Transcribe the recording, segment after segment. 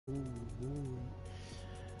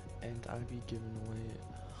and I'll be giving away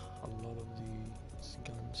a lot of these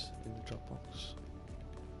guns in the Dropbox,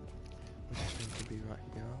 which is going to be right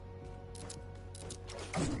here.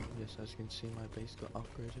 Yes, as you can see, my base got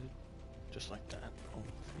upgraded, just like that. Oh,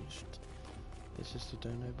 finished. This is the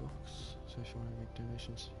donate box, so if you want to make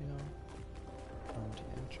donations here, the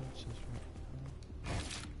entrance is right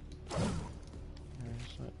here.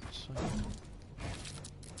 There's that side.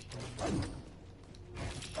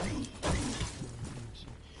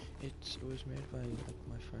 It was made by like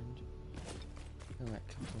my friend in like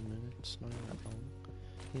a couple of minutes, not even that long.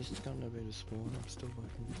 He's got no way to spawn. I'm still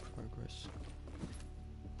working in progress.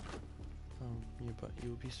 Yeah, but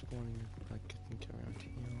you'll be spawning like I think around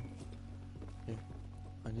here. Yeah,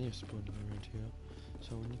 I need to spawn around here.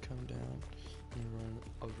 So when you come down, you run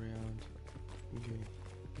around.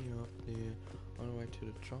 You up there on the way to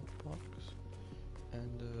the Dropbox,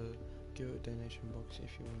 and give a donation box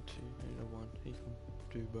if you want to. Either one, you can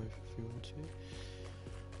do both if you want to.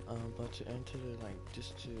 But to enter the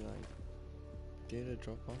just to get a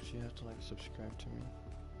Dropbox, you have to subscribe to me.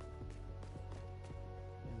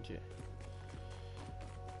 And yeah.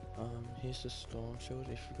 Here's the storm shield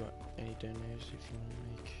if you got any donors, if you want to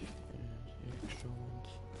make extra ones.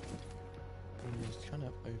 And it's kind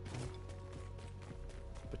of open.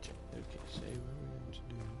 But yeah, okay, so what we're going to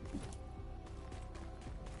do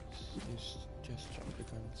is just drop the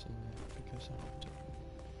guns in there because I have to,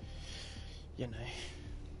 you know.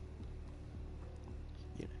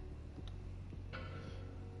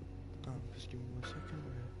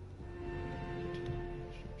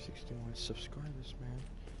 61 subscribers, man.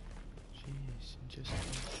 Jeez, just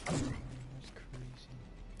that's crazy.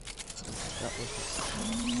 That was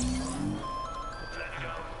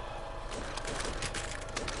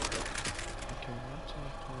okay, that's all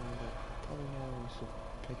that probably now we should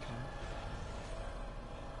pick up.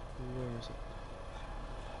 Where is it?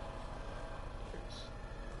 Yes.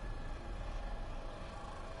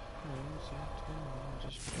 Where is it?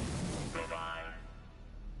 Just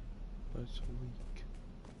but it's weak.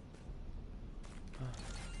 Ah,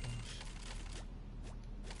 gosh.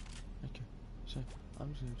 Okay, so I'm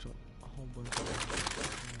just gonna drop a whole bunch of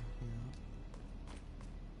here.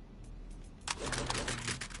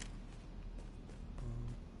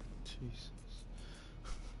 Jesus.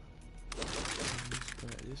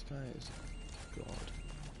 This guy is God.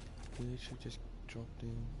 He literally just dropped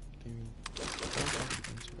in, gave me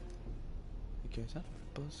into it. Okay, is that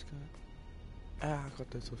a buzz guy? Ah, I got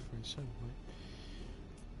this for free, so right.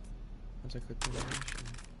 That's like a donation.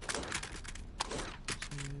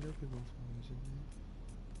 So there'll be more followers in there.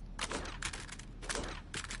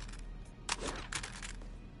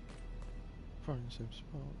 Probably the same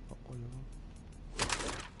spot, but whatever.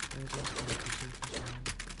 There's also a position for someone.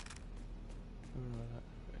 Something like that.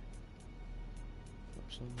 Okay. Drop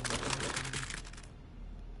some more.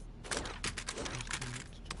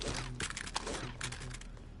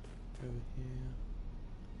 Over here.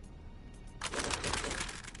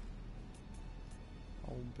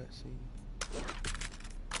 Old Bessie.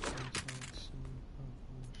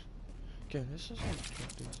 Okay, let's just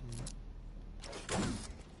drop these in.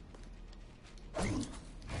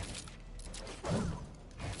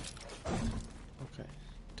 Okay,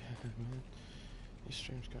 damn man, this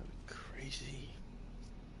stream's gonna be crazy.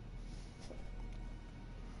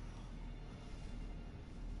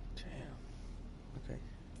 Damn. Okay.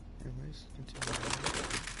 Anyways, continue.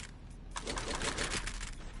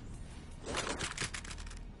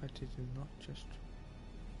 I did not just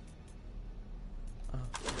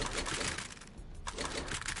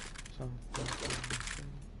some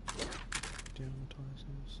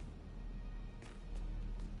demonetizers.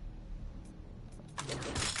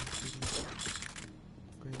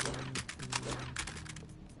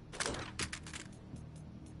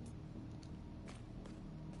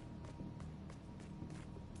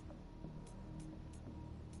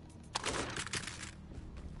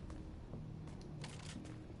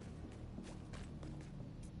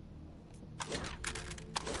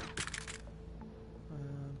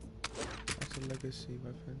 Legacy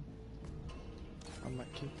weapon. I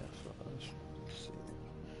might keep that for us. Let's see.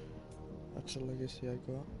 That's a legacy I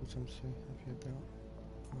got, which I'm so happy about.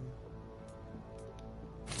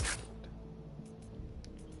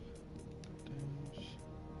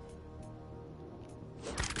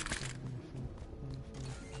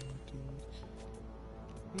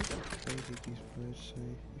 These are crazy, these birds, so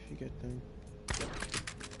if you get them,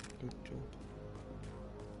 good job.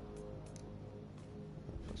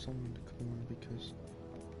 Someone in the corner because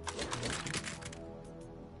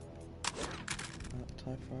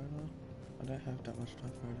TIE Fighter, I don't have that much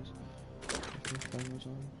TIE Fighters. If my phone was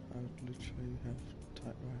on, I would literally have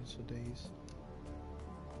typewriters for days.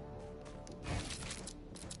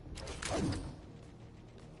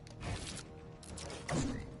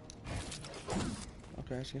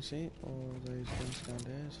 Okay, as you can see, all those things down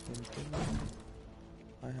there is fully given.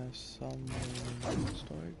 I have some more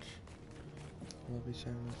storage. I'll be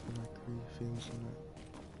saving it for like refills and that.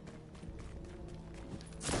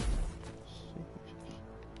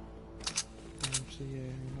 So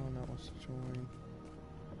yeah, no one wants to join.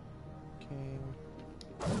 Okay.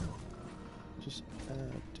 Just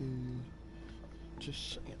just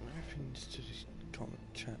you know, everything's to just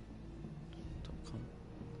comment chat.com.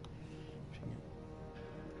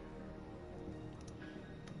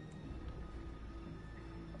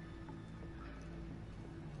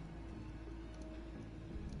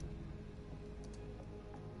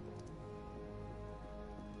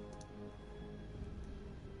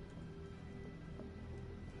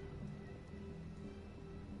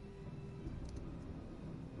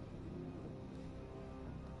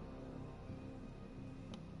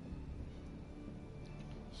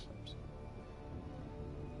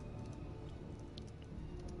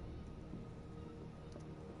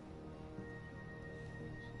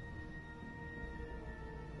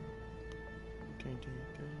 Okay, there you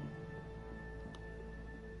go.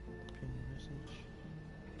 Pin message.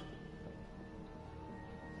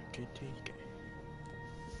 Okay, there you go.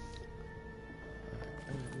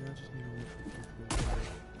 Alright, I just need to wait for people.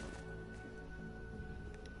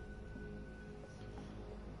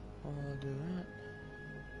 I'll do that.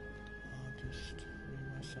 I'll just read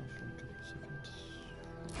myself for a couple of seconds.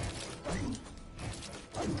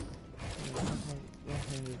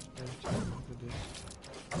 One-handed editing for this.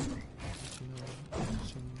 You know,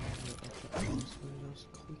 some just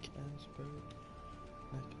quick and spelled.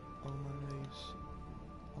 Like, all my days,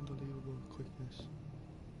 unbelievable quickness.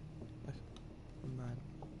 Like, man.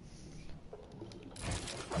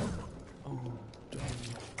 Oh, damn.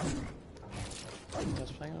 I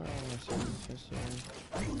was playing around with my settings yesterday,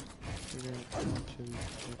 figuring out how to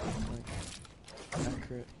get like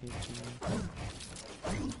accurate HTML.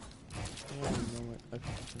 I don't know what I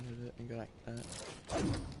opened it and go like that.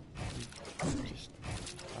 You just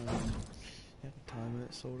you have to time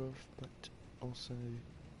it sort of, but also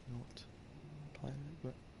not time it,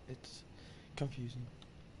 but it's confusing.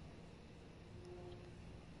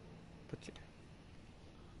 But yeah.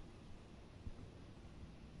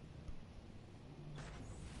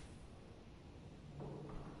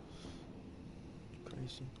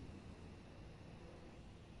 Crazy.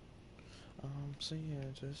 So yeah,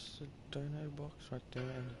 just the donate box right there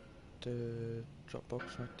and the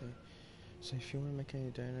Dropbox right there. So if you want to make any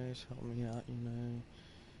donations, help me out, you know,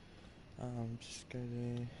 just go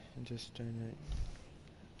there and just donate.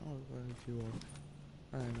 Oh, well, if you want.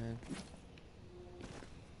 Alright, man.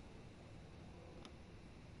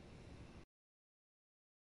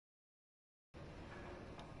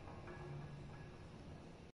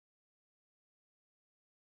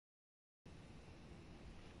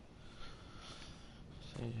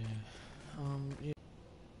 So yeah, yeah.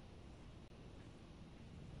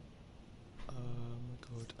 Oh my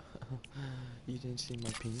god. You didn't see my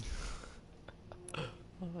ping.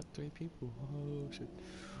 Oh, 3 people. Oh shit.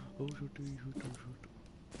 Oh shoot.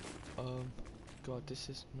 God, this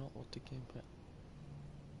is not what the game plan.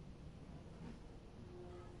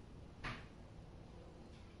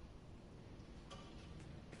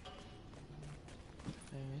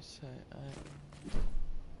 Anyway, so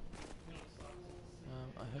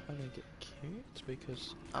I hope I don't get kicked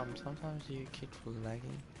because sometimes you get kicked for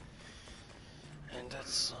lagging, and that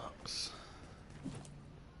sucks.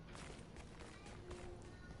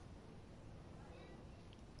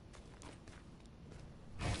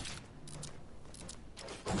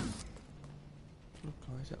 Look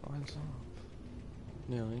guys, it lines up.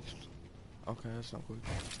 Nearly. Okay, that's not good.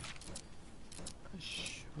 I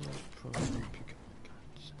should probably pick up my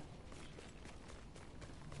guns.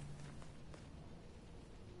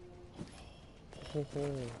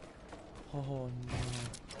 Oh no.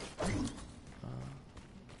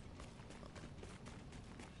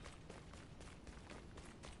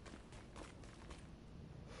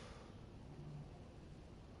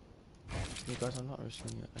 You guys, I'm not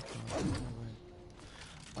risking it. I can't. No way.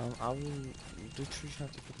 I will literally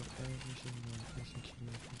have to pick up every single person key.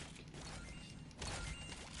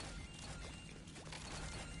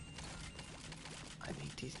 I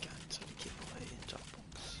need these guns so to keep away in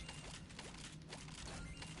Dropbox.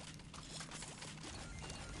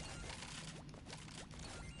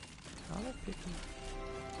 I'll let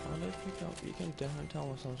pick up. You can definitely tell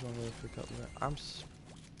when someone's gonna let pick up. I'm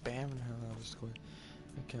spamming hell out of this square.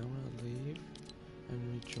 Okay, I'm gonna leave and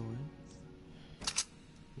rejoin.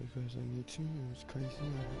 because I need to. It's crazy. I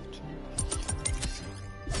have to.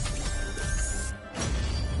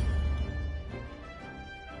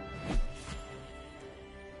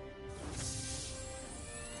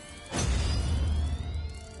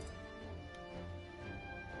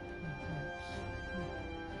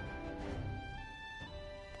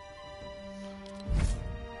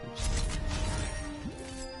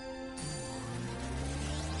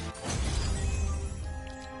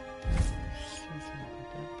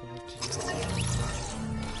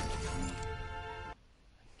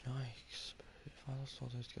 Yikes, but if I lost all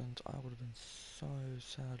those guns, I would have been so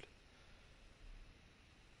sad.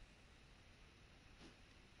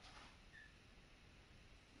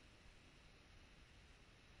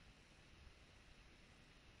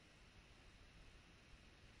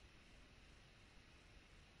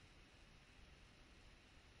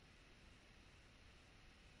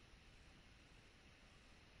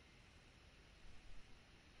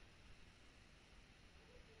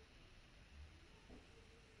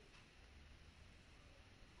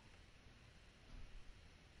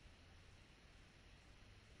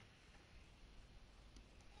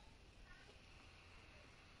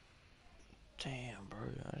 Damn, bro,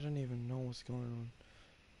 I don't even know what's going on.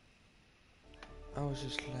 I was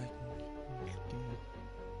just lagging.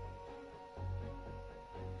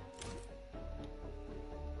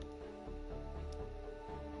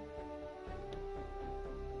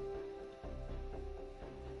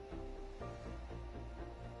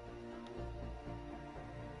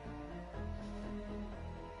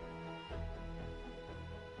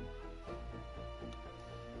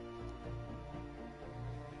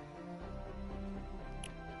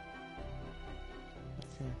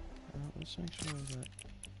 Okay, let's make sure that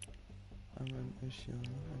I'm an OCR.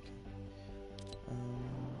 Okay.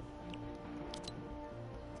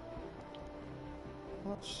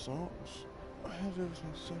 That sucks. I had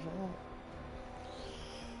everything set up.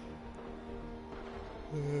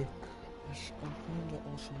 I'm kind of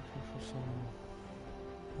also looking for some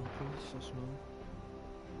helpers as well.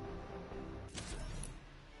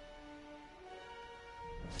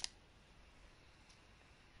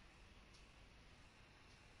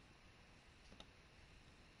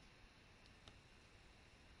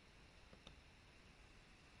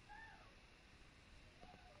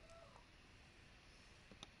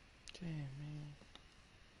 Damn, man.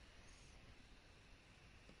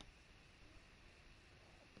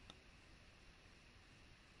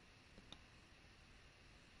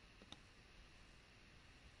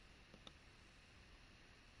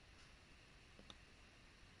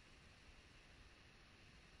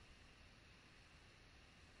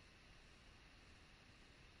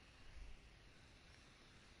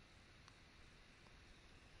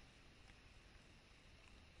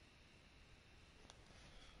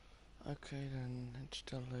 Okay then, it's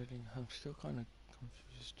still loading. I'm still kind of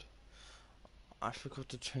confused. I forgot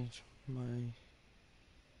to change my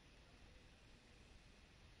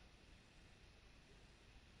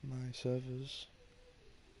servers.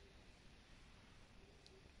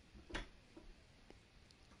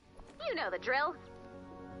 You know the drill.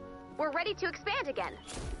 We're ready to expand again.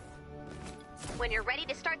 When you're ready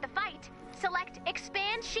to start the fight, select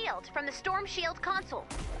Expand Shield from the Storm Shield console.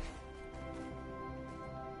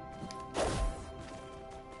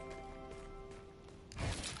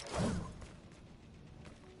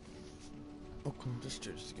 Okay, let's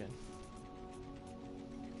do this again.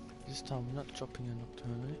 This time I'm not dropping a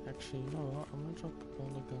Nocturne. Actually, you know what? I'm gonna drop all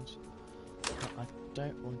the guns that I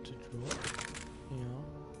don't want to drop. You know.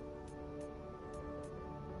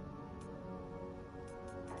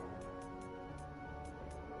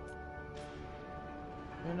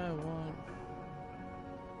 You know what?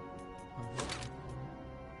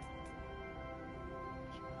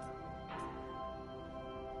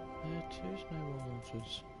 Yeah, two snowball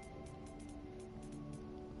launchers.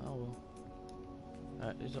 Oh well.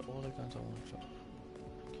 These are all the guns I want to drop.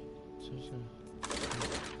 So it's gonna...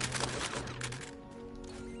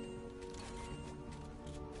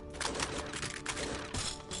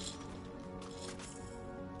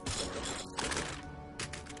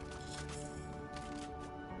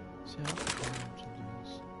 See how far to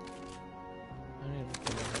lose. I need to get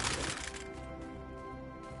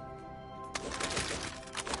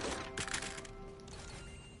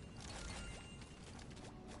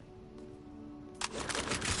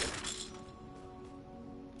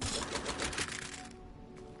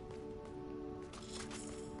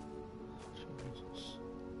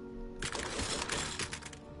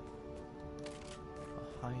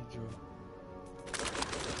Hydro.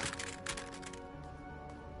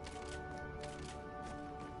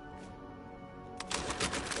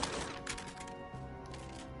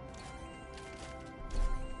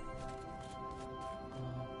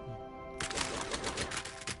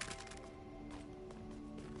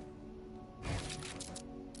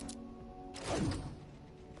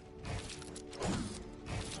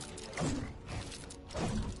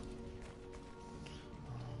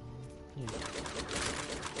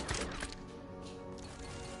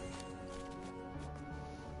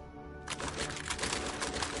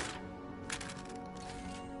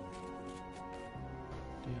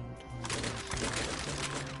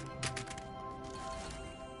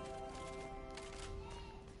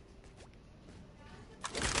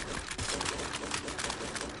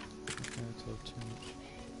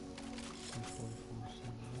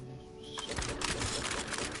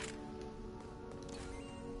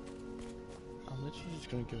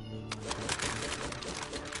 gonna give a little bit.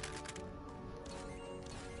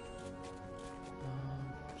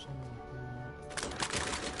 Something like that.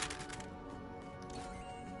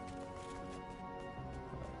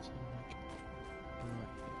 Something like right here.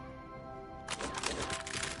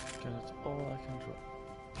 Okay, that's all I can drop.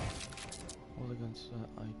 All the guns that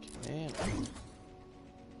I can.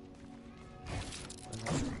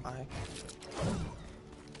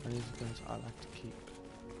 And these guns I like to keep.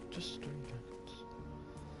 Just 3 guns.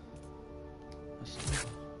 That's too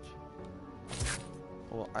much.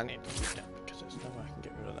 Well, I need to keep that because there's no way I can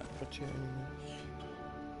get rid of that for two anymore.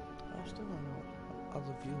 I still don't know what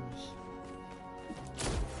other viewers.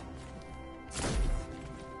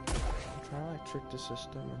 I'm trying to like trick the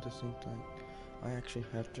system into thinking I actually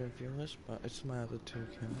have 3 viewers, but it's my other 2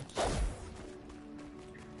 accounts.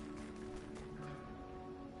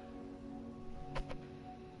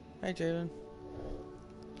 Hey Jaden.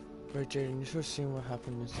 Right, Jaden, you should have seen what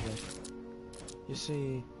happened yesterday. You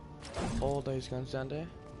see all those guns down there?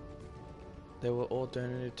 They were all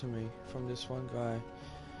donated to me from this one guy,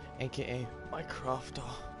 aka my crafter.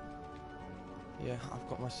 Yeah, I've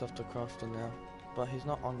got myself the crafter now, but he's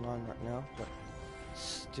not online right now, but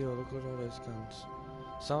still, look at all those guns.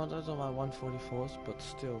 Some of those are my 144s, but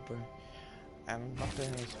still, bro. And I'm not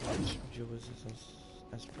doing as much viewers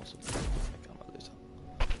as possible. Like, I'm a loser.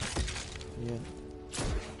 Yeah.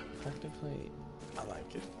 Practically, I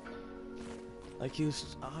like it. Like,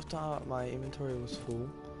 after my inventory was full,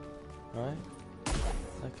 right?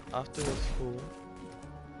 Like, after it was full,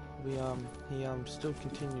 he still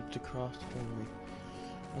continued to craft for me.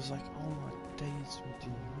 I was like, oh my days with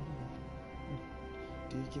you, really?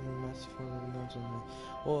 Do you give him mats for the notes on me?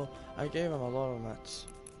 Well, I gave him a lot of mats.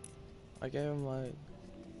 I gave him like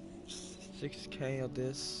 6k of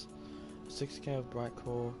this, 6k of bright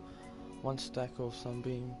core, 1 stack of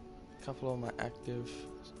sunbeam, a couple of my active,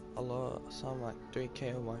 some like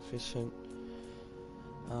 3k of my efficient,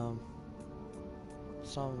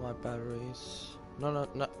 some of my batteries, some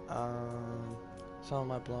of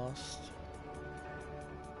my blast,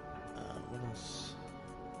 what else?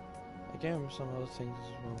 I gave him some other things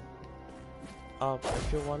as well.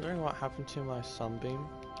 If you're wondering what happened to my sunbeam,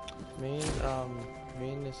 me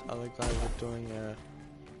and this other guy were doing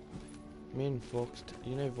me and Vox,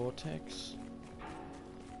 you know Vortex?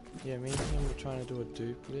 Yeah, me and him were trying to do a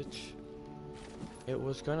dupe glitch. It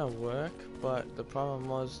was gonna work, but the problem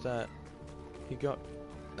was that he got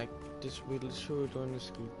like this. We literally were doing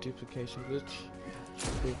this duplication glitch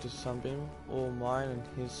with the sunbeam, or mine and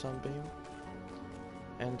his sunbeam,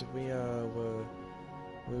 and we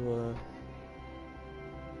were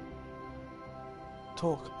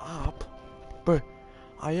talk up, bro.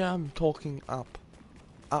 I am talking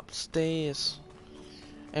upstairs.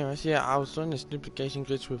 Anyways, yeah, I was doing this duplication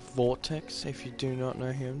glitch with Vortex. If you do not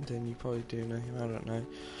know him, then you probably do know him, I don't know.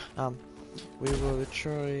 We were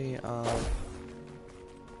literally,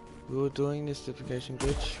 we were doing this duplication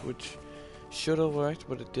glitch, which should have worked,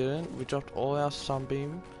 but it didn't. We dropped all our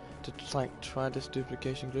sunbeam to like try this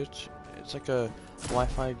duplication glitch. It's like a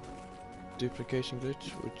Wi-Fi duplication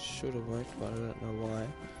glitch, which should have worked, but I don't know why.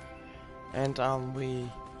 And we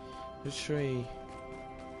literally,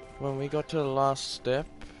 when we got to the last step,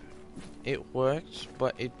 it worked,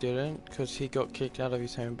 but it didn't, because he got kicked out of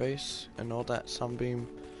his home base and all that sunbeam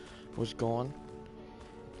was gone,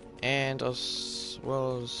 and as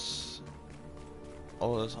well as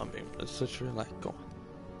all the sunbeam, it's literally like gone.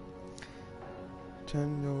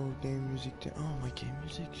 Turn your game music down. Oh, my game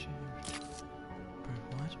music, shit. Bro,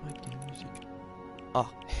 why is my game music? Oh,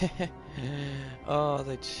 oh,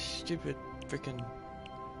 that stupid freaking.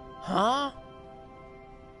 Huh?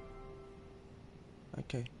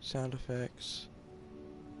 Okay, sound effects.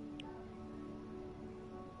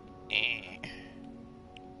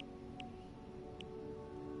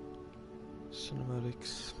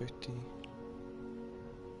 Cinematics 50.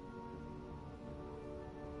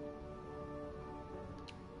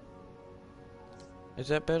 Is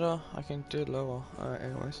that better? I can do it lower. Alright,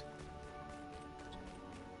 anyways.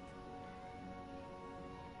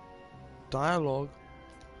 Dialogue.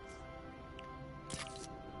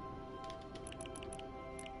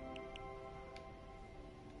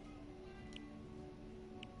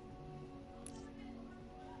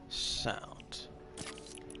 Sound.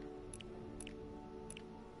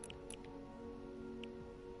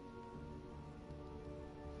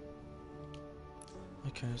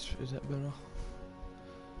 Okay, is that better?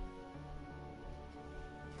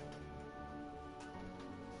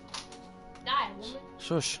 Die, woman.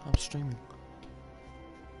 Shush, I'm streaming.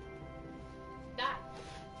 Die.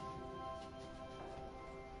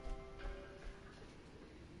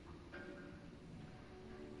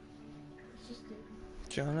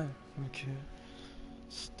 Jana, okay.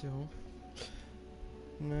 Still.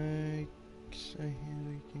 Next, I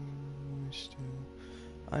hear again. Still.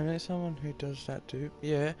 I know someone who does that too.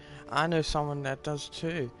 Yeah, I know someone that does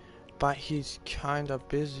too. But he's kinda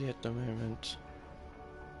busy at the moment.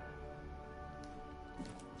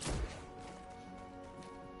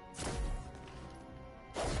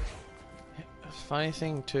 Funny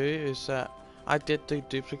thing too is that I did the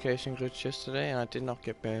duplication glitch yesterday and I did not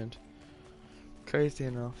get banned. Crazy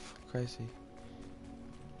enough. Crazy.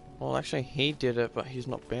 Well, actually he did it, but he's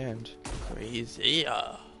not banned. Crazy.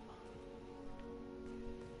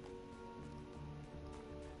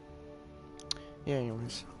 Yeah,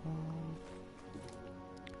 anyways.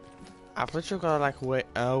 I've literally gotta like wait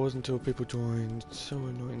hours until people join. It's so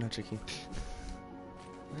annoying, not checking.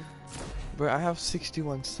 But I have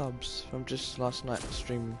 61 subs from just last night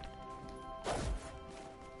streaming.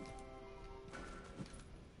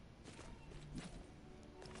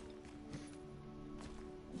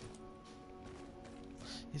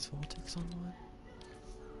 Is Vortex online?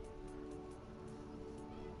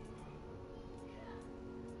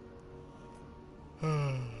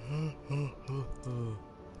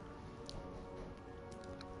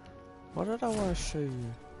 What did I want to show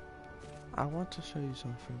you? I want to show you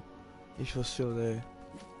something. If you're still there.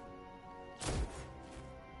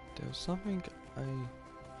 There's something I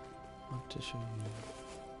want to show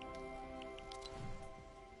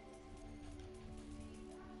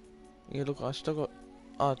you. Yeah, look, I still got...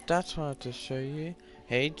 Oh, that's what I wanted to show you.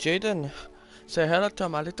 Hey, Jaden. Say hello to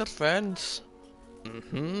my little friends.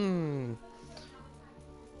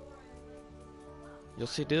 You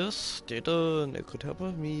see this? Jaden, it could help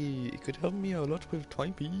me. It could help me a lot with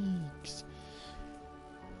Twine Peaks.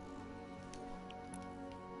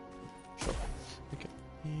 Sure. Okay.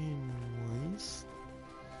 Anyways.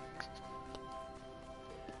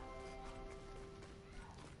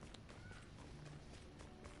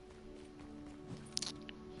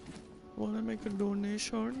 Wanna make a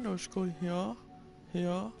donation? Let's go here,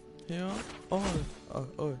 here, here.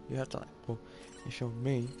 Oh, you have to like, well, you show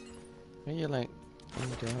me. And you're like,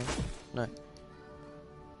 down. No.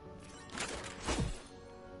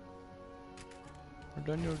 And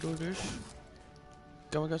then you'll do this.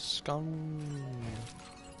 Come get scum.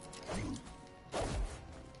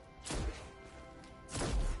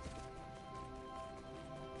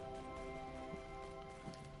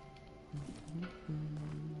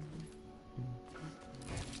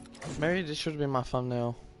 Maybe this should be my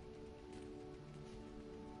thumbnail.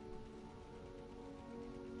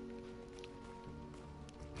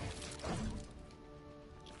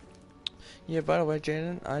 Yeah, by the way,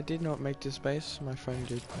 Jaden, I did not make this base. My friend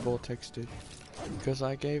did. Vortex did. Because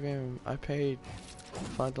I gave him, I paid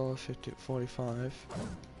 $5.45.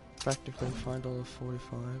 Practically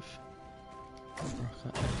 $5.45.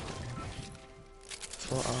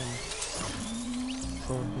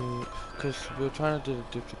 For him, because we were trying to do the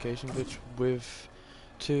duplication glitch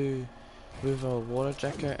with a water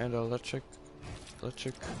jacker and electric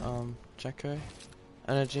jacker.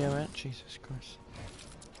 Energy amount, Jesus Christ.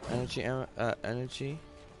 Energy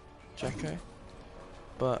jacker.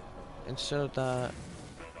 But instead of that,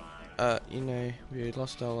 you know, we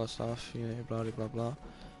lost all our stuff, you know, blah blah blah.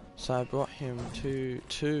 So I brought him two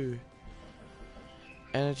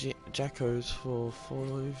energy jackos for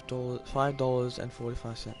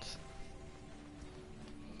 $5.45.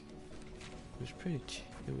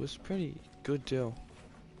 It was pretty good deal.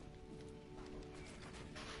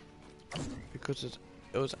 Because it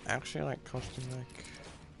was actually like costing like,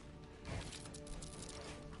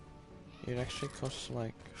 it actually costs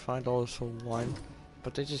like $5 for one,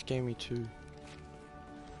 but they just gave me two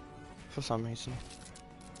for some reason.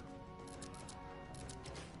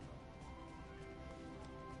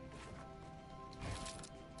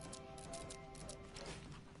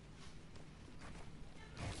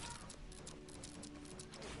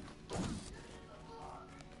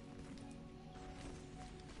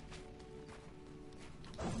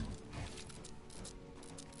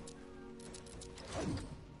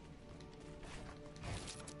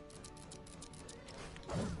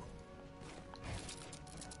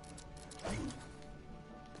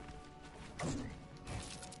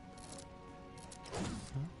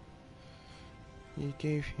 You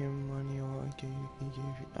gave him money, or he gave you...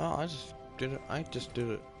 Oh, I just did it. I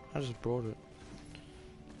just brought it.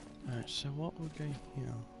 Alright, so what we're going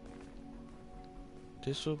here...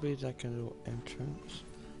 This will be like a little entrance.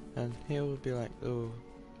 And here will be like little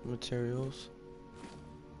materials.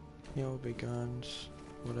 Here will be guns,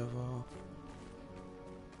 whatever.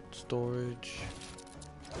 Storage.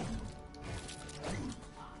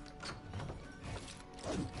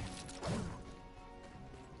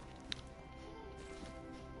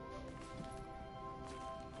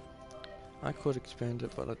 could expand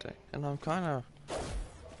it, but I don't. And I'm kind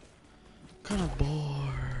of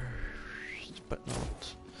bored, but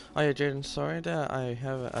not. Oh yeah, Jaden, sorry that I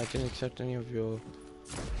didn't accept any of your,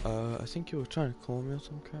 I think you were trying to call me or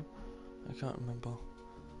some crap. I can't remember.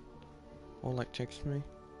 Or like text me.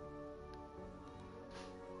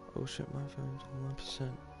 Oh shit, my phone's on 1%.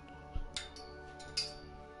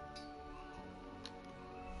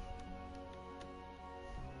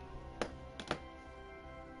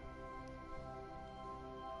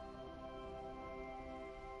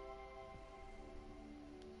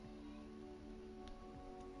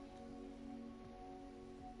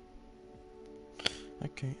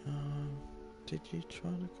 Okay, did you try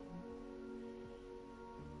to call?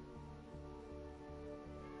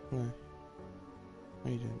 No.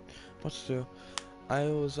 No, you didn't. But still, I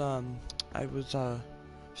was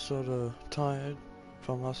sort of tired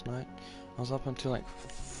from last night. I was up until like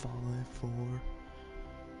 5, 4.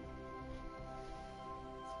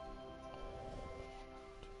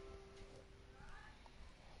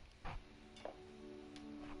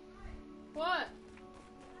 What?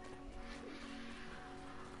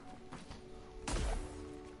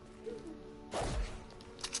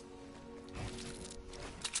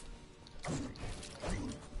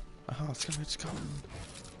 Oh, it's coming.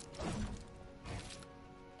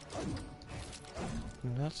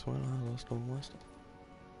 And that's when I lost all my stuff.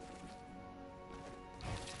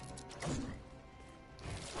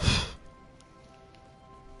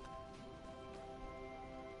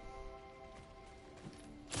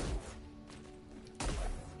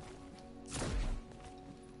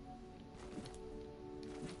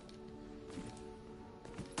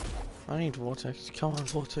 I need Vortex. Come on,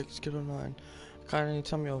 Vortex, get online. God,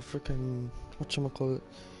 anytime you're freaking whatchamacallit,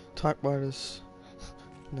 typewriters.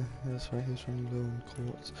 No, that's right, he's running low on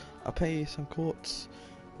quartz. I'll pay you some quartz.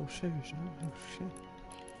 Oh shoot, oh shit.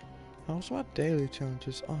 How's my daily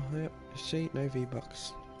challenges? Oh yep, you see, no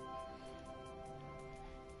V-Bucks.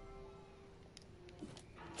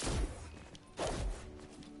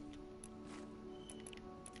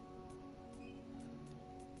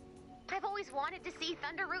 I've always wanted to see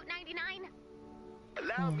Thunder Route 99.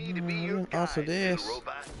 Allow me to be your guide, also this. little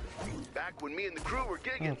robot. Back when me and the crew were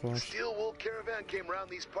gigging, Oh, the gosh. steel wool caravan came around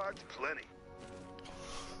these parts plenty.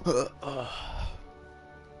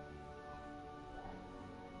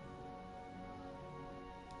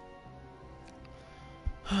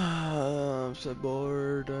 I'm so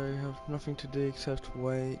bored. I have nothing to do except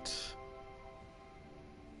wait.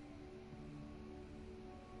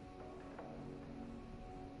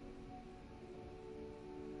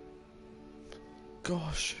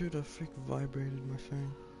 Gosh, who the frick vibrated my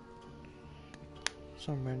phone?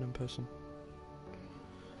 Some random person.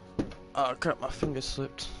 Oh crap, my finger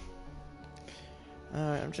slipped.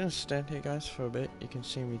 Alright, I'm just gonna stand here guys for a bit. You can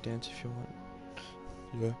see me dance if you want.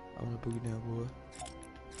 Yeah, I'm gonna boogie now, boy.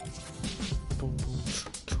 Boom boom.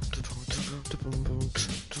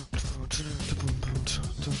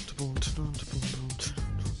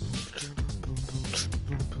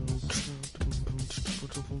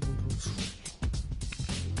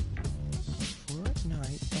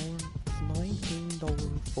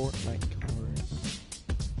 Fortnite card.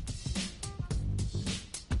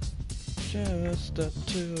 Just the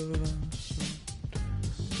two of us.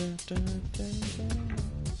 Just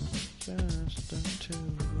the two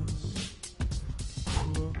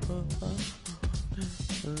of us.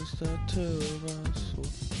 Just the two of us.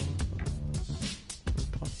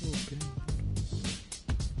 Impossible game.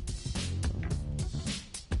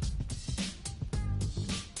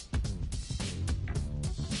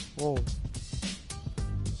 Whoa.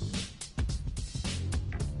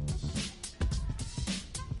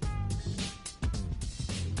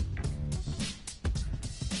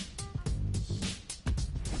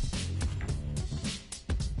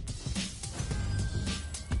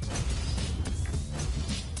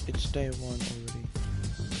 It's day 1 already.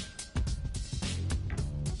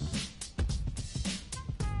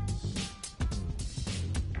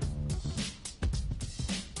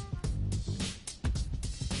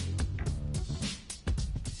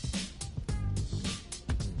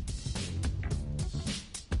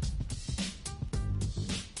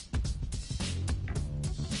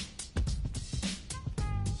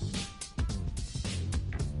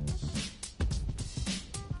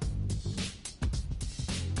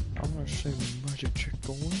 I'm gonna show you a magic trick,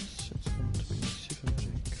 boys. It's going to be super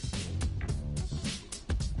magic.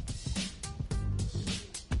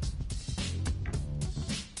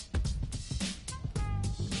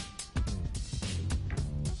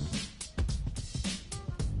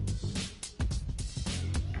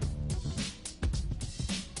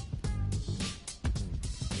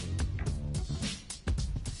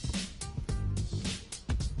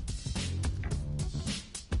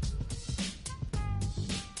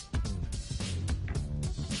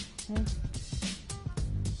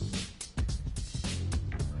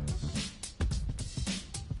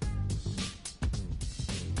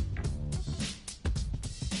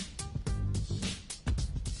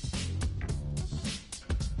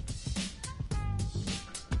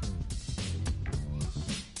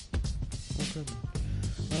 equipment.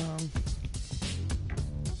 I'm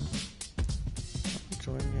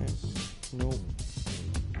enjoying it. Nope.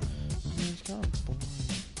 It's kind of boring.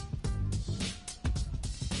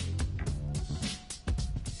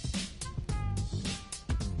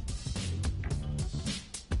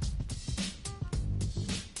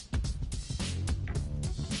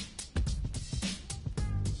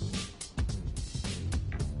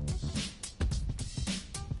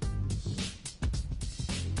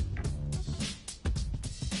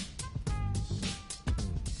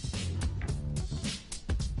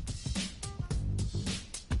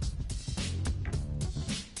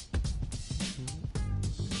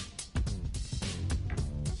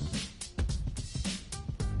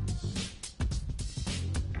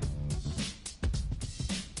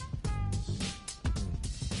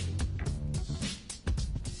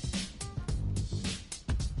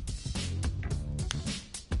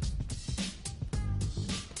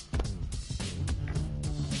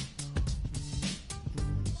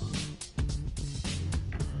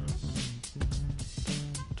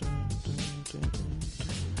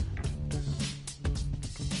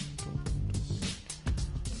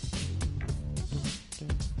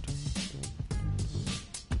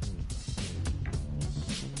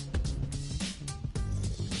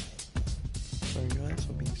 Sorry guys,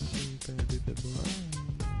 I'll be super duper boring.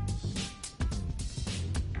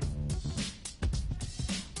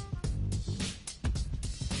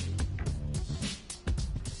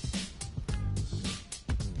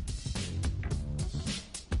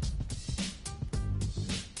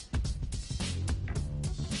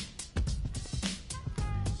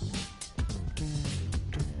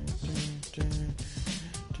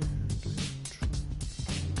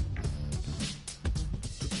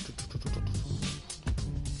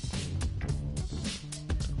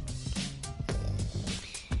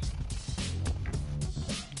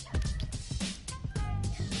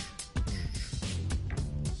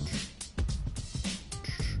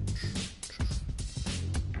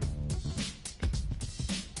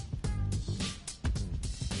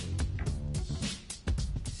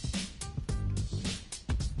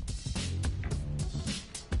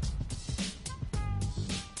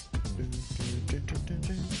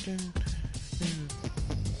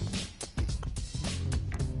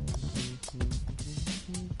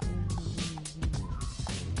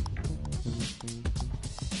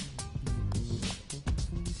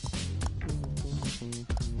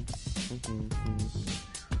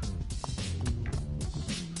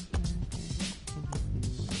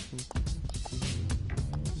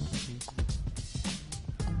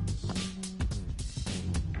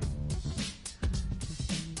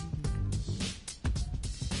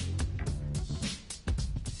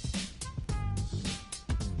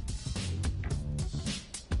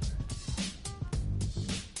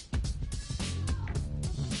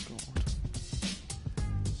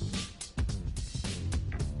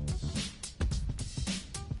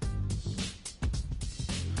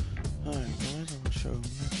 Alright guys, I'm gonna show you a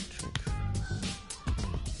magic trick.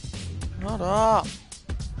 Shut up!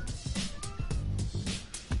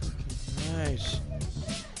 Fucking nice.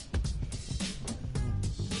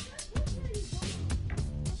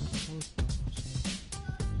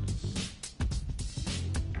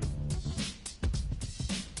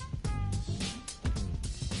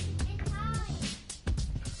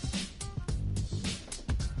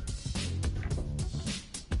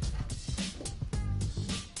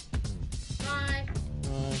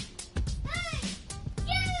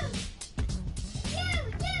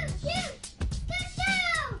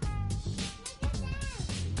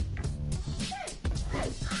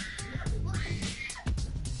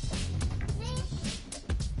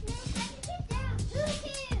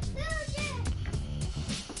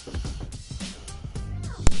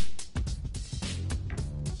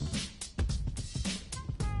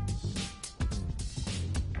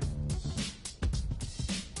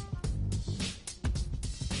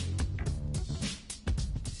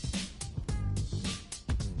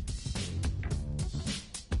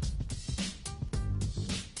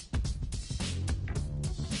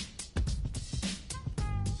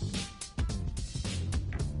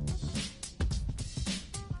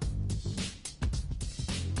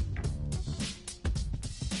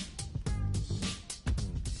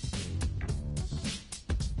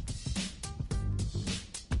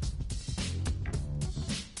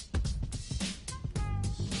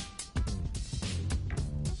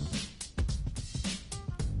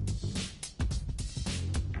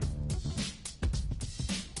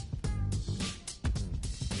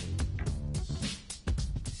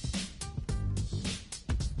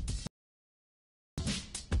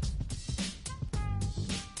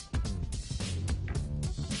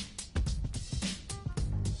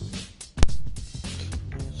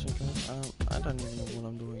 don't even know what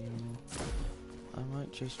I'm doing anymore. I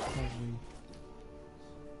might just probably...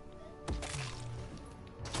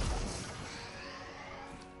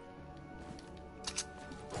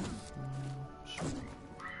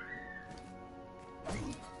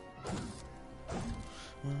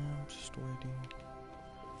 I'm just waiting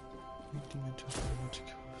until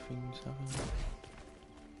magical things happen.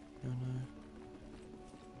 You know.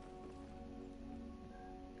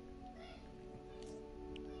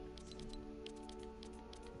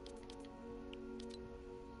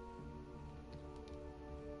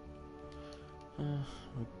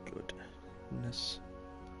 Oh goodness.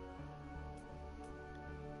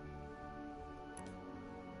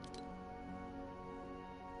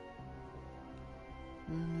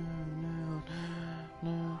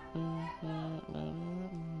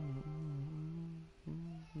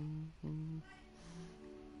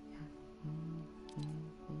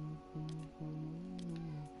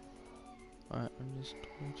 Alright, I'm just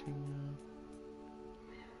waiting now.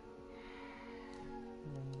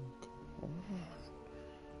 Oh, come on.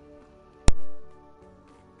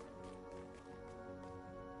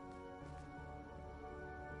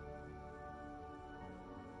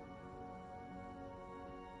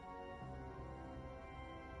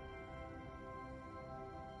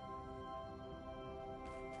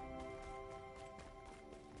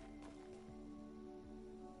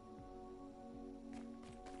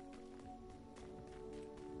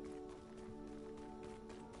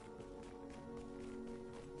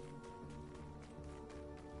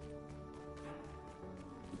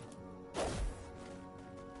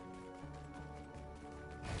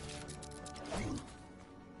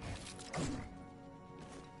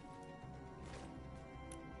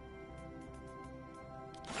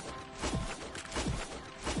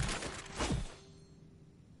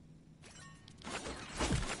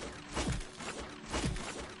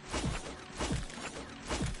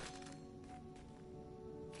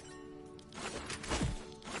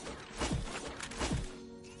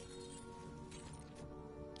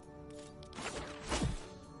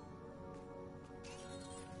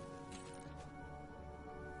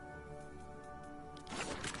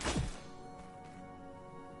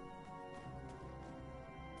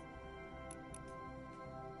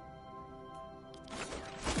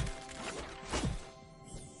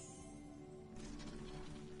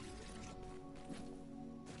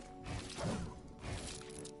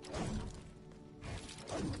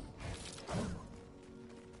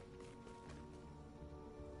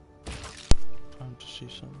 Time to see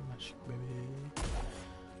some magic, baby.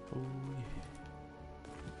 Oh yeah.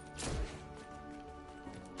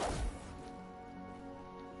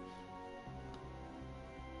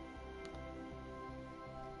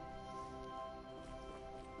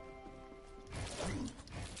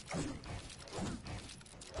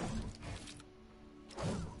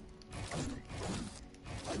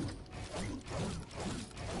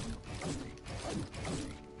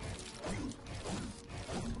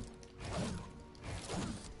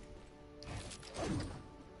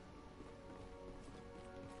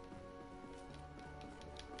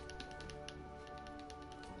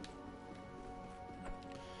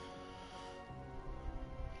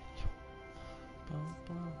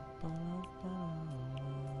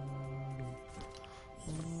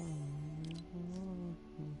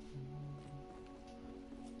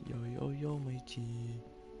 Yo, my G.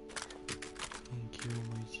 Thank you,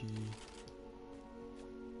 my G.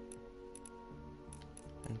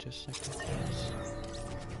 And just like that,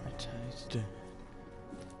 I tasted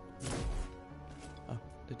it. Oh,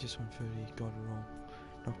 they just went for the god roll.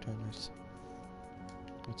 Nocturnus.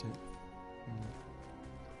 That's it.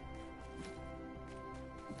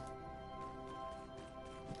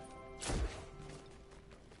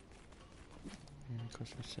 It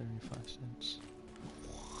cost me 75 cents.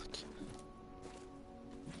 What?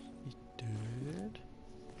 It did?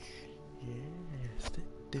 Yes,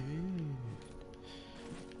 it did.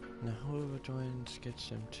 Now whoever joins gets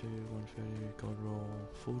them to 130 god roll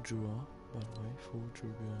full draw, by the way, full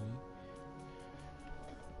durability.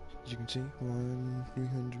 As you can see, 1,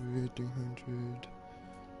 300, 300,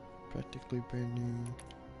 practically brand new,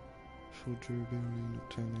 full durability,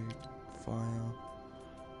 nocturnate, fire,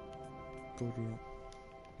 god roll.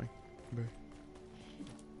 Like, bro,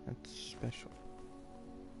 that's special.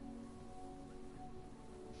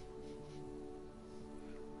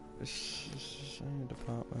 This is only the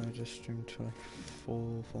part where I just streamed to like 4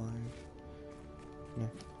 or 5, no,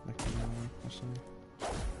 like an hour or so.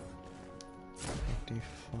 Like day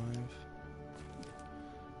 5.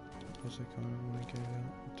 Because I kind of want to go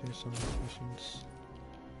out and do some missions.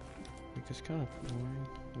 Like it's kind of boring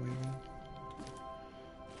waiting.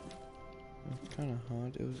 It's kind of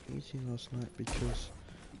hard. It was easy last night because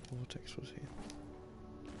Vortex was here.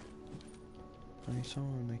 I saw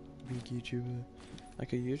on like big YouTuber,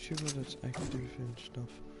 like a YouTuber that's active and stuff.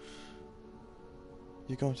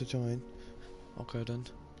 You're going to join? Okay then.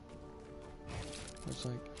 It's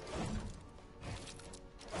like...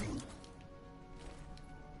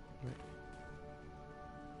 Wait.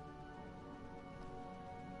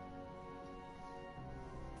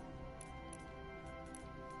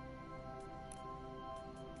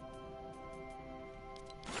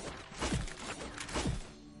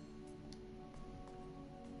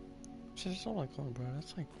 Shit, it's not like on, bro.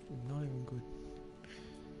 That's like not even good.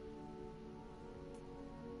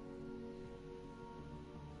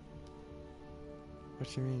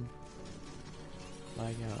 What you mean?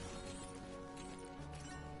 Like out.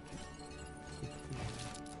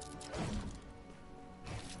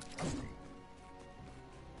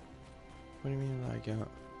 What do you mean like out?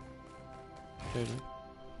 Really?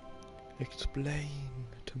 Explain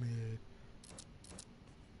to me.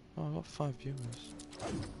 Oh, I got 5 viewers.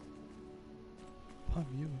 5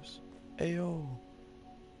 viewers. Ayo.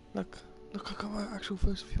 Look, I got my actual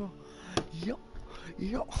first viewer. Yup,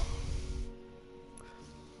 yup.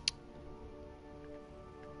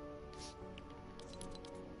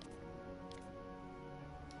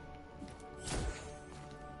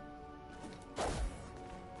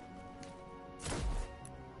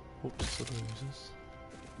 Oops, the losers.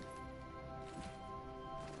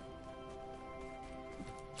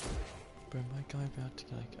 Bro, my guy about to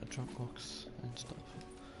get like a Dropbox and stuff.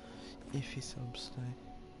 If he subs stay.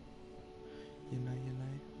 You know.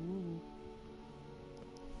 Woo.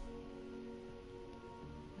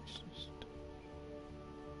 It's just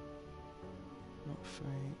not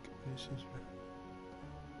fake, this is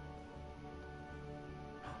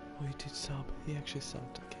oh, he did sub. He actually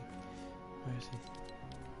subbed, okay. Where is he?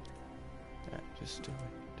 Yeah, just do it.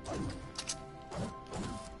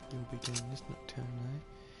 You'll be getting this nocturne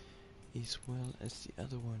as well as the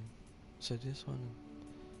other one. So this one.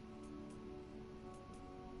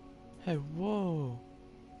 Hey, whoa!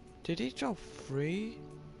 Did he drop 3?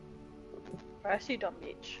 I see, dumb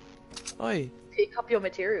bitch. Oi! Pick up your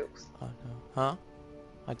materials. Oh no. Huh?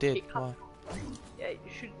 I did. Pick up. Why? Yeah,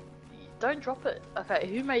 you should. Don't drop it. Okay,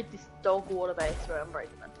 who made this dog water base where I'm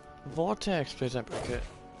breaking it? Vortex, please don't break it.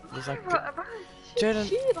 There's like. Right. Jaden.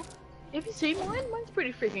 Shit. Have you seen mine? Mine's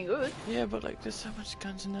pretty freaking good. Yeah, but like there's so much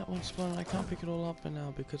guns in that one spawn. I can't pick it all up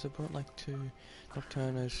now because I brought like 2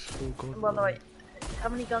 Nocturnos full gold. By the way, how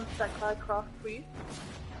many guns did that guy craft for you?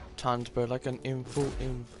 Tons, bro. Like an full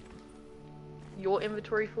inv. Your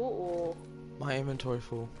inventory full or? My inventory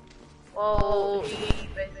full. Oh, he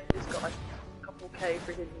basically just got like a couple K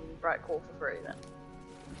freaking bright core for free then.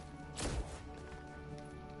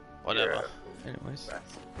 Whatever. Yeah. Anyways. Right.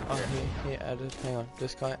 Oh, he added. Hang on.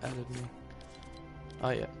 This guy added me. Oh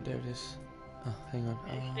yeah, there it is. Oh, hang on.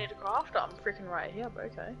 If you need a crafter, I'm freaking right here, but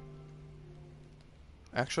okay.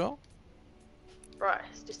 Actual? Right,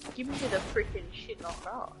 just give me the freaking shit not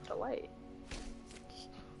craft. To wait.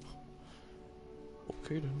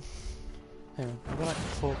 Okay then. Hang on. I've got like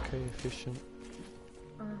 4k efficient.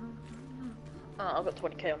 Oh, I've got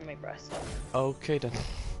 20k on me, bro. So. Okay then.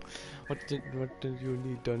 What did you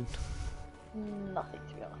need done? Nothing,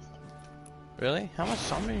 to be honest. Really? How much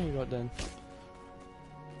summoning you got then?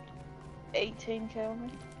 18k on me.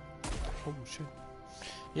 Oh shit.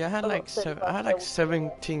 Yeah, I had I like got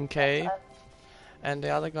 17k, and the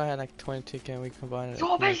other guy had like 20k, and we combined it.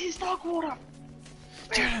 Your base is dog water.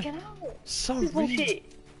 Jaden, sorry,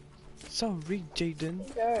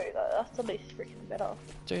 Jaden. Go, that's the least freaking better.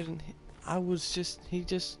 Jaden, he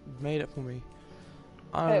just made it for me.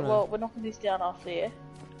 I Okay, don't know. well, we're knocking this down after, yeah?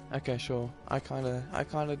 Okay, sure. I kinda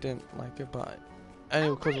didn't like it, but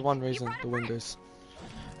anyway, because of one reason, the windows.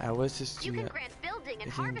 Where's this? You can grant building and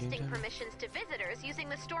Is he in harvesting game time? permissions to visitors using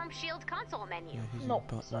the Storm Shield console menu. Yeah, he's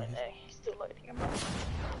Not in so, no, he's- he's still loading him.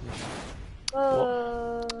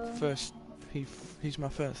 Well, first, he's my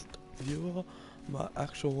first viewer, my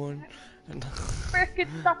actual one, and Frickin'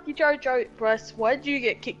 sucky Jojo. Bryce, why did you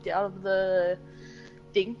get kicked out of the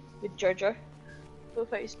thing with Jojo?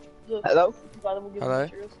 Hello? Hello?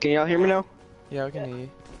 Can y'all hear me now? yeah, I can hear you.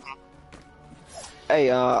 Hey,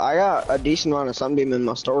 I got a decent amount of sunbeam in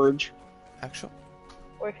my storage. Actual?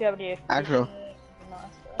 Or if you have any Actual.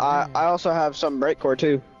 nice, bro. I also have some breakcore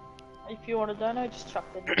too. If you want a dono, just chuck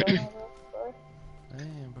it in the dono, bro.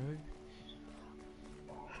 Damn, bro.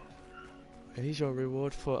 Here's your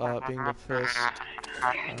reward for being the first.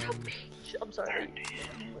 I'm sorry.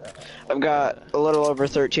 I've got a little over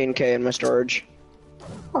 13k in my storage.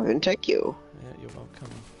 Oh, and thank you. Yeah, you're welcome.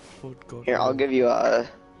 Food God. Here, I'll give you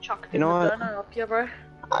Chuck You know the what? donut up here, bro.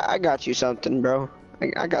 I got you something, bro.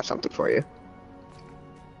 I got something for you.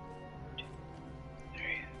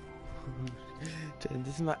 Dude,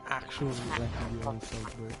 this is my actual like video on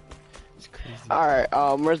sub, bro. It's crazy. Alright,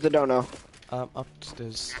 where's the dono?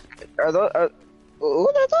 Upstairs. Are those,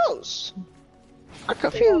 what are those? I'm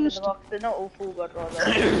confused. They're not all full, but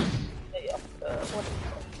rather.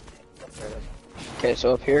 Okay,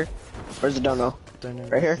 so up here. Where's the dono? Don't know.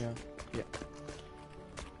 Right here? Yeah.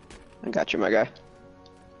 I got you, my guy.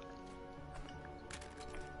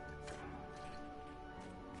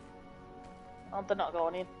 Oh, they're not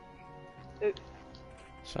going in. Ooh.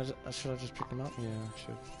 Should I just pick them up? Yeah, I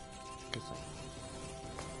should. Guess so.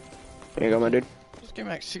 There you go, my dude. Just give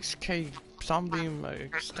me like 6k sunbeam,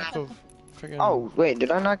 like, a stack of friggin'... Oh, wait,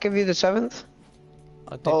 did I not give you the 7th?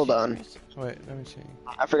 Hold on. Wait, let me see.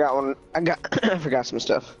 I forgot one. I forgot some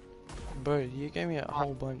stuff. Bro, you gave me a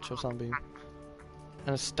whole bunch of sunbeam.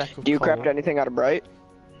 And a stack of Do you coal. craft anything out of bright?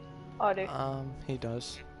 I do. He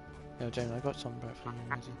does. Yeah, Jane, I got some bright for you,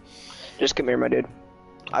 Izzy. Just come here, my dude.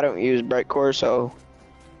 I don't use bright core, so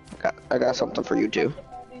I got something for you too.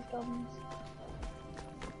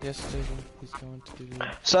 Yes, Jason, he's going to give you...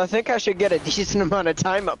 So I think I should get a decent amount of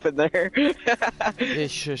time up in there. Yeah, you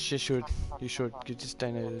should. You just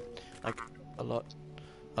donated, like, a lot.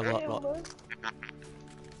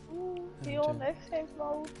 Your next game's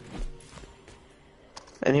mode.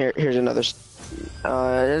 And here's another.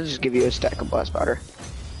 I'll just give you a stack of blast powder.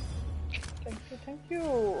 Thank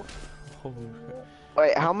you. Holy crap.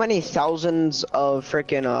 Wait, how many thousands of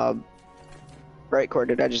frickin' bright core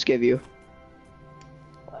did I just give you?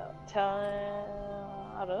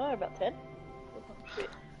 I don't know, about 10? Shit.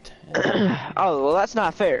 10. Oh, well that's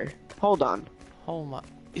not fair. Hold on. Oh my...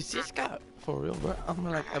 Is this guy for real, bro? I'm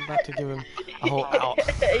like about to give him a whole out.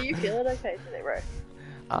 Are you feeling okay today, bro?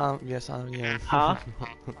 Yes, I am. Huh?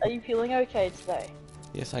 Are you feeling okay today?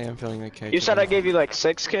 Yes, I am feeling okay. You said I gave you like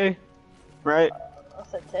 6k, right? I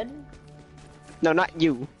said 10? No, not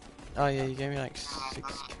you. Oh yeah, you gave me like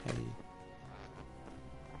 6k.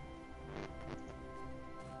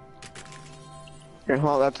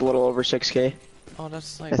 Well, that's a little over 6k, Oh,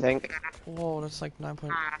 that's like... I think. Whoa, that's like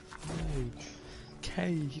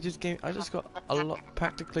 9.5k. He just gave... I just got a lot...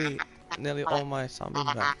 Practically nearly all my sunbeam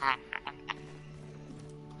back.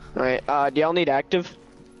 Alright, do y'all need active?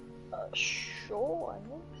 Sure,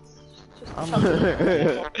 I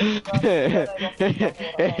know.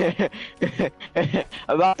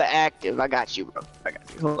 About the active, I got you, bro. I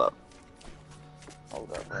got you. Hold up.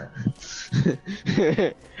 Hold up, bro.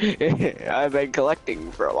 I've been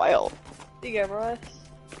collecting for a while. There you go, Bryce.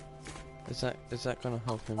 Is that gonna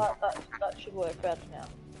help him? That should work better now.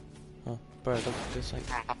 Oh, bro, look, there's like...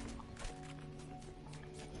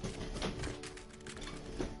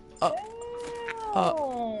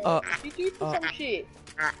 You do some shit.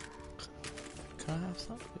 Can I have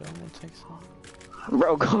some? Yeah, I'm gonna take some.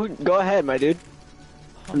 Bro, go ahead, my dude.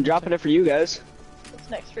 I'm dropping it for you guys. What's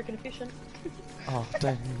next? Freaking efficient. Oh,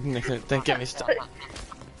 don't get me started.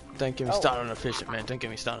 Don't get me started on efficient, man. Don't get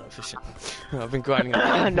me started on efficient. I've been grinding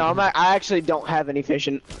on No, I actually don't have any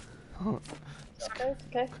efficient.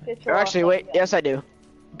 Okay. Or actually, wait, yes I do.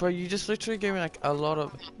 Bro, you just literally gave me like a lot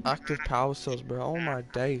of active power cells, bro. Oh my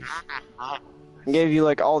days. I gave you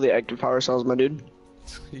like all the active power cells, my dude.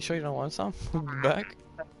 You sure you don't want some? Back?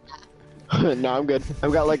 No, I'm good.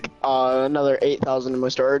 I've got like another 8,000 in my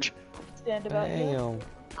storage. Stand about here.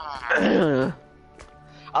 Damn.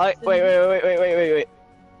 Wait.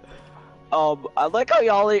 I like how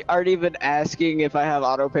y'all aren't even asking if I have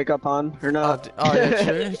auto pickup on or not. Oh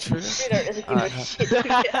yeah, true. We don't really give a shit.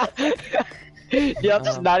 Y'all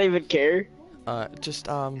just not even care. Just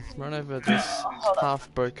run over this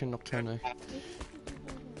half-broken Nocturno.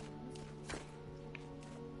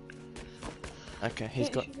 Okay, he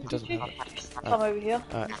doesn't have it. Come over here,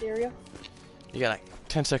 this area. You got like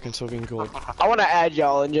 10 seconds till being gold. I want to add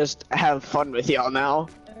y'all and just have fun with y'all now.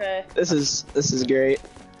 Okay. This is great.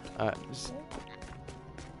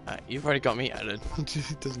 You've already got me added.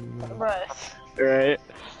 It doesn't matter. Right. Right.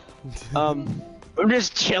 I'm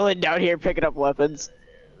just chilling down here picking up weapons.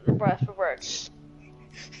 Right, for work.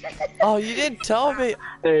 Oh, you didn't tell me!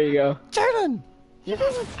 There you go. Jaden! You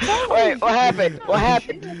didn't tell me! Wait, what happened? What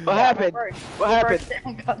happened? What happened? What happened?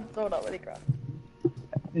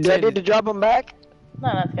 Do I need to drop them back?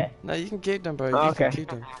 No, that's okay. No, you can keep them, bro. You Okay. can keep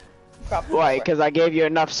them. Why? Because I gave you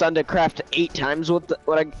enough sun to craft 8 times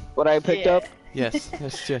what I picked up. Yes. Oh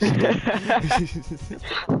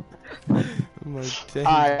my days.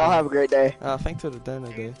 Alright, I'll have a great day. Thanks for the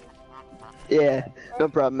donor, dude. Yeah, no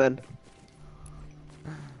problem, man.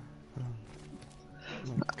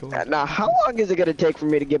 my god. Now, how long is it gonna take for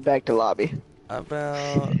me to get back to lobby?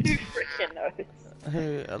 About Who freaking knows?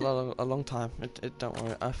 a long time. It don't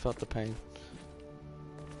worry. I felt the pain.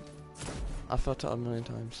 I felt it a million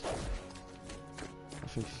times. I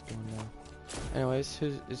think he's gone now. Anyways,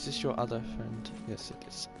 is this your other friend? Yes, it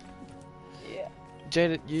is. Yeah.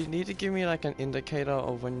 Jade, you need to give me like an indicator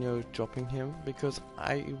of when you're dropping him because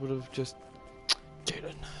I would have just.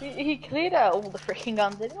 Jaden. He cleared out all the freaking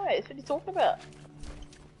guns anyway. That's what he's talking about.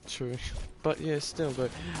 True, but yeah, still, but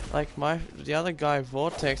like the other guy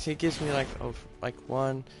Vortex, he gives me like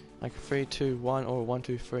one, like 3, 2, 1 or 1,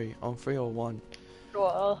 2, 3 on 3 or 1.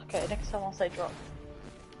 Well, okay, next time I'll say drop.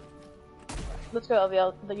 Let's go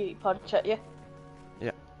out the party chat, yeah?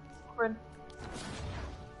 Yeah. We're in.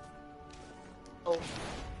 Oh.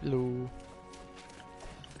 Hello.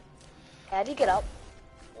 How do you get up?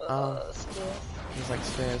 Stairs. There's like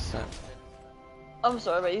stairs that. I'm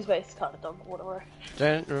sorry, but his base is kind of dumb, whatever.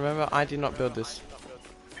 Jaden, remember I did not build this.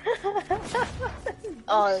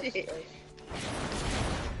 Oh, shit.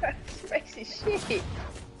 Racist shit.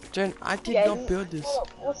 Jaden, I did Yeah, not build this. Hold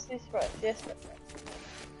up, what's this, Bryce? Yes,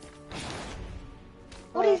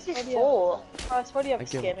 what is this for? Bryce, why do you have I a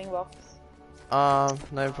give- scamming box?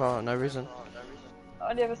 No problem, no reason.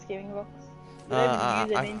 Why do you have a scamming box? You Uh,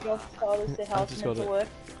 don't even I- use any job titles to how it's just meant got to it. work.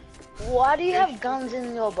 Why do you have guns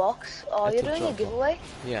in your box? Oh, It's you're a doing a Dropbox. giveaway?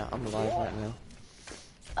 Yeah, I'm alive right now.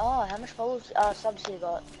 Oh, how much followers, subs you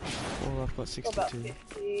got? Oh, I've got Got about 62.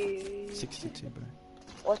 50. 62, bro.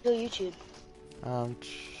 What's your YouTube? I'm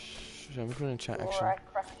gonna chat actually, Alright,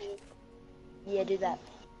 crafted. Yeah, do that.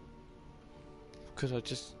 because I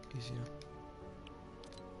just easier.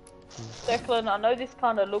 Declan, I know this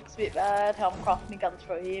kind of looks a bit bad, how I'm crafting guns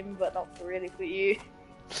for him, but not for really for you.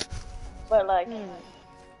 But like,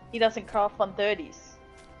 he doesn't craft 130s.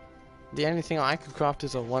 The only thing I could craft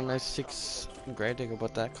is a 106 grey digger,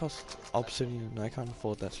 but that costs obsidian, and I can't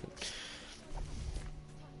afford that shit.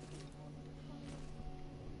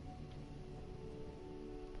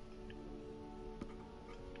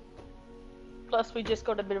 Plus, we just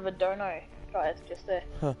got a bit of a dono, guys, just there.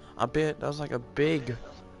 Huh, I bet that was like a big.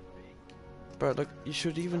 Bro, look, you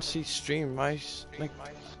should even see stream, right? Like,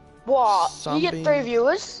 What? Some You get being- 3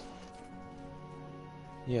 viewers?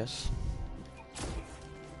 yes.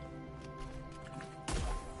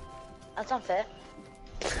 That's unfair.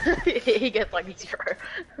 He gets like 0.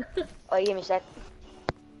 Wait, give me a sec.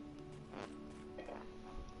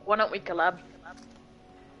 Why don't we collab?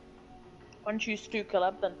 Why don't you two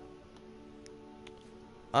collab then?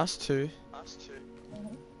 Us two.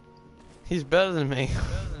 He's better than me.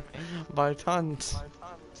 By tons.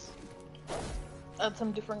 Add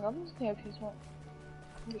some different guns? Yeah, if you want.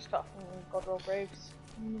 I'm just crafting Godroll Graves.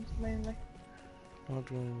 Mainly.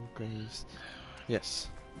 Godroll Graves. Yes.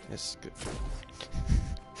 Yes, good.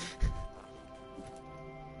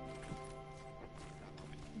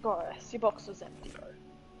 Guys, your box is empty, bro.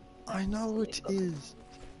 I know it is.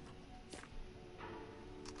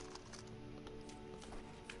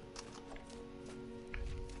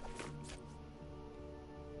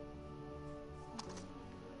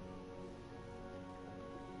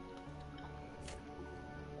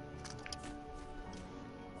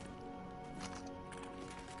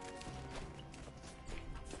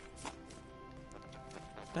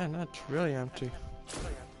 Damn, that's really empty.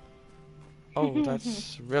 Oh,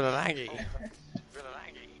 that's really laggy.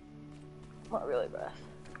 Not really bad.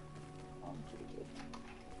 I'm pretty good.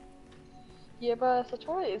 Yeah, but I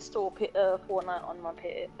tried to install Fortnite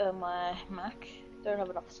on my Mac. Don't have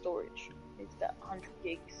enough storage. It's about 100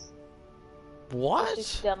 gigs. What?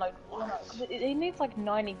 Just download Fortnite. It needs like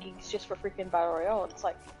 90 gigs just for freaking Battle Royale. It's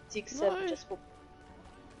like 6, 7 What? just for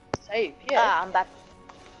save. Yeah. Ah, I'm back.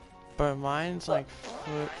 But mine's like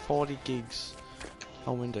 40 gigs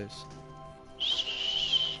on Windows.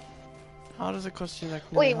 How does it cost you like?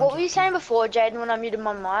 Wait, what were you saying before, Jaden, when I muted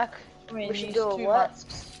my mic? I mean, We should these do a two what?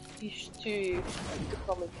 masks. These two, you could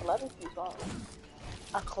probably collab with these ones.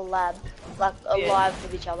 A collab. Like, Yeah. alive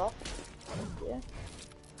with each other. Yeah.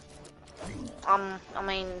 I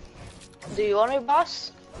mean, do you want to,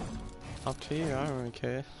 boss? Up to you. I don't really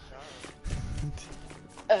care.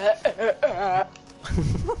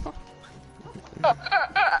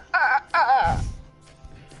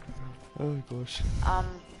 Oh gosh.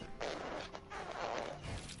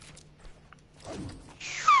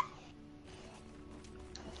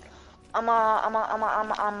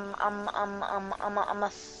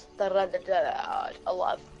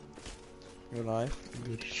 Alive. Your life.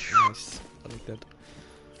 Good. Nice. I like that.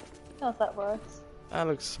 How's that, bro? That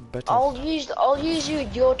looks better. I'll use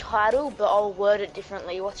your title, but I'll word it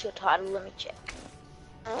differently. What's your title? Let me check.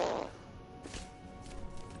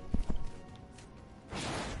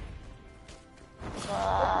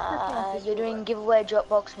 doing giveaway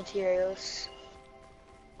Dropbox materials.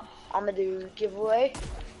 I'm gonna do giveaway.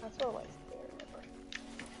 That's always there.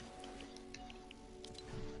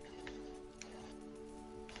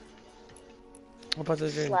 What about the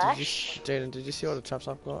Slash. Jaden, did you see all the traps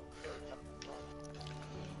I've got?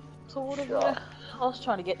 So what Sure. I was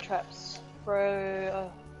trying to get traps,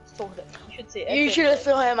 bro. Sorted it. You should see Edwin. You should have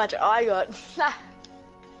saw how much I got.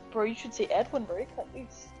 Bro, you should see Edwin, bro. That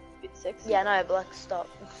looks a bit sexy. Yeah, no, but like, stop.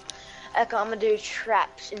 Okay, I'm gonna do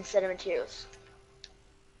traps instead of materials.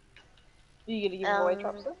 Are you gonna give away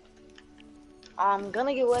traps then? I'm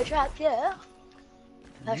gonna give away traps, yeah.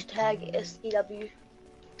 Hashtag SDW.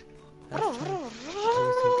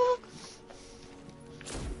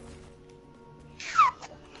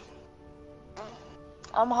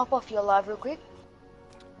 I'm gonna hop off your live real quick.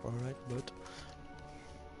 Alright, but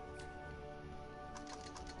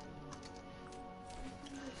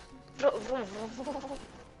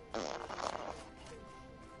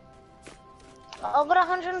I've got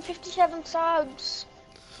 157 subs.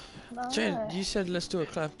 Nice. Jaden, you said let's do a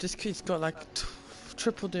clap. This kid's got like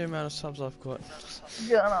triple the amount of subs I've got.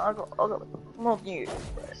 Yeah, no, I got more than you.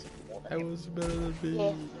 I was better than me.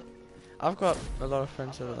 Yeah. I've got a lot of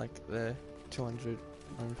friends that are like there, 200,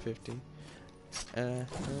 150.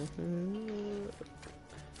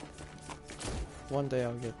 One day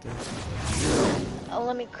I'll get there. Oh,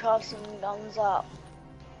 let me craft some guns up.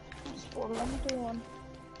 What am I doing?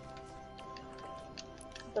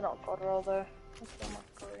 They're not got roll though. That's my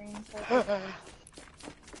green.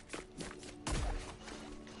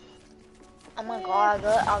 Oh my god,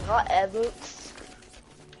 I got air boots.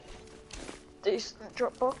 Decent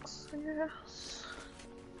Dropbox. Yes.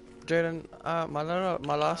 Jaden,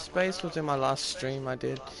 my last space was in my last stream I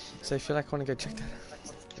did, so I feel like I want to go check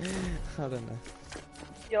that out. I don't know.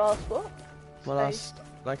 Your last what? My last,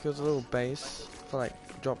 like it was a little base for like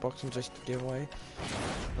Dropbox and just giveaway,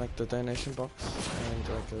 like the donation box and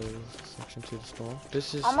like a section to the store.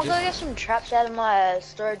 This is I'm gonna go just, get some traps out of my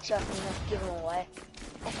storage so I can give them away.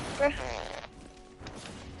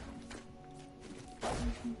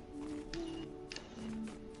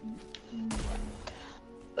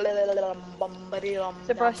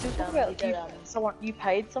 So Bryce, you talk about someone you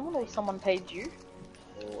paid someone or someone paid you?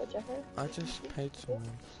 Or whichever. I just paid someone,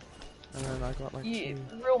 and then I got like You two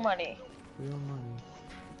real money. real money.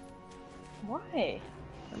 Why?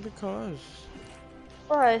 And because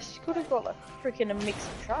Bryce, you could have got like freaking a mix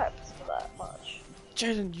of traps for that much.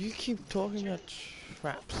 Jaden, you keep talking about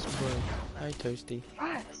traps, bro. Hey Toasty.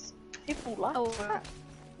 Bryce, people like Hello. traps.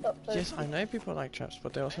 Not Yes, Toasty. I know people like traps,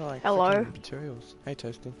 but they also like Hello. freaking materials. Hey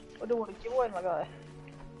Toasty. I don't want to give away my guy.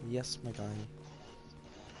 Yes, my guy.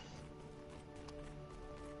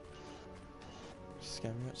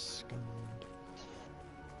 Scam got scammed.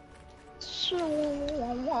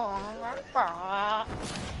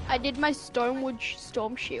 I did my Stonewood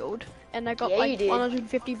Storm Shield, and I got Yeah, you like did.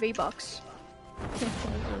 150 V-Bucks. They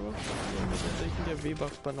can get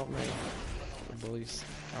V-Bucks, but not me. The bullies.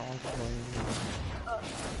 I don't want to bully.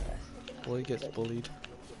 Bully gets bullied.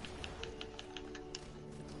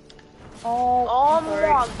 Oh sorry.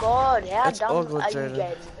 my god, how It's dumb awkward, are you Jaden.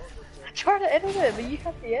 getting? I tried to edit it, but you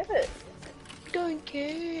have to edit. Don't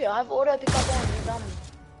care, I have auto pick up on you, dumb.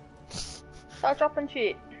 Start dropping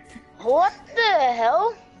shit. What the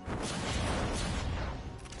hell?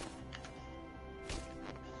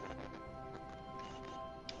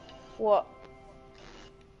 What?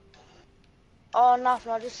 Oh,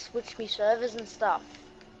 nothing, I just switched me servers and stuff.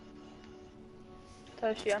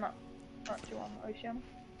 Toshiana. Aren't you on Oceana?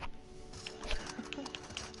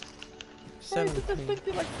 7 Just ping. click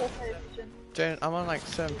do like 4K vision. Jaden, I'm on like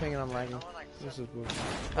 7 ping and I'm lagging. This is good.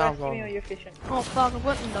 Bryce, give me all your fishing. Oh fuck, I've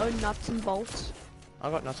got no nuts and bolts. I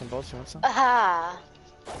got nuts and bolts. You want some? Aha!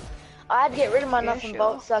 I had to get rid of my Yeah, nuts and sure.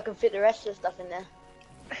 bolts so I can fit the rest of the stuff in there.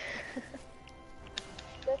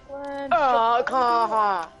 Declan, Oh, come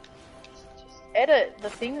on. just edit the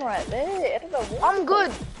thing right there. Edit the wall. I'm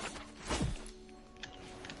good.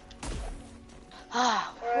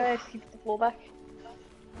 Ah, Alright, keep the floor back.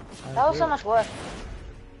 that was so much work.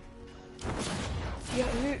 Yeah,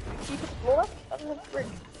 who keep the floor back? I don't have a brick.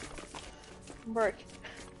 I'm broke.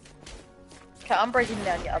 Okay, I'm breaking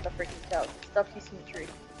down your other freaking stuff you symmetry.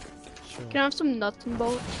 Sure. Can I have some nuts and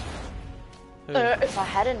bolts? Who? If I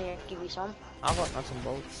had any, I'd give you some. I got nuts and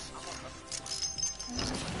bolts.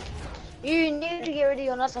 You need to get rid of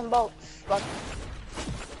your nuts and bolts. Like,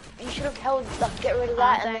 you should have held, like, get rid of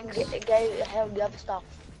that and then held the other stuff.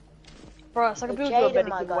 Bryce, I can The build you a Jaden, better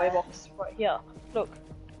my giveaway guy. box right here. Look.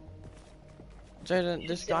 Jaden,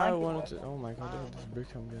 this Just guy like it, wanted right? to. Oh my god, look at this brick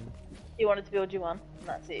I'm getting. He wanted to build you one, and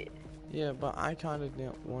that's it. Yeah, but I kind of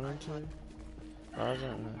didn't want him to. I don't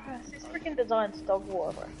know. Christ, this freaking design's dog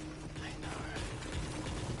water. I know.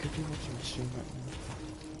 You could be watching my stream right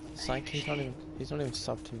now. It's like he's not even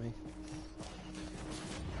subbed to me.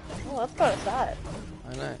 Oh, that's kind of sad.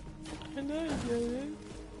 I know. I know, Joey.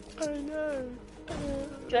 I know.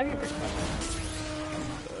 Can I have your Christmas?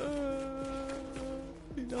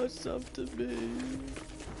 He's not subbed to me.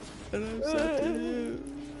 And I'm subbed to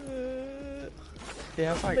him. He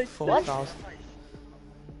has like 4,000.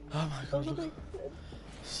 Oh my god, look.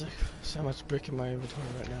 So much brick in my inventory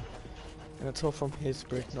right now. And it's all from his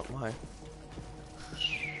brick, not mine.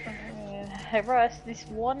 Hey Bryce, this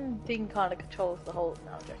one thing kind of controls the whole.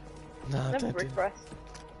 No, I'm joking. No, I Never don't brick, do. Bryce.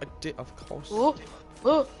 I did, of course. Oh,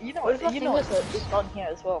 oh. You know, What if my you know finger slips? it's on here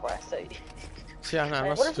as well, Bryce. So. See, I know, I'm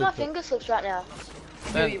not What if my stupid. finger slips right now?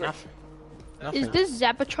 Then you- nothing. Is this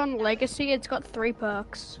Zapatron Legacy? It's got 3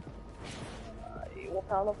 perks. What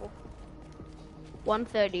power level?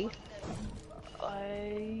 130.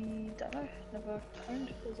 I don't know. Never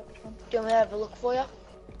owned the Zapatron. Do you want me to have a look for you?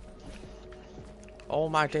 Oh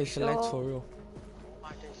my days, select Sure. for real.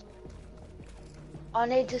 I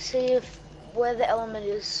need to see where the element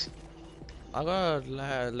is. I got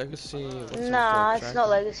a legacy. What's it Nah, called? it's not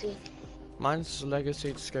Dragon. legacy. Mine's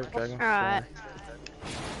legacy scope dragon. Alright.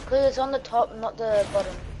 Cause it's on the top, not the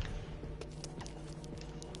bottom.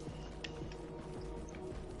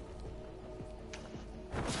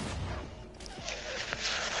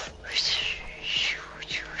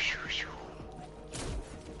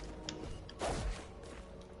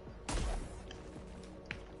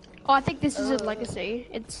 Oh, I think this is a Legacy.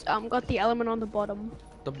 It's got the element on the bottom.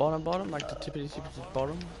 The bottom, like the tippity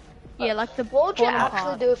bottom. Yeah, like the What would you bottom actually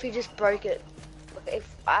part. do if you just broke it? Like,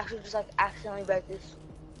 if I actually just like accidentally broke this?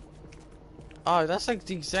 Oh, that's like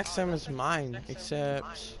the exact same as mine,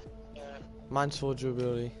 except mine's full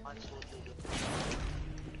durability.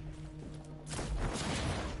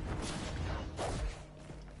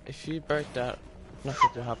 If you break that, nothing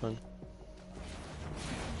will happen.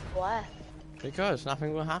 Why? Because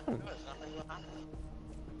nothing will happen.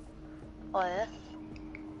 Oh yeah?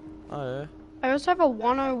 Oh yeah. I also have a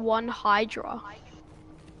 101 Hydra.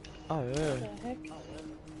 Oh yeah. The heck?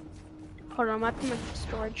 Hold on, I might put my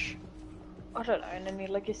storage. I don't own any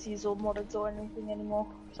legacies or modded or anything anymore.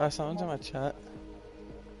 Oh, someone's in my chat.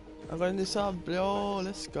 I'm going this up, bro.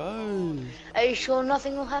 Let's go. Are you sure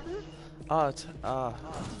nothing will happen? Oh, it's,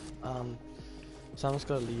 someone's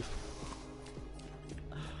gotta leave.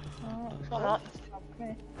 Or not?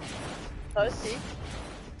 Okay. Toasty.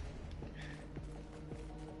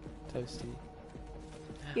 Toasty.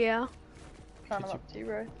 Yeah. Kind of up to you,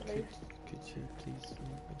 bro. Could you please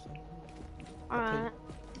leave or something? Alright.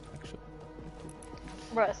 Actually,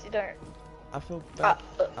 Bryce, you don't I feel bad.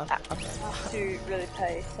 have to really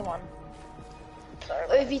pay someone. Sorry.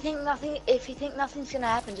 Or if you think nothing's gonna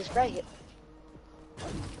happen, just break it.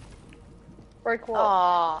 Break what?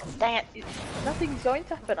 Aw, dang it. Nothing's going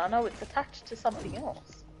to happen. I know it's attached to something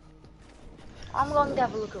else. I'm going to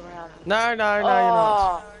have a look around. No, you're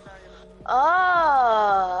not.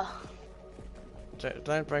 Oh.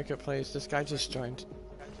 Don't break it, please. This guy just joined.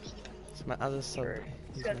 It's my other sub.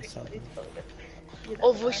 He's my sub.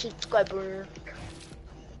 Subscriber.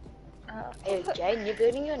 Hey, Jaden, you're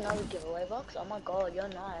building you another giveaway box? Oh my god, you're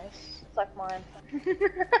nice. It's like mine.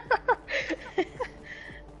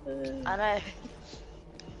 I know.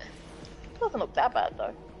 Doesn't look that bad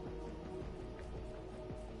though.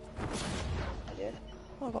 Yeah.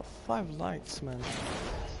 Oh, I got 5 likes, man.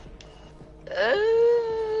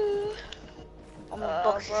 I'm gonna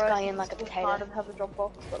box this guy in like a Kind potato. of have a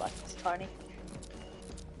Dropbox, but like it's tiny.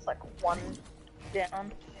 It's like 1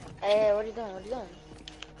 down. Hey, what are you doing? What are you doing?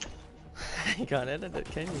 You can't edit it,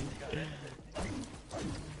 can you?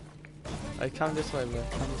 Hey, come this way, bro.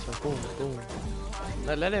 Come this way. Boom, boom.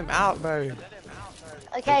 No, let him out, bro.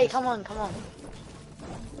 Okay, come on, come on.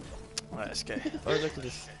 Alright, let's go. Oh, look at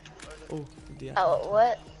this. Oh, dear. Oh,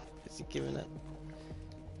 what? Is he giving it?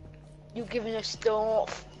 You giving us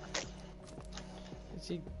stuff? Is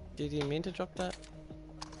he? Did he mean to drop that?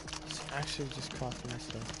 He's actually just crafting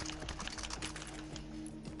myself.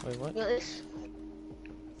 Wait, what? Look at this.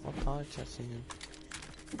 What car chatting in?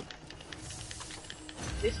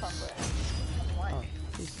 This one, bro. Oh,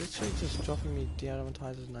 he's literally just dropping me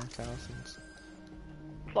de-advertisers 9,000s.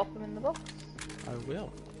 Plop them in the box. I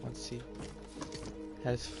will, once he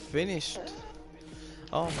has finished.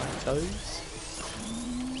 Oh, my toes.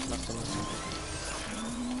 Must have missed.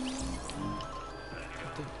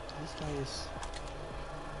 Dude, this guy is...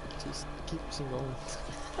 just keeps on going.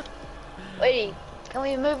 Wait, can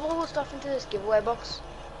we move all the stuff into this giveaway box?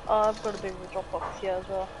 I've got a big Dropbox here as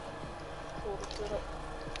well. Sort of.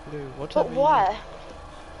 do But whatever you why?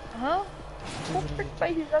 Huh? do What whatever frick you do.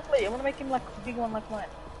 base exactly? I want to make him like a big one like mine.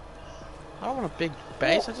 I don't want a big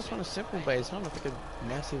base, I just want a simple base. I don't want like a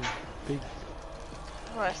massive, big...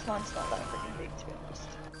 Right, mine's not that freaking big to be honest.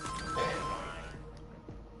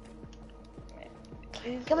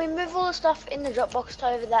 Can we move all the stuff in the Dropbox to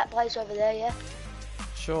over that place over there, yeah?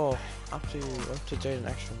 Sure, up to Jaden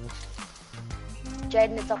actually.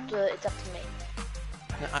 Jaden, it's up to me.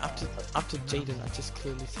 No, up to Jaden, I just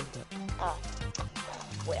clearly said that. Oh.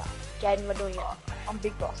 Well, Jaden, we're doing it. I'm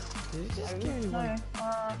big boss. Did you just give me No. one?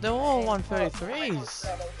 They're all 133s!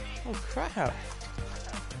 Oh crap!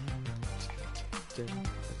 Jaden,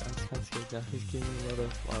 I'm kind of scared now. He's giving me a lot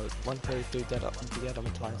of 133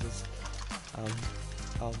 deadamatizers.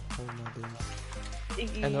 Oh my goodness.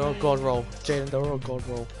 And they're all gold roll. Jaden, they're all gold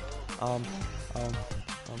roll. What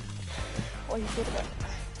are you good about?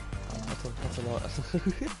 That's a lot.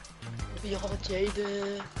 Yo,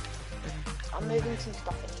 Jaden. I'm moving some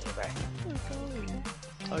stuff in here, bro.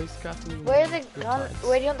 Oh, he's crafting. Where are the guns?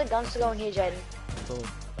 Where do you want the guns to go in here, Jaden?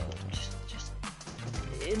 Just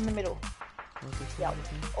in the middle. Yeah.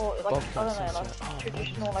 Or like, Bobcats I don't know, and like shit. Oh,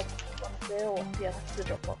 traditional like ones there, or yeah, that's the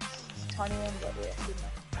Dropbox. Tiny ones, but yeah, didn't I?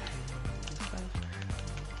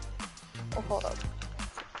 Oh, hold up. Is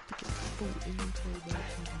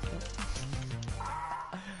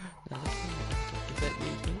that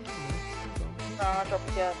you too? Nah, drop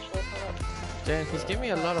it down actually, hold up. Jan, he's giving me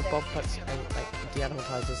a lot of bobcats and like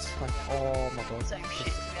deadamatizers. Like, oh my god. Same shit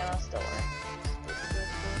to be honest, don't worry.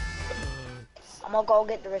 I'm gonna go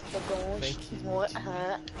get the rest of the guns. Thank you. What?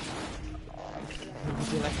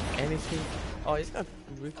 Would you like anything? Oh, he's got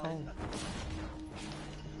recon.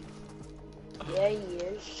 Yeah, he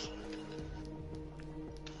is.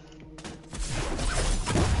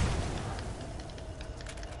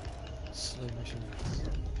 Slow motion.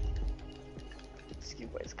 Excuse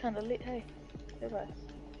me, it's kinda lit, hey. Hey, bro.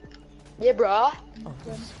 Yeah, bruh. Oh,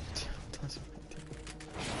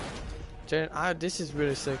 Jan, this is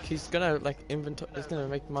really sick. He's gonna like inventory. He's gonna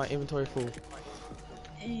make my inventory full.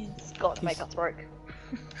 He's got to make us broke.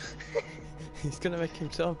 He's gonna make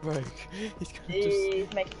himself broke. He's gonna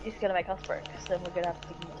just. He's gonna make us broke, so then we're gonna have to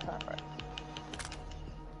give him the time broke.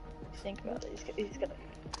 Think about it, he's gonna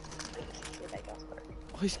make us broke.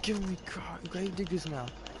 Oh, he's giving me grave diggers now.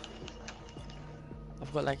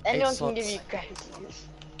 I've got like Anyone 8 can slots. give you graves.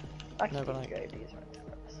 I can No, but give like- you these right now.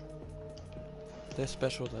 They're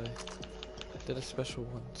special though. They're the special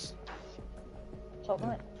ones. So Yeah.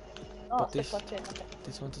 mine. Oh, But six this- like 10, okay.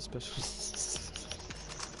 These ones are special.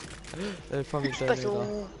 They're probably don't either.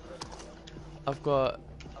 Special. I've got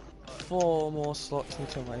 4 more slots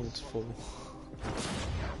until my aim's full.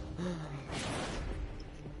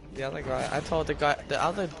 The other guy, the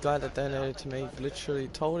other guy that donated to me, literally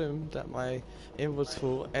told him that my aim was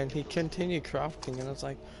full, and he continued crafting, and I was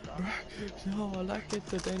like, no, I like it,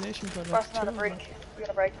 the donation got Press like another 2. brick. You're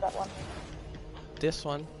gonna break that one. This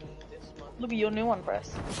one. Look at your new one,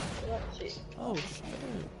 press. Shit. Oh shit.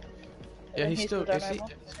 And Yeah, then he's here's still, the is he, donate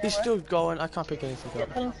one. he's still going. I can't pick anything Yeah,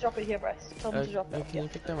 up. tell him to drop it here, Bryce. Tell him to drop it. Can Yeah. you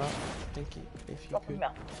pick them up? Thank you, if you Drop could. them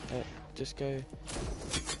out. Just go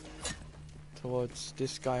towards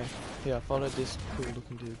this guy. Here, follow this cool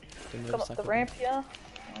looking dude. The Come up motorcycle the dude. ramp here.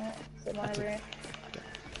 Alright, so my That's it. ramp.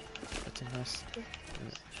 That's a nice.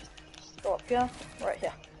 Just go up here. Right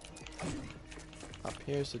here. Up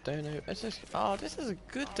here is the dono. It's just, oh, this is a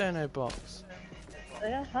good dono box.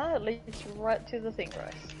 Yeah, huh? It leads right to the thing,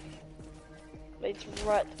 Bryce. Leads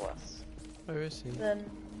right to us. Where is he? Then,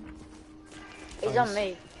 He's on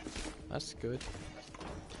me. That's good.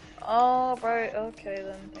 oh, bro. Okay,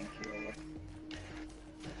 then. Thank you.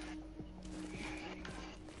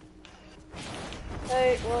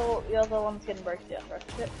 Hey, well, the other one's getting broken down, right?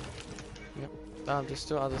 Yep. There's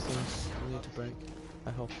still other things we need to break.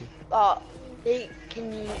 I help you. He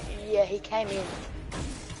came in.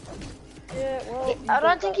 Yeah, well. I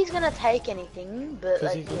don't think he's gonna take anything, but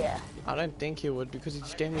 'Cause like, he- yeah. I don't think he would because he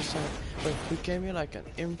just gave me some. Wait, he gave me like an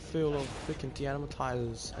infill of freaking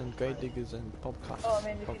deanimatizers and grave diggers and bobcats. Oh, I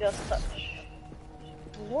mean, if he does touch.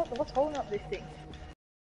 What's holding up this thing?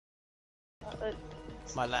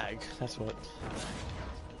 My lag. That's what.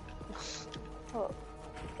 Oh, is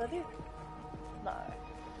that it?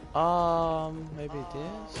 No. Maybe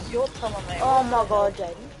this. You're telling me. Oh my god,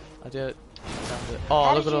 Jaden. I did it. Found it. Oh,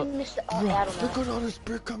 How look did at you all. miss the? I Bruh, don't look know. at all this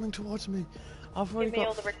brick coming towards me. I've already Give me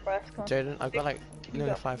all got. the brick brass, come on. Jaden, I've got like You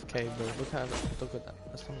nearly got- 5k, bro. Look at that.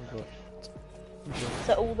 That's not good. Is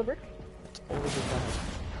that all the brick? All of it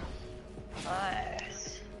back.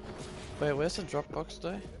 Nice. Wait, where's the Dropbox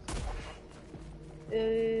though?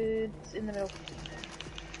 It's in the middle.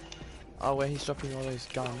 Oh, where he's dropping all those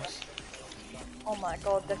guns. Oh my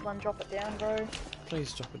god, Declan, drop it down, bro.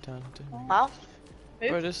 Please drop it down. Huh?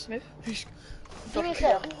 Bro, this... Move. He's... Give me a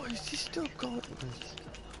sec. Oh, is he still going?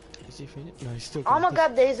 Is he finished? No, he's still I'm going. gonna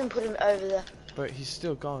grab these and put them over there. Bro, he's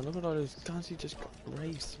still going. Look at all those guns he just got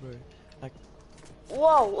raised, bro. Like...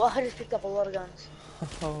 Whoa, I just picked up a lot of guns.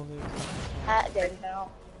 Holy Dead. Now.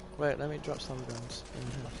 Wait, let me drop some guns in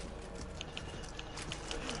here.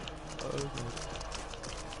 Oh god.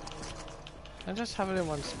 I just have it in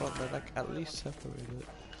one spot, but like at least separate it.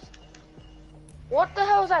 What the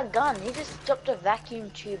hell is that gun? He just dropped a vacuum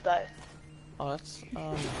tube though. Oh, that's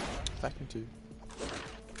vacuum tube.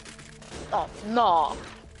 Oh, no.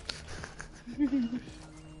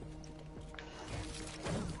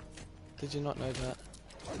 Did you not know that?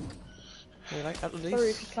 Yeah, like at least. Sorry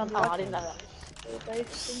if you can't Oh, I didn't know that. base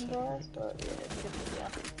thing, guys, but yeah, it's definitely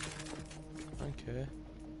down. Okay.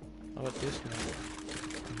 How about this one?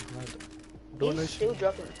 He's still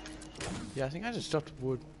dropping. Yeah, I think I just dropped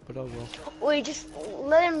wood, but oh well. Wait, just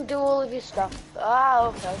let him do all of his stuff. Ah,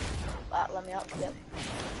 okay. Let me up. Yep.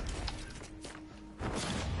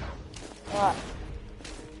 Alright,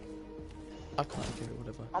 I can't get it,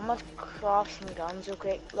 whatever. I'm gonna craft some guns real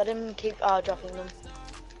quick. Let him keep dropping them.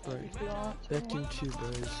 Right. Vacuum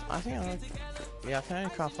tubers. I think I like. Yeah, I can only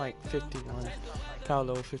craft like 51. Power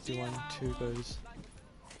level 51 tubers.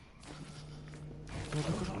 Oh,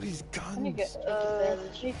 look at all these guns! Can you get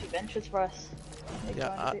chief adventures for us?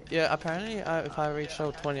 Yeah, apparently if I reach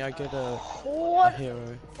level 20 I get a What?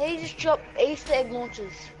 hero. He just dropped Easter egg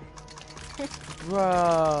launchers.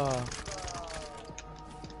 Bruh!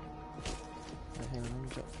 Wait, hang on, let me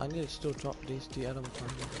drop. I need to still drop these other ones.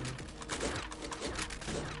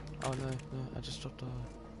 Oh no, I just dropped a...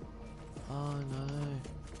 Oh no.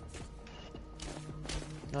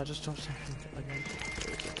 No, I just dropped something again.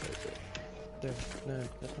 There, no,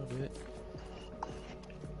 that's not it.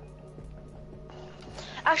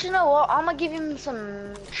 Actually, you know what? I'm gonna give him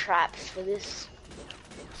some traps for this.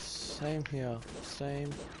 Same here,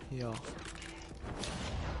 same here.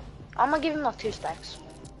 I'm gonna give him like 2 stacks.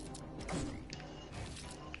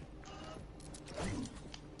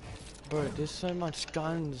 Bro, there's so much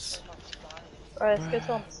guns. Alright, let's get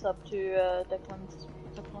some sub to Declan's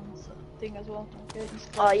thing as well. Okay,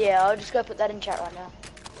 Oh yeah, I'll just go put that in chat right now.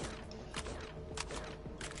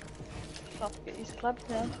 can't forget these clubs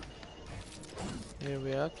now. Here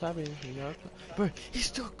we are clubbing, Bro, he's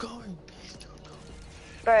still going. He's still going.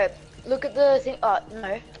 Bro, look at the thing. Oh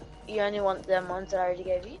no, you only want them ones that I already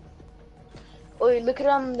gave you. Or look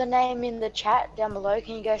at the name in the chat down below.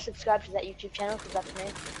 Can you go subscribe to that YouTube channel? Cause that's me.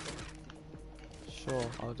 Sure,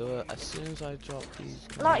 I'll do it as soon as I drop these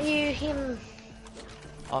guns. Not you, him.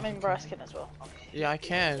 I mean, Bryce can as well. Yeah, I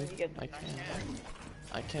can. You can.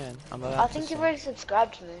 I can. I'm allowed I to think you've say. already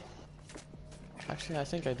subscribed to me. Actually, I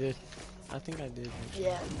think I did. Actually.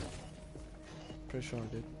 Yeah. Pretty sure I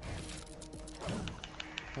did.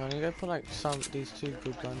 I'm gonna go put like these 2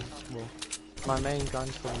 good guns. Well, my main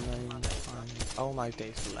guns for the main. Oh my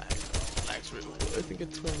days, lags real good. I think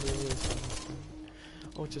it's going really fast.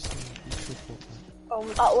 Or just truthful. Oh,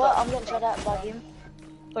 Well, I'm getting shot at by him.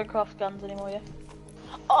 don't craft guns anymore, yeah?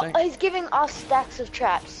 Oh, Thank- he's giving us stacks of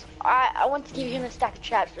traps. I want to give him a stack of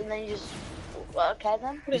traps, and then you just. Okay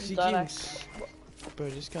then. Put Is it he in getting Dynax. Bro,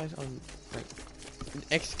 this guy's on like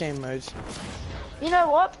X game modes. You know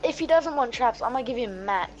what? If he doesn't want traps, I'm gonna give him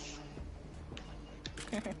mats.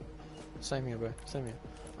 Same here, bro. Same here.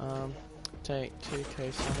 Take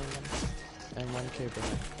 2k summon and 1k, bro.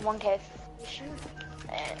 1k.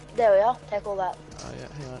 There we are. Take all that. Oh yeah,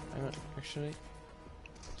 hang on. Actually,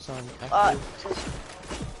 some Alright. active.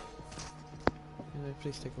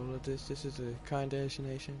 Please take all of this. This is a kind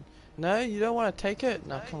donation. No, you don't want to take it?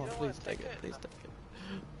 No, come on, please take it. Please take it.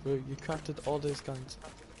 Bro, you crafted all those guns.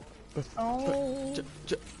 Bro, Oh. what?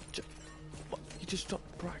 You just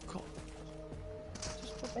dropped bright cop.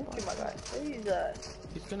 Thank you, my guy. Please,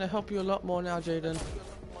 He's gonna help you a lot more now, Jaden.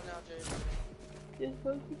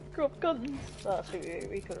 craft guns. Oh, so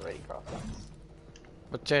we could already craft guns.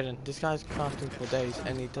 But Jaden, this guy's crafting for days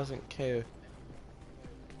and he doesn't care.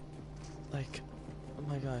 Like, oh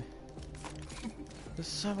my god. There's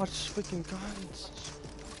so much freaking guns.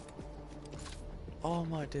 Oh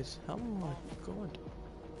my days. Oh my god.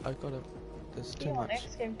 I gotta. There's too Yeah, much.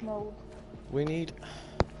 X game mode. We need.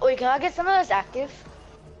 Wait, can I get some of those active?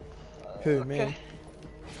 Who, me? Okay.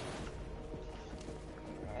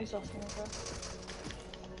 He's asking me for.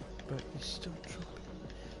 But he's still dropping.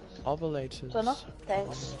 Ovulators. So enough?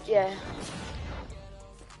 Thanks. Yeah.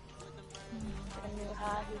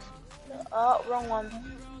 Oh, wrong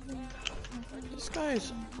one. This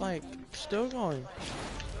guy's like still going.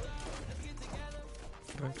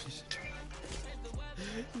 Bro, please.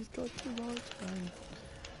 He's got too much, man.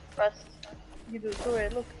 Rest. You do it. Do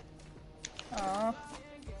it. Look. Aww.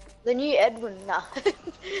 The new Edwin, nah.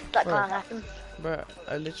 That Bro. can't happen. Bro,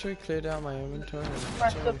 I literally cleared out my inventory and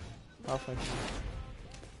Rest. it's Look. only halfway through.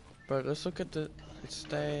 Bro, let's look at the. It's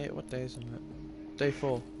day. What day is it? Day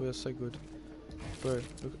 4. We are so good. Bro,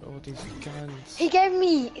 look at all these guns. He gave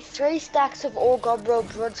me 3 stacks of all Gobro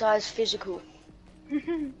broadside physical.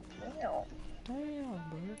 Damn. Damn,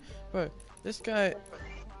 bro. Bro, this guy.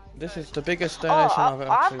 This is the biggest donation I've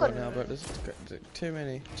actually got now, but this is too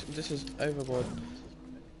many. This is overboard.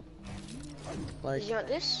 Like, Did you want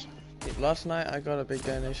this? last night I got a big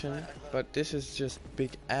donation, but this is just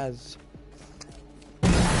big as. Do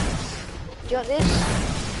you want this?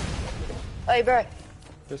 Hey, bro.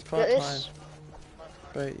 There's Do you want Cloud9. this?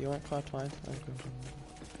 Wait, you want Cloud9? Okay.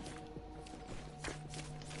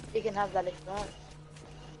 You can have that if you want.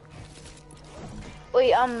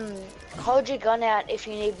 Wait, hold your gun out if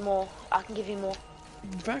you need more. I can give you more.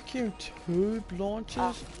 Vacuum tube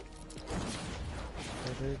launchers?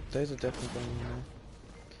 Oh, those are definitely going in there.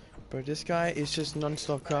 Bro, this guy is just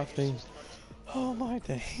non-stop crafting. Oh my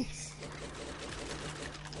days.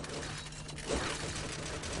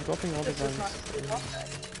 I'm dropping all the guns.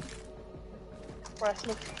 Rest.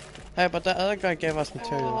 Look. Hey, but that other guy gave us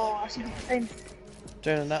materials. Oh, I should be the same.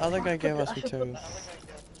 Jaden, that other guy gave us materials.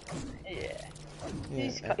 Yeah.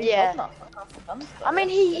 Yeah. Yeah. I mean,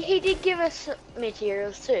 he did give us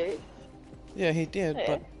materials too. Yeah, he did, Yeah.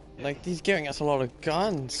 but like he's giving us a lot of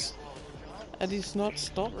guns, and he's not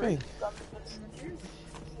stopping.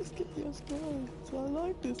 He's giving us guns. I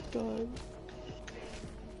like this guy.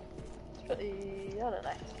 I don't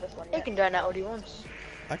know. This one, He yeah. can donate what he wants.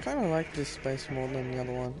 I kind of like this space more than the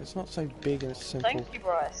other one. It's not so big and it's simple. Thank you,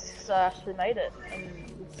 Bryce. So I actually made it. And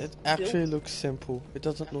It actually looks simple. It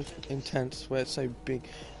doesn't look intense where it's so big.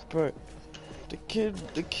 Bro, the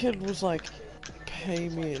kid was like, pay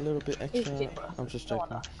me a little bit He's extra. kid, bro. I'm just No,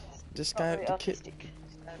 joking. no. This Not guy, very the kid. autistic.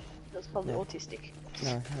 That's probably No. autistic.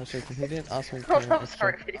 No, I was joking. He didn't ask me to Oh, pay I'm extra.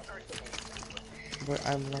 sorry. But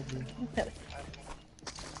I love you.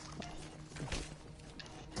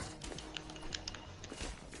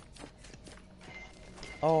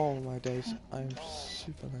 Oh my days, I am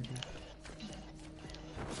super laggy.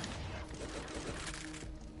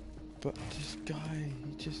 But this guy,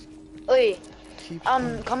 he just Oi, keeps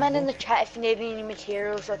on comment in the walking. chat if you need any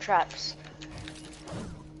materials or traps.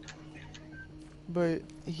 But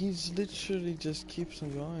he's literally just keeps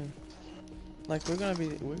on going. Like we're gonna be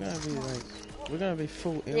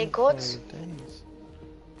full in for quartz? days.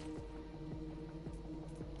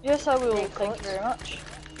 Yes, I will. Any Thank you quartz? very much.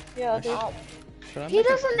 Yeah, I do. Should I He make a-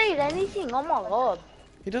 doesn't need anything. Oh my god.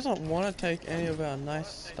 He doesn't want to take any of our nice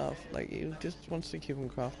stuff. Like he just wants to keep on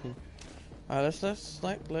crafting. Alright, let's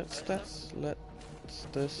let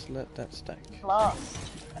that stack. Blast.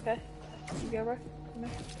 Okay. You go, bro. Come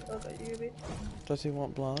here. Oh, got you a bit. Does he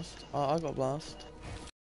want blast? Oh, I got blast.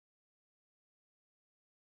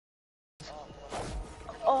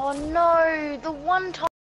 Oh no, the one time.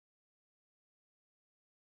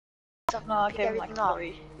 No, I gave him like Everything up.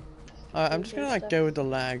 3. Alright, I'm just gonna like go with the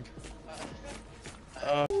lag.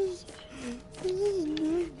 I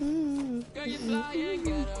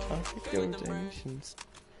could go with donations.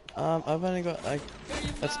 I've only got like,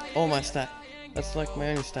 that's all my stack. That's like my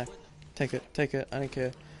only stack. Take it, I don't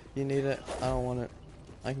care. You need it, I don't want it.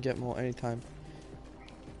 I can get more anytime.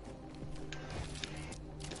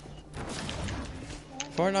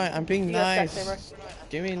 Fortnite, I'm being You got nice. stack there,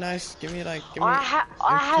 Give me nice, give me like, give me I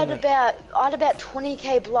had infinite. about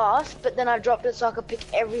 20k blast, but then I dropped it so I could pick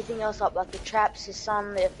everything else up, like the traps, the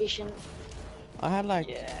sun, the efficient. I had like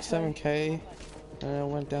Yeah. 7k, and then I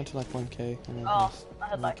went down to like 1k. And then Oh, just I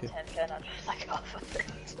had like 1K. 10k and I just like half of it.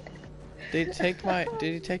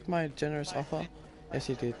 Did he take my generous offer? Yes,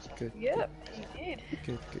 he did. Good. Yep, he did.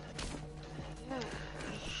 Good.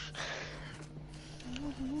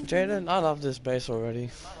 Jaden, I love this base already.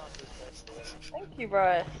 Thank you,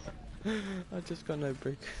 Bryce. I just got no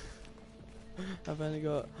brick. I've only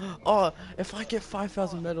got. Oh, if I get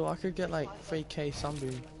 5,000 metal, I could get like 3k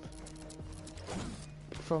sunbeam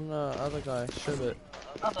from the other guy. Shribbit.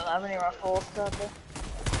 I don't have any rifles, sadly.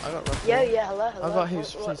 I got ruffle. Yeah, hello. I got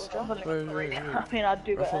his. What- his I've only wait, got 3. wait, wait. I mean, I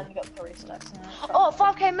do, but I Ruffle. only got 3 stacks now. Oh,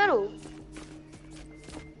 5k metal.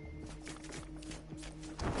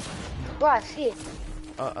 Bryce, here.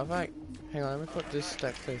 I've like. Hang on, let me put this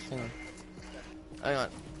stack first. Hang on.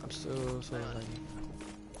 I'm still so laggy.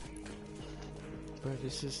 Bro,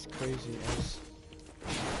 this is crazy as.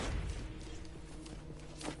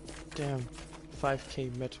 Damn.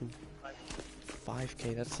 5k metal.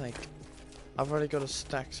 5k, that's like. I've already got a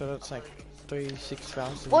stack, so that's like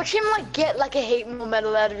 6,000. Watch him like get like a heap more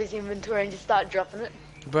metal out of his inventory and just start dropping it.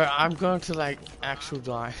 But I'm going to like actual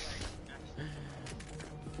die.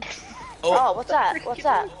 Oh, what's that? What's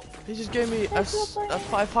that? He just gave me a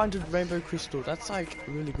 500 rainbow crystal. That's like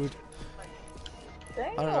really good.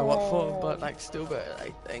 Damn. I don't know what for, but like still better.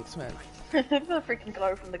 Like thanks, man. The freaking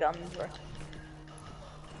glow from the guns, bro.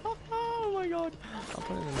 Oh my god. I'll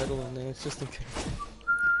put in the metal in there. It's just in case.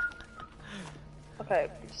 Okay,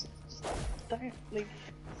 just don't leave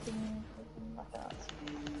things like that.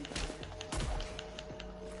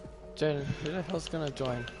 Jaden, who the hell's gonna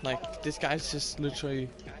join? Like this guy's just literally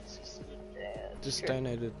just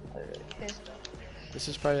donated. Okay. This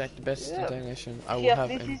is probably like the best donation I will Yeah, have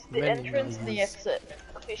this in is the many, entrance many and the years. exit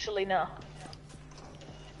officially now.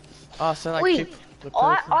 Oh, so like Wait, keep the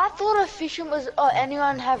I thought a fisherman was. Oh,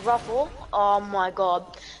 anyone have ruffle? Oh my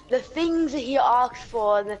god, the things that he asked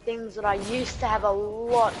for, the things that I used to have a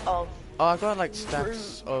lot of. Oh, I've got like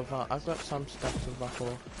stacks of. I've got some stacks of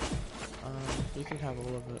buffalo. You can have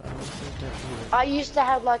all of it. I honestly don't need it. I used to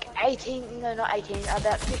have like 18, no not 18,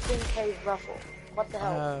 about 15k ruffle. What the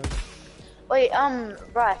hell? Wait,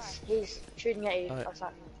 Bryce, he's shooting at you. Yeah.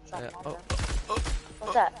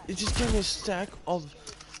 What's that? It just gave me a stack of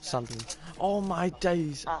something. Oh my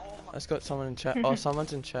days! Ah. Let's got someone in chat. Oh,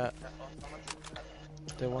 someone's in chat.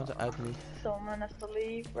 They want to add me. Someone has to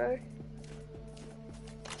leave, bro.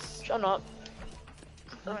 Shut up.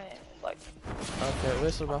 I mean, like. Okay,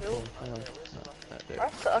 where's the ruffle? Hang on. There.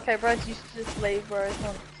 Right, so, okay, bro, you should just leave, bro.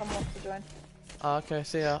 Someone wants to join. Oh, okay,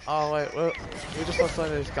 see ya. Oh wait, well, we just lost all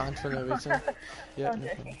those guns for no reason. Yeah, no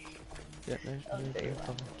problem. Yeah, no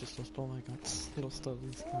problem. Just lost all my guns. Lost all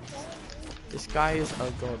these guns. This guy is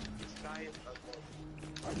a god.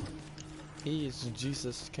 He is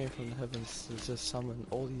Jesus, came from the heavens to just summon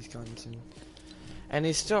all these guns in. And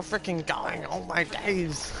he's still freaking going. Oh my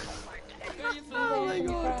days! Oh my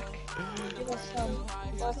god! Give us some.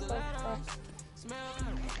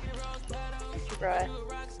 Thank you, bro.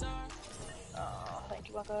 Oh, thank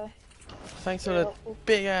you, my guy. Thanks for the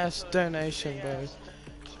big ass donation, bro.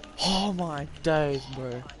 Oh my days,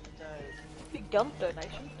 bro. Big gun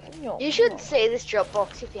donation. You should see this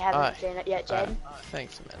Dropbox if you haven't seen it yet, Jaden.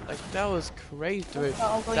 Thanks, man. Like that was crazy, dude.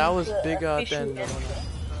 I'll That was the bigger official than the entrance. one.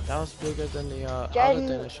 That was bigger than the other Jaden,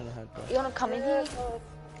 donation I had, bro. You wanna come in here?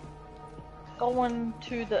 Going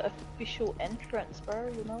to the official entrance, bro.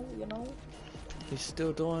 You know. He's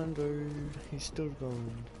still doing, dude. He's still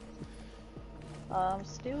going. I'm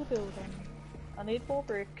still building. I need more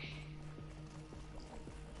brick.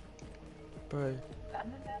 Bro.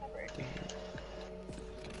 I'm out of brick.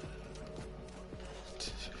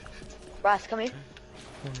 Bryce, come here.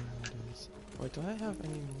 Wait, do I have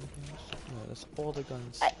any more guns? No, that's all the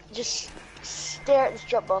guns. Just stare at this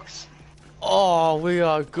Dropbox. Oh, we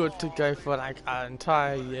are good to go for like an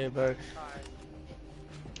entire year, bro.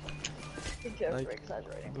 I think you're Like,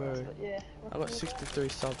 exaggerating, bro. but yeah. I got 63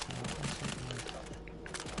 subs now.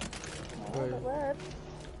 Bro.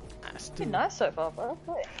 It's been nice so far, bro.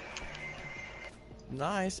 Okay.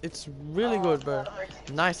 Nice, it's really good, bro.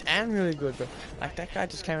 Nice and really good, bro. Like that guy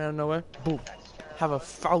just came out of nowhere. Boom. Have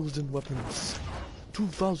 1,000 weapons.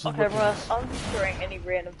 2,000 Okay, weapons. bro. I'm destroying any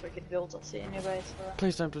random freaking builds I see in your base, bro.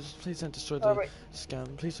 Please don't destroy the scam.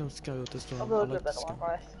 Please don't destroy. I'll I build a like the better one, scam.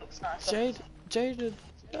 bro. It looks nice. Jaded.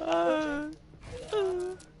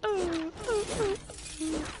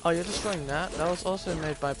 Oh, you're destroying that? That was also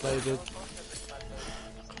made by Bladed.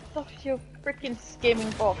 Stop your freaking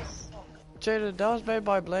scamming box. Jaded, that was made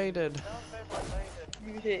by Bladed.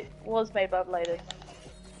 It was made by Bladed.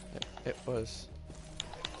 It was.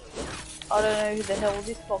 I don't know who the hell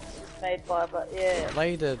this box is made by, but yeah.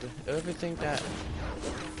 Bladed. Everything that.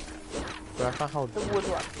 Bro, I can't hold. The wood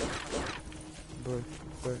one.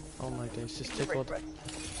 Bro. Oh my days, just take all the. I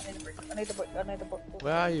need a brick.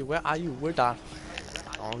 Where are you? Where are you? Where that?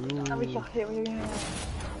 Oh, you.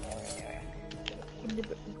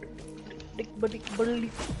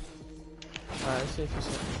 Alright, let's see if it's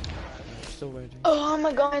still waiting. Oh, I'm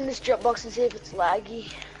gonna go in this Dropbox and see if it's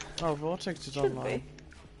laggy. Oh, Vortex is online.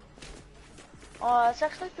 Oh, it's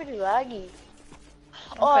actually pretty laggy.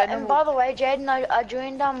 Oh, and by the way, Jaden, I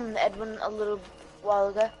joined Edwin a little while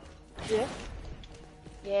ago. Yeah?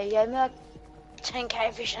 Yeah, he gave me like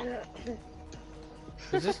 10k fishing.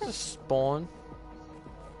 Is this the spawn?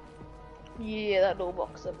 Yeah, that little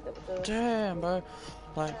box up there. Damn, bro.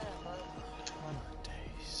 Like. Oh my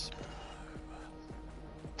days, bro.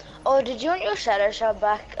 Oh, did you want your shadow shard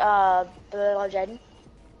back, Jaden?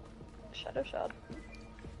 Shadow shard?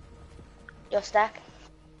 Your stack?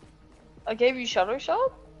 I gave you shadow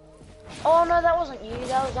shard? Oh no, that wasn't you.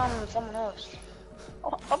 That was someone else.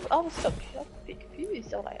 Oh, I was so confused.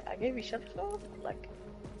 So like, I gave you shadow shot. Like,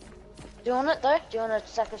 Do you want it though? Do you want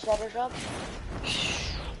to sack a shadow shop?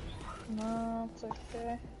 no, it's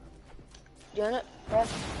okay. Do you want it? Yeah.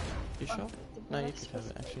 You sure? No, you can have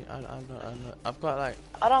it. Actually, I'm not. I've got like.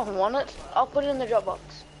 I don't want it. I'll put it in the Dropbox.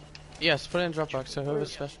 Yes, put it in Dropbox. So whoever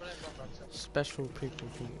special people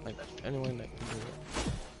can, like anyone that can do it.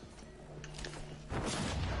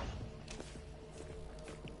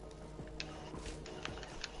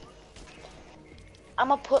 I'm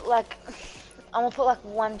gonna put like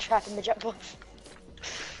one trap in the Dropbox.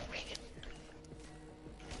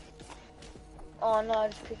 Oh no, I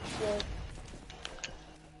just picked the.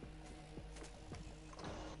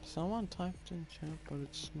 Someone typed in chat, but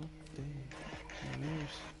it's not there.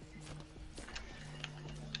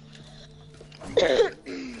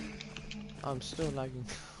 I'm still lagging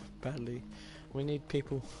badly. We need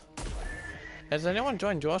people. Has anyone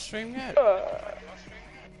joined your stream yet?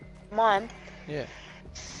 Mine? Yeah.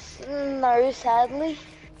 No, sadly.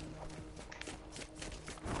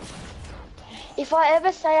 If I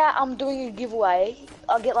ever say I'm doing a giveaway,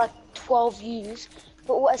 I'll get like 12 views.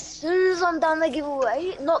 But as soon as I'm done the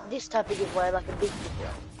giveaway, not this type of giveaway, like a big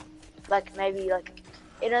giveaway. Like maybe like,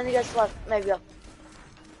 it only goes for like maybe like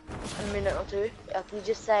a minute or two. Like you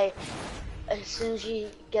just say, as soon as you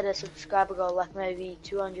get a subscriber goal, like maybe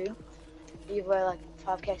 200, you give away like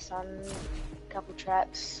 5k sun, couple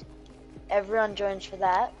traps. Everyone joins for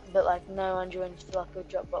that, but like no one joins for like a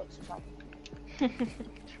Dropbox or something.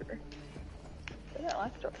 True. I don't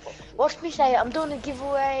like Dropbox. Watch me say I'm doing a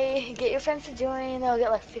giveaway, get your friends to join, I'll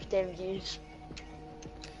get like 15 views.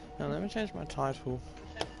 Now let me change my title.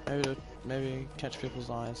 Maybe catch people's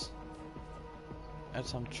eyes. Add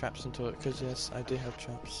some traps into it, because yes, I do have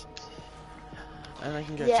traps. And I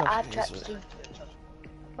can get Yeah, I have traps traps too.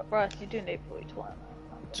 But Bryce, you do need fully twine.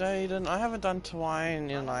 Jaden, I haven't done twine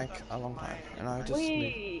in like a long time, and I just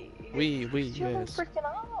need... We, yes. Freaking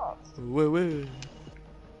ass. Woo.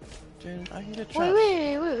 Jaden, I can get traps.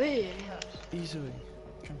 Wait. Easily.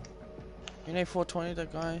 Come on. You know 420,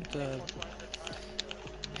 that guy?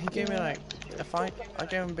 He gave me like... I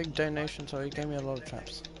gave him a big donation, so he gave me a lot of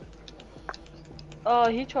traps. Oh,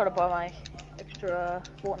 he tried to buy my extra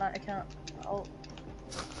Fortnite account.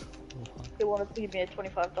 He wanted to give me a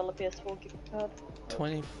 $25 PS4 gift card.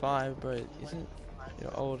 25, bro. Isn't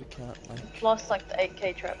your old account like... Plus like the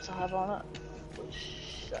 8k traps I have on it.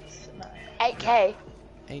 Which, that's no. 8k?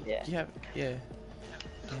 8? Yeah. Yeah.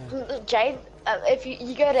 Jade, if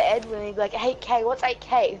you go to Edwin and you'd be like, 8k, what's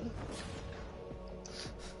 8k?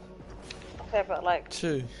 Okay, but like...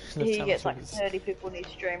 2. He gets like 30 people in his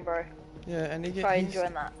stream, bro. Yeah, and he gets... Try and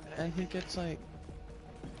join that. And he gets like...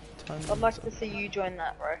 tons I'd like to see you join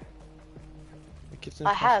that, bro.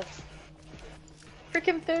 I have.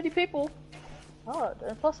 Freaking 30 people. Oh,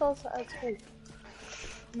 and plus I was at school.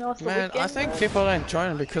 No, it's the Man, weekend, I think bro. people don't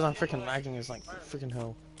join because I'm freaking lagging is like freaking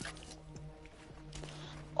hell.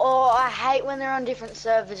 Oh, I hate when they're on different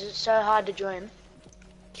servers. It's so hard to join.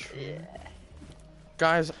 Yeah.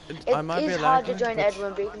 Guys, I might be It is lagging. hard to join but...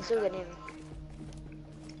 Edwin, but you can still get in.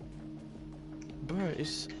 Bro,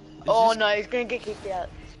 is Oh this... no, he's gonna get kicked out.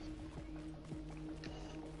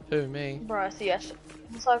 Who, me? Bro, so yes.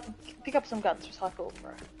 So pick up some guns, recycle,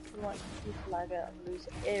 bro. You want to lag out and lose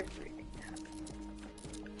everything.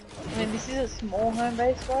 I mean, this is a small home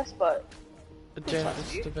base, guys, but... Jen,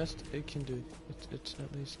 it's the best it can do. It's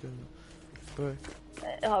at least good. Bro.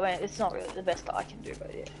 I mean, it's not really the best that I can do,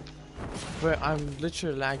 but yeah. Bro, I'm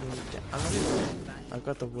literally lagging. I'm not even... I've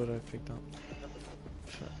got the wood I picked up.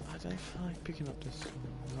 I don't feel like picking up this one.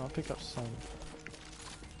 No, I'll pick up some.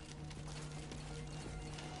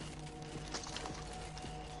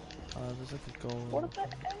 There's like a gold. What is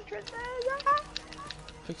that entrance?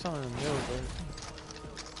 Pick something in the middle, bro.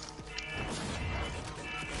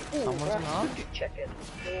 Ooh, Someone's in bro, love? you check it.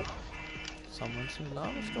 Yeah. Someone's in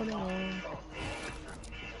love, what's going on?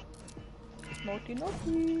 Naughty.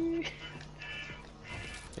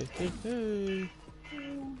 Hey.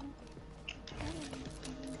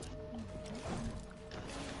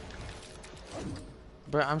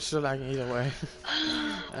 Bro, I'm still lagging either way.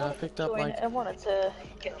 And I picked up like... I wanted to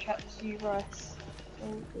get traps to you, Bryce.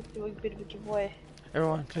 We'll do a bit of a giveaway.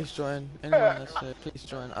 Everyone, please join. Anyone that's there, please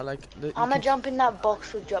join. I like... I'm gonna jump in that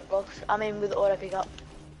box with Dropbox. I mean with auto pickup.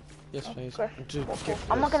 Yes, please. Okay. Dude,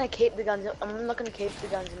 I'm not gonna keep the guns. I'm not gonna keep the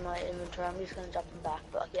guns in my inventory. I'm just gonna drop them back.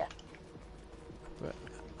 But yeah. But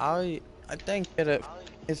I don't get it.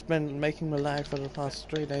 It's been making me lag for the past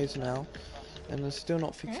 3 days now, and it's still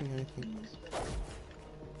not fixing anything.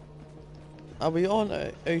 Are we on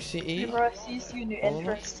OCE? Hey, Bryce, use your new All of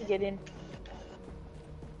entrance to get in.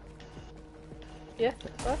 Yeah,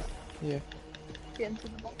 Bryce? Yeah. Get into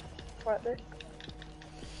the box. Right there.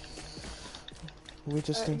 We're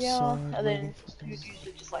just Yeah, inside and waiting then for you'd this.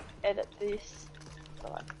 usually just like edit this.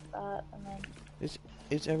 So like that, and then...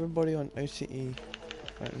 Is everybody on OCE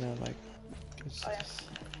right now? Like, Oh, yeah.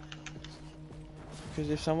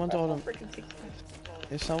 because if someone's Right, on freaking 16.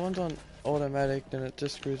 if someone's on automatic, then it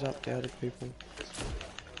just screws up the other people.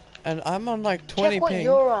 And I'm on like 20 Check what ping.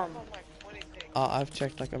 you're on. I've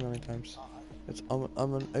checked like a million times. I'm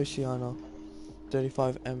on Oceana,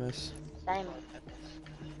 35 ms, Same.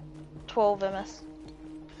 12 ms.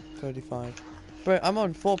 35. Bro, I'm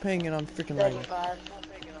on 4 ping and I'm freaking lagging. 35.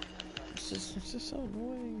 It's just so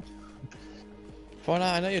annoying.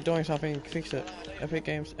 Fortnite, I know you're doing something. Fix it. Epic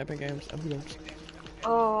Games, Epic Games, Epic Games.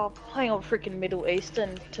 Oh, playing on freaking Middle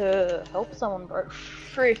Eastern to help someone, bro.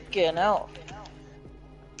 Freaking hell.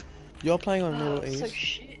 You're playing on Middle So East.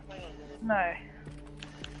 shit. No.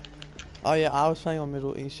 Oh yeah, I was playing on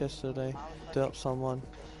Middle East yesterday to help someone.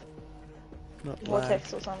 Not lag.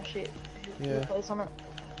 Vortex or some shit. Yeah. Who plays on it?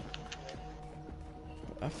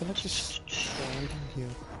 I feel like just standing here.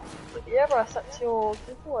 But yeah, bro, that's your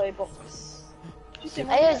giveaway box. Did you see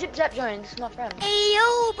my Hey, Zip Zap joined. This is my friend. Hey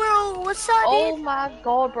yo, bro, what's up, Oh dude? my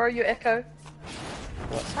god, bro, you echo.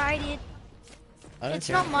 Sorry, dude. I didn't It's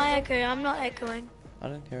hear. not my echo. I'm not echoing. I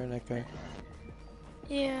didn't hear an echo.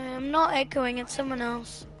 Yeah, I'm not echoing. It's someone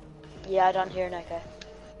else. Yeah, I don't hear an echo.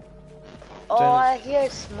 Oh, Dennis. I hear a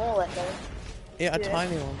small echo. Yeah, a Yeah.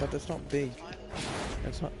 tiny one, but it's not big.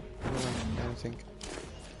 It's not anything.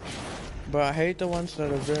 But I hate the ones that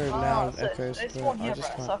are very loud so echoes. it's But one I here, just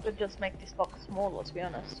bro, can't. so I could just make this box smaller, to be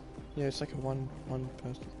honest. Yeah, it's like a one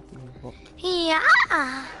person box. Yeah.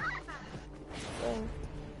 So...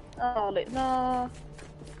 Oh, no.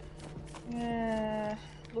 Yeah.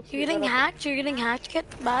 Looks You're getting hacked. You're getting hacked. Get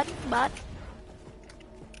bad.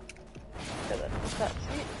 That's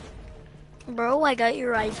it. Bro, I got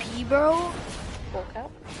your IP, bro. Full cap.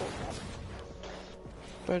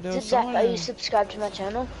 But there Zip was Zap, someone are you in- subscribed to my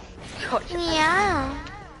channel? Gotcha. Yeah.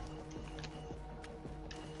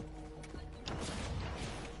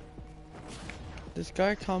 This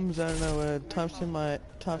guy comes out of nowhere, types in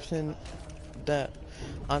that,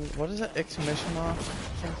 what is that, exclamation mark,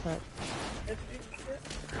 something like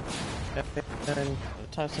epic, and then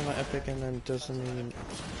types in my epic and then doesn't even.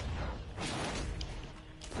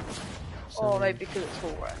 Oh, maybe because it's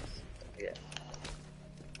full rice. Yeah.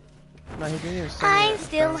 No, he didn't even send me I that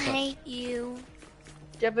still phone call. hate you.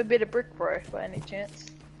 Do you have a bit of brick, bro, by any chance?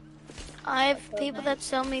 I have people that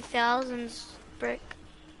sell me thousands brick.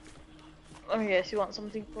 Oh yes, you want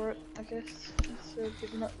something for it, I guess. So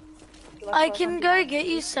giving it. Like I can 500. go get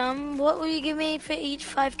you some. What will you give me for each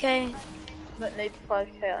 5k? I don't need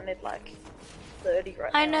 5k, I need like 30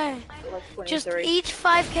 right I now. know. So like 23. Just each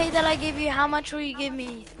 5k that I give you, how much will you give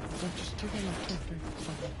me? No, just do them, okay, it's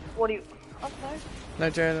fine. What do you... I don't know. No,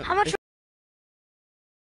 Jared. How much?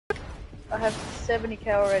 I have 70k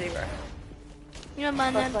already, bro. You don't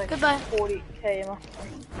mind Plus then. like Goodbye. 40k in my...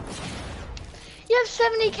 You have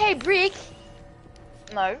 70k brick.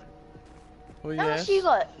 No, Oh, How yes. much do you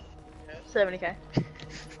got? 70k.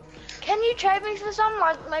 Can you trade me for some?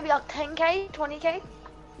 Like maybe like 10k, 20k?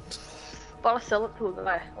 But I sell it to a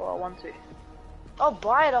guy, or I want to. I'll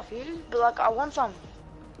buy it off you, but like I want some.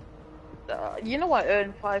 You know I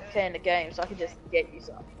earn 5k in the game, so I can just get you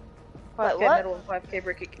some. 5k Wait, what? metal and 5k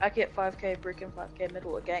brick. I get 5k brick and 5k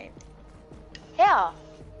metal a game. How?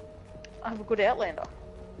 I have a good Outlander.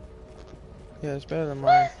 Yeah, it's better than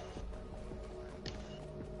mine.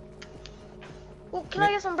 Well, can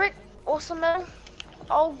I get some brick or some metal?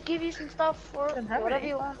 I'll give you some stuff for it, Don't have whatever any.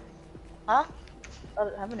 you want. Huh? I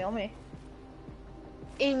don't have any on me.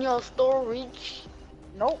 In your storage.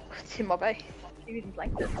 Nope, it's in my bay. Even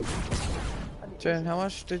blanket. Jared, how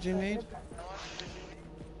much did you need?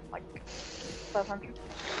 Like 500.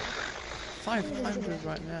 500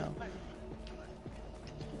 right now.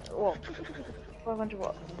 Well, 500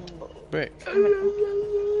 what? Brick.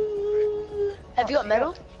 Have you got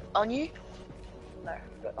metal on you? No,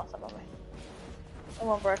 got nothing on me. Come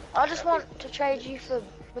on, bro. I just want to trade you for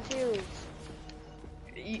materials.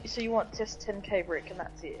 So you want just 10k brick and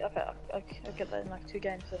that's it? Okay, I'll get that in like 2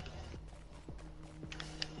 games then.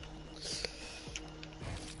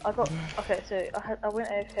 I got, okay, so I went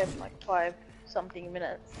AFK for like 5 something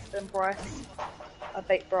minutes, and Bryce, I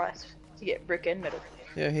beat Bryce to get brick and metal.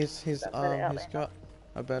 Yeah, he's Better Outlander. got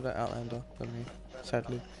a better Outlander than me,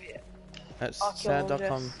 sadly. Yeah. That's Archaeologist,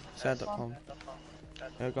 sad.com, that's sad.com.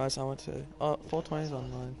 Yeah, guys, I went to, 420's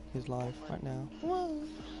online, he's live right now.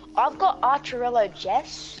 I've got Archerello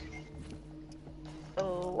Jess.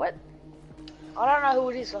 Oh, what? I don't know who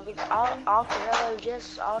it is. I think Archerello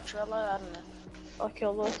Jess, Archerello, I don't know. I'll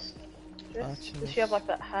kill this. Does she have like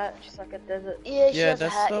that hat? She's like a desert. Yeah, she Yeah, has a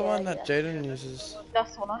that's hat, the yeah, one that yeah. Jaden uses.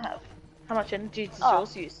 That's the one I have. How much energy does Oh.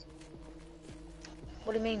 yours use?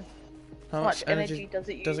 What do you mean? How much energy does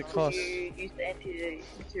it use? does it cost? You use the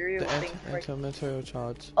anti-material The thing. anti-material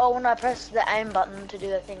charge. Oh, when I press the aim button to do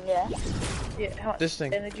the thing, yeah. Yeah, how much This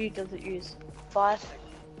thing. energy does it use? 5.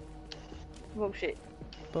 Bullshit.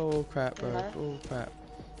 Bull crap, bro. No. Bull crap.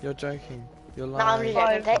 You're joking. You're No, I'm lying.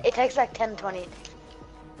 just joking. It takes like 10, 20.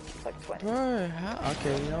 It's like 20. Bro, how?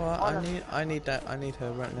 Okay, you know what? I need that. I need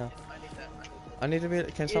her right now. I need to be.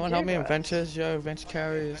 Can someone help me in ventures? Yo, venture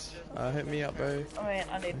carries. Hit me up, bro. I mean,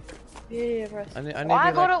 I need. Yeah, bro. I need.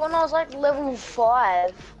 I got it when I was like level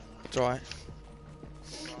 5. It's alright.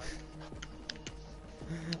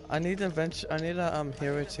 I need a venture. I need a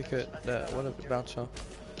hero ticket. What a voucher.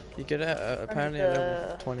 You get it apparently at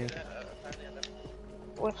level 20.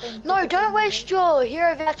 No, don't waste your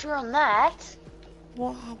hero voucher on that.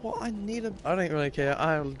 What? I need a. I don't really care.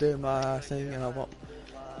 I'll do my thing and I want.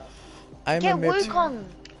 I'm Get a mid. Wukong.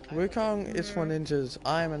 Wukong is for ninjas.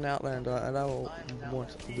 I'm an outlander and I will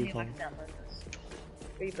want Wukong.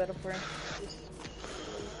 Are you better for him?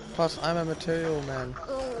 Plus, I'm a material man.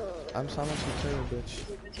 I'm someone's material bitch.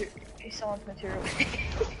 He's someone's material.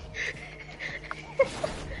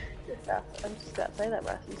 I'm just about to say that,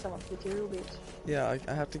 bro. He's someone's material bitch. Yeah,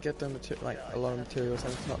 I have to get them like a lot of materials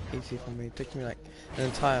and it's not easy for me. It takes me like an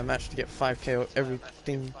entire match to get 5k of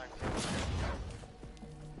everything.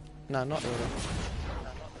 Nah, not really.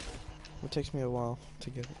 It takes me a while to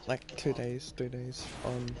get it. Like 2 days, 3 days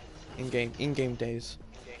on in-game days.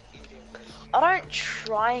 I don't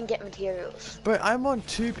try and get materials. Bro, I'm on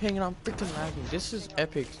 2 ping and I'm freaking lagging. This is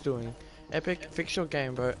Epic's doing. Epic, fix your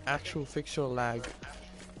game, bro. Actual fix your lag.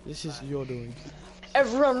 This is your doing.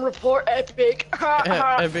 Everyone report Epic.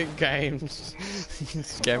 Epic Games.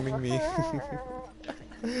 Scamming me.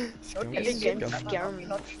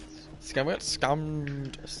 Scam got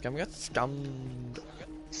scammed. Scam got scammed.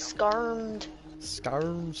 Scarmed.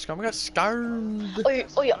 Scam got scammed.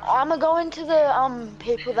 Oh yeah, I'ma go into the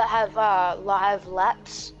people that have live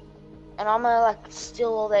laps, and I'ma like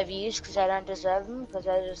steal all their views because I don't deserve them because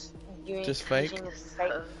they're just fake. using the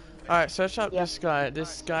fake. Alright, search up this guy.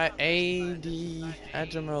 This guy AD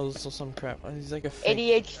Admirals or some crap. He's like a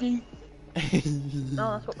fake. ADHD.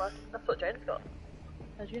 No, that's what Jaden's got.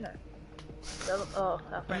 How'd you know? Oh,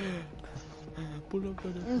 our friend.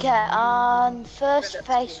 Okay, first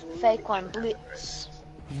fake one, Blitz.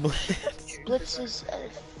 Blitz is a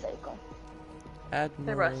fake one.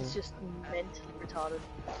 Admiral. He's just mentally retarded.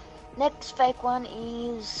 Next fake one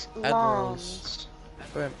is Admirals. Lons.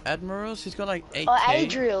 Wait, Admirals? He's got like 8k. Oh,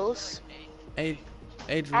 Adriels.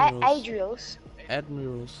 Admirals. Adriels.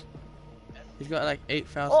 Admirals. He's got like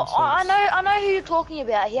 8,000 Oh, subs. I know who you're talking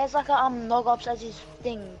about. He has like a log ops as his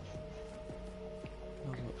thing.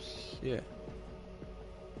 Yeah.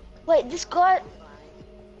 Wait, this guy.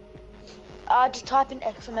 Just type in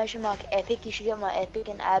exclamation mark epic. You should get my epic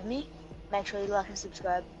and add me. Make sure you like and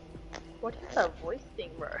subscribe. What is that voice thing,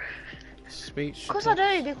 bro? Speech. Of course I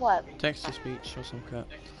do. Be quiet. Text to speech or some crap.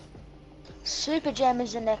 Super Gem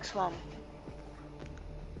is the next one.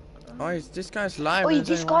 Oh, this guy's live. Oh, and this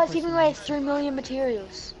there's guy's only giving away 3 million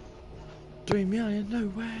materials. 3 million? No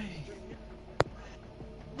way.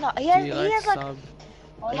 No, he Do has. you He has like. sub?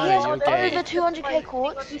 He No, has you're gay. over 200k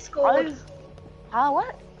courts. Discord. Huh?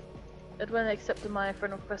 What? Edwin accepted my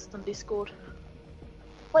friend request on Discord.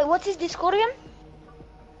 Wait, what's his Discord again?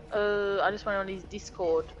 I just went on his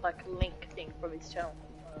Discord, like, link thing from his channel.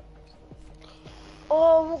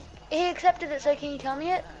 Oh, he accepted it. So can you tell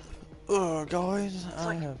me it? Oh, guys, I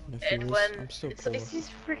like have no Edwin. feelings. I'm still poor. It's his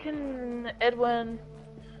freaking Edwin.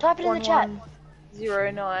 Type it in the chat.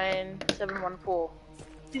 09714.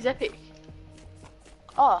 He's epic.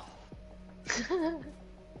 Oh.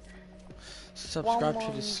 Subscribe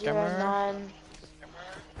to the scammer. 1109.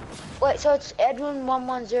 Wait, so it's Edwin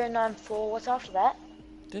 11094. What's after that?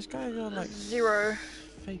 This guy got like 0.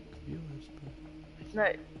 fake viewers, bro.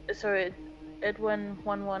 No, sorry, Edwin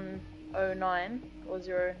 1109 or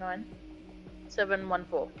 09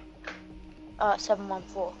 714.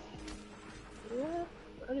 714. Yeah.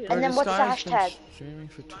 And then this what's the guy's been hashtag? Streaming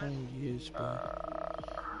for 20 years, bro.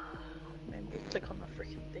 Maybe click on the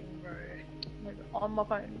freaking thing, bro. On my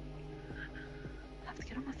phone. I have to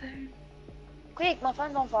get on my phone. Quick, my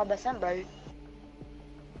phone's on 5%, bro.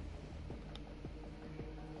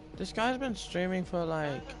 This guy's been streaming for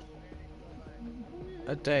like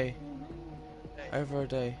a day. Over a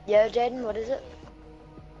day. Yeah, Jaden, what is it?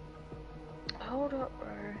 hold up, bro.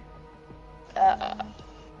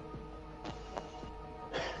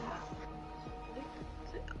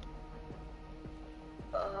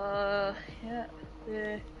 Yeah,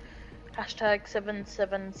 the hashtag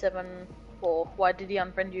 7774. Why did he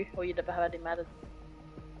unfriend you? Or you never had him added?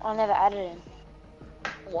 I never added him.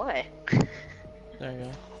 Why? There you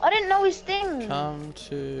go. I didn't know his thing. Come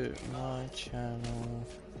to my channel.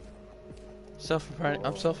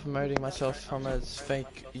 I'm self-promoting myself from a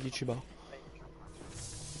fake YouTuber.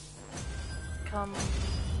 Come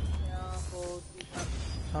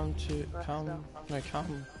Come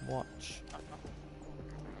watch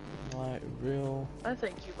my real. No,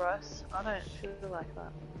 thank you, Bryce. I don't feel like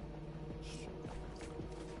that.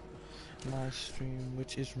 My stream,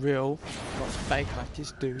 which is real, not fake like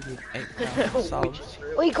this dude with 8,000 subs.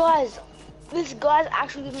 Wait, guys, this guy's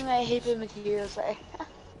actually giving me a heap of materials. So.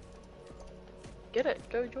 Get it.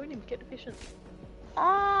 Go join him. Get efficient.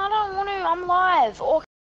 I don't want to. I'm live. Or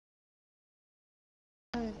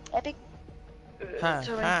Epic. Ha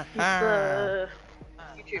Tell ha him he's ha.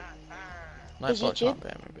 YouTube. No His bot YouTube? can't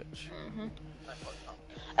ban me, bitch.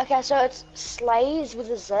 Okay, so it's Slays with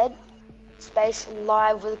a Z, space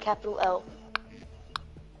live with a capital L.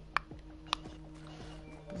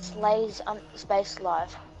 Slays space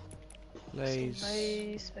live. Lays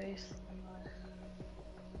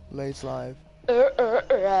live.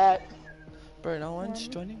 Bro, no one's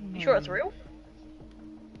joining. You sure it's real?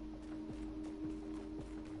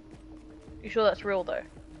 You sure that's real though?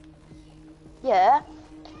 Yeah.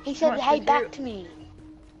 He said, much "Hey, material- back to me."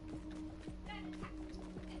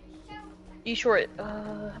 You sure it?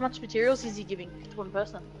 How much materials is he giving to one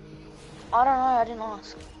person? I don't know. I didn't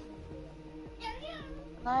ask.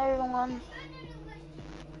 No, wrong one.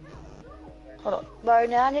 Hold on. Bro,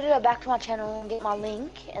 now I need to go back to my channel and get my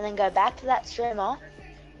link, and then go back to that streamer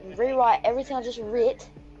and rewrite everything I just writ.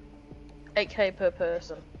 8K per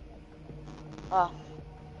person. Oh.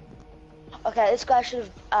 Okay, this guy should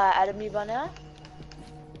have added me by now.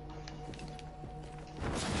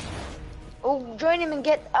 Oh, join him and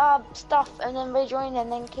get stuff, and then rejoin,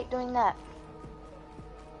 and then keep doing that.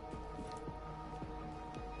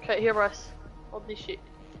 Okay, here, Bryce. Hold this shit.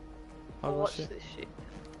 Hold Watch this shit. this shit.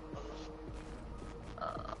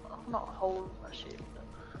 Not hold my shit, but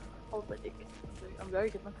hold my dick. I'm very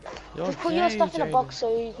good, man. You're Just put your gay, stuff in a Jaden. box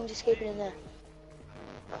so you can just keep it in there.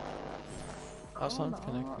 That's not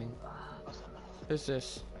connecting. Who's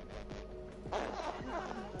this?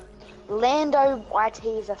 Lando YT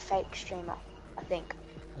is a fake streamer, I think.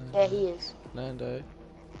 Yeah, he is. Lando.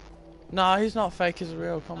 No, he's not fake, he's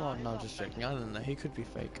real. Come on. No, just joking. I don't know. He could be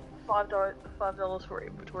fake. $5 for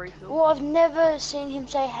inventory fill. Well, I've never seen him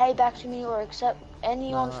say "Hey, back to me" or accept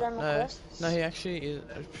anyone's friend No, requests. no, he actually is.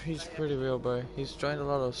 He's pretty real, bro. He's joined a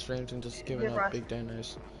lot of streams and just given Yeah, out right. big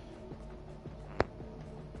donos.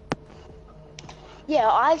 Yeah,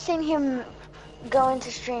 I've seen him go into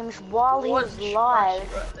streams while he was Watch my live.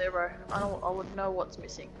 shit right there, bro. I would know what's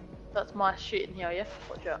missing. That's my shit in here, yeah?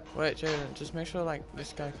 Watch out. Wait, Jaden, just make sure like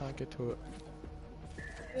this guy can't get to it.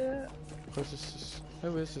 Yeah. Cause this is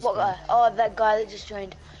who is this What guy? guy? Oh, that guy that just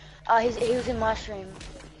joined. He was in my stream.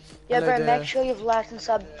 Yeah, Hello bro, there. make sure you've liked and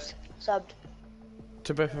subbed.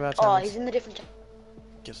 To both of our Oh, channels. he's in the different.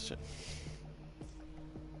 Guess shit.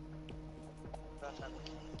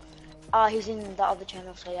 He's in the other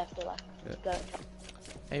channel, so you have to like go.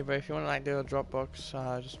 Hey, bro, if you want to like do a Dropbox,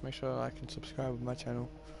 just make sure like and subscribe with my channel.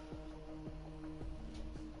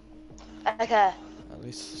 Okay. At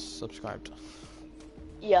least subscribed.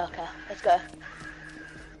 Yeah. Okay. Let's go.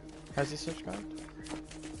 Has he subscribed?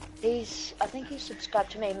 I think he's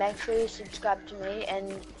subscribed to me. Make sure you subscribe to me,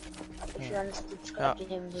 and if you unsubscribe to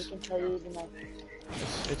him, he can tell you the name.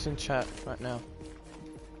 It's in chat right now.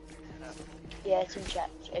 Yeah, it's in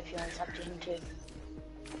chat if you unsub to him too.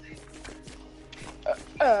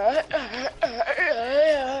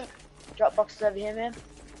 Dropbox is over here, man.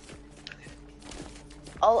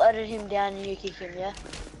 I'll edit him down and you kick him, yeah?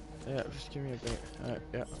 Yeah, just give me a bit. Alright,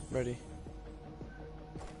 yeah, ready.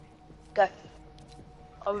 Go.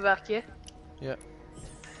 I'll be back, yeah? Yeah.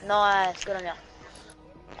 Nice, good on ya.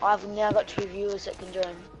 I've now got 2 viewers that can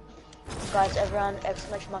join. Guys, everyone,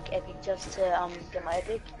 !epic just to get my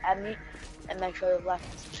epic, add me, and make sure you like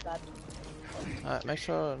and subscribe. Alright, make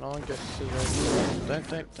sure no one gets to the...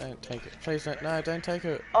 Don't take it. Please don't, no, don't take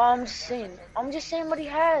it. Oh, I'm just seeing what he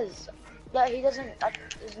has. That he isn't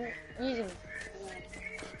using.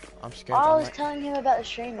 I'm scared. I was telling him about the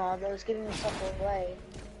streamer that was giving me stuff away.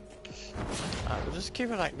 Alright, we'll just keep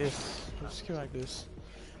it like this. We'll just keep it like this.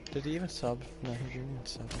 Did he even sub? No, he didn't even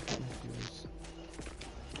sub. I don't know if he was.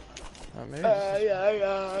 Alright, maybe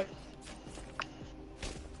this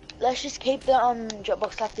is... let's just keep the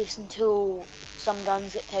Dropbox like this until some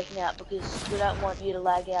guns get taken out because we don't want you to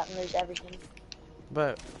lag out and lose everything.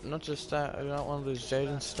 But not just that, I don't want to lose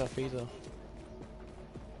Jaden's stuff either.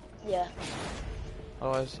 Yeah.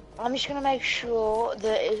 Otherwise, I'm just gonna make sure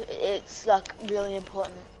that it's like really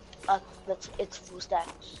important, like that it's full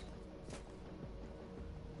stacks.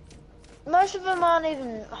 Most of them aren't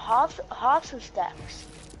even half of stacks.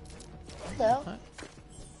 What the hell?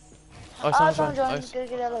 oh, Someone joined. Gotta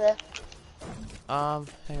get out of there.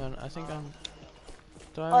 Hang on, I think I'm...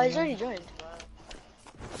 Do I Oh, he's already joined.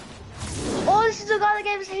 Oh, this is the guy that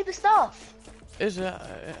gave us a heap of stuff. Is it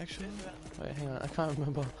actually? Wait, hang on, I can't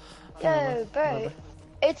remember. Yo, bro.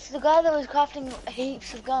 It's the guy that was crafting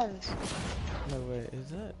heaps of guns. No way,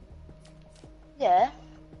 is it? Yeah.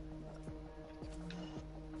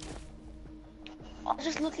 I was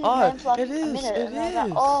just looking at him for like a minute and I was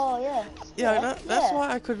like, oh yeah. Yeah, that's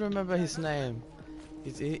why I could remember his name.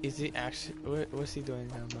 Is he actually, what's he doing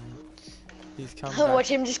now, man? He's coming back. Watch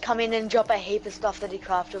him just come in and drop a heap of stuff that he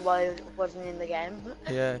crafted while he wasn't in the game.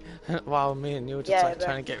 Yeah, while me and you were just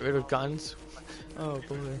trying to get rid of guns. Oh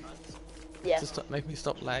boy. Yeah. Just make me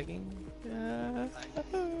stop lagging. Yeah.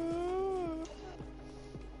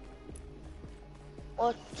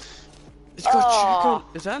 What? It's got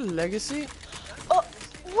checker. Is that a legacy? Oh,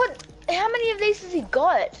 what? How many of these has he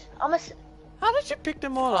got? How did you pick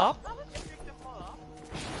them all up?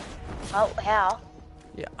 Oh, how?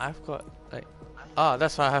 Yeah, I've got like. Oh,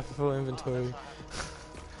 that's why I have a full inventory.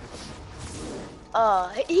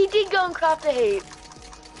 Oh, he did go and craft a heap.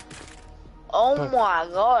 Oh my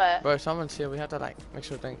god. Bro, someone's here. We have to like make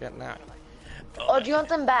sure they don't get out. Oh, do you want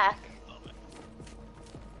them back?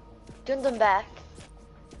 Do you want them back?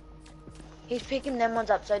 He's picking them ones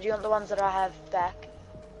up, so do you want the ones that I have back?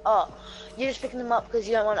 Oh, you're just picking them up because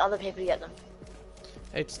you don't want other people to get them.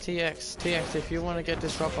 It's TX. TX, if you want to get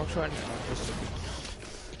this Dropbox right now, just...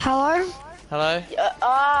 Hello? Hello?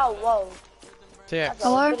 Whoa. TX.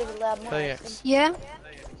 Hello? TX. Yeah?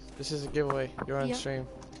 This is a giveaway. You're on stream.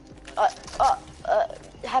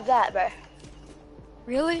 Have that, bro.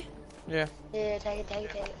 Really? Yeah. Yeah, take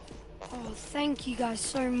it. Oh, thank you guys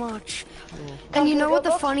so much. Cool. And you know what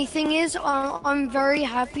the funny thing is? I'm very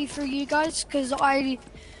happy for you guys because you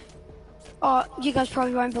guys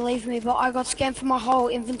probably won't believe me, but I got scammed for my whole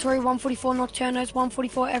inventory, 144 nocturnos,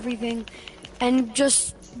 144 everything. And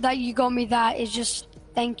just that you got me that is just,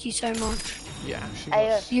 thank you so much. Yeah,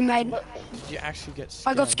 actually you actually get scammed.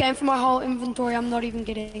 I got scammed for my whole inventory, I'm not even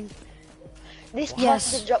kidding. This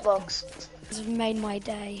plus the Dropbox. This has made my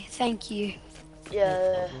day, thank you.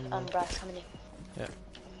 Yeah, Bryce coming in. Yeah.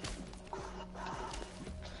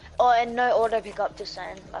 Oh, and no auto pickup, just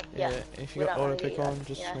saying. Like, yeah. If you got auto pick on,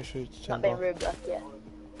 just make sure it's turned not off. being rude, but yeah.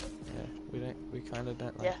 Yeah, we kind of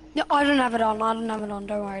don't like. Yeah. No, I don't have it on,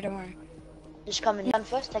 don't worry. Just come in. Gun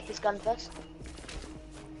first, take this gun first.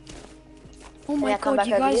 Oh my god,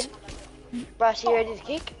 you guys. Bryce, you ready to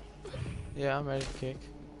kick? Yeah, I'm ready to kick.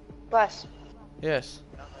 Bryce. Yes.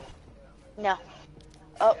 No.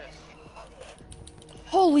 Oh.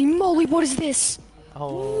 Holy moly, what is this?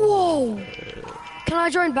 Oh. Whoa. Can I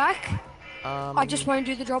join back? I just won't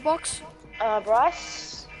do the Dropbox.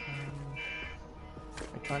 Bryce?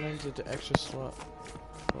 I kind of needed the extra slot.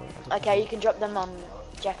 Okay, you can drop them on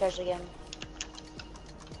Jacko's again.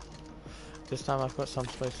 This time I've got some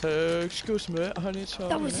space. Hey, excuse me, I need some.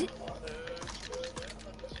 That was it.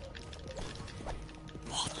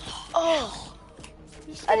 Oh!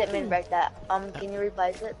 I didn't mean to break that. Can you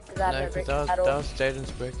replace it? Because I have no brick at all. That was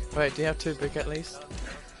Jaden's brick. Wait, do you have 2 brick at least?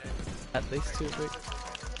 At least 2 brick.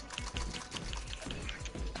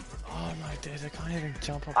 Oh my days, I can't even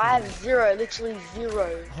jump up. I have 0, literally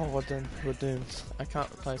 0. Oh, well then, we're doomed. I can't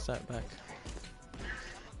place that back.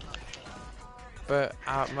 But,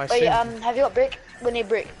 my Wait, have you got brick? We need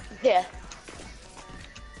brick. Yeah.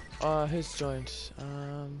 Who's joined?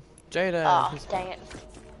 Jaden. Oh, dang it.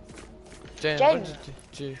 Jaden, what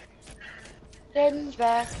did you... Jaden's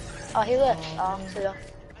back. Oh, he left. Oh, see ya.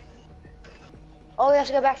 Oh, we have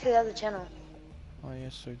to go back to the other channel. Oh,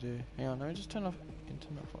 yes, we do. Hang on, let me just turn off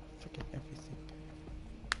internet for freaking everything.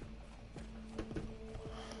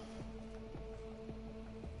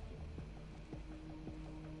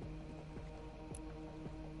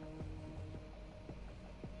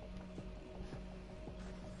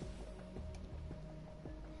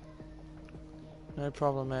 No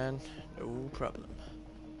problem, man. No problem.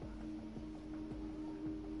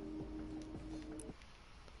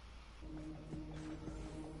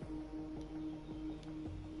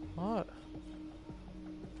 What?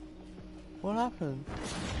 What happened?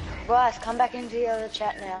 Bryce, come back into the other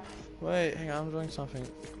chat now. Wait, hang on, I'm doing something.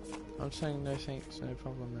 I'm saying no thanks, no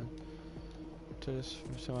problem, man. To this,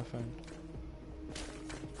 to my phone.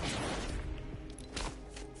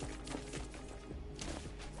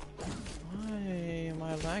 Why am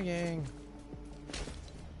I lagging?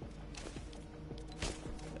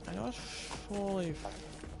 I got fully.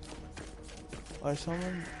 Oh,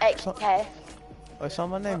 someone. 8k. Oh,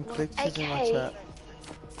 someone named Clicks is in my 8K. chat.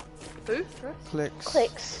 Who? Clicks.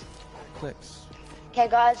 Clicks. Clicks. Okay,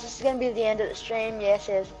 guys, this is gonna be the end of the stream. Yes,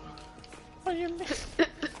 yes. What do you mean?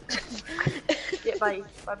 Yeah, bye.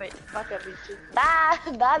 Bye, mate. Bye, bitches. Bye,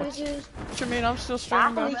 bye, bitches. What do you mean? I'm still Bye,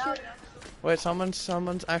 streaming, bro. bitches. Wait,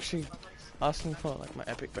 someone's actually asking for like my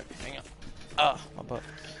epic, but hang on. Ah, my butt.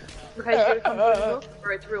 Okay, you gotta come to the door,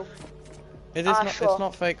 or it's real. It is not. sure. It's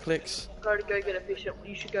not fake clicks, Go get efficient.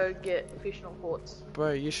 You should go get efficient ports.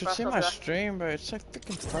 bro. You should Right, see stop my there. stream, bro. It's so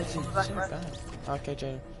freaking fuzzy. It's so bad. Okay,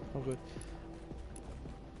 Jaden, all good.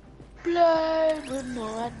 Blow with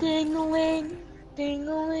my ding-a-ling,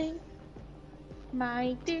 ding-a-ling.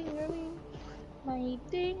 My ding-a-ling, my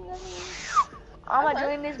ding-a-ling. Am I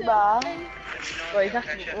doing this bar? Wait, he's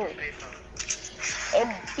asking me all.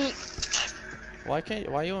 Epic. Why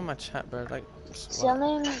are you in my chat, bro? Like,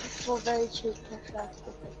 Selling for very cheap.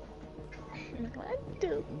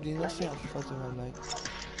 do you not see how fuzzy my like?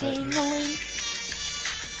 Ding-a-ling.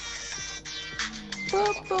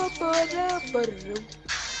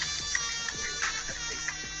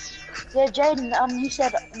 Yeah, Jaden, you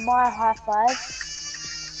said my high five.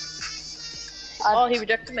 Oh, he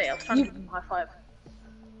rejected me. I was trying to give him a high five.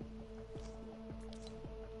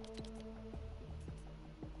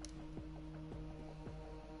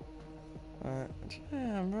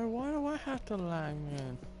 Damn, bro. Why do I have to lag,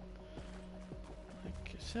 man?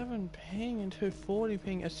 Like 7 ping and 240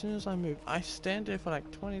 ping as soon as I move. I stand there for like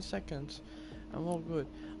 20 seconds. I'm all good.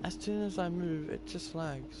 As soon as I move, it just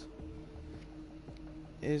lags.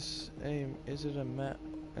 Is it a map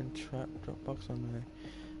and trap Dropbox on there?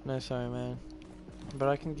 No, sorry, man. But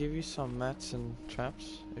I can give you some mats and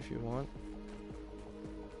traps if you want.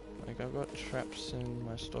 Like I've got traps in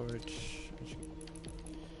my storage.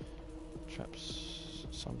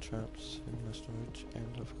 Some traps in my storage, and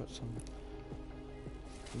I've got some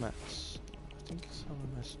mats. I think some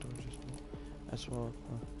in my storage as well.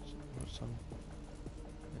 I've got some.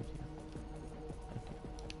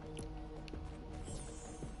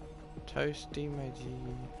 Toasty, my G.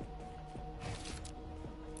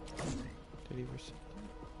 Did he receive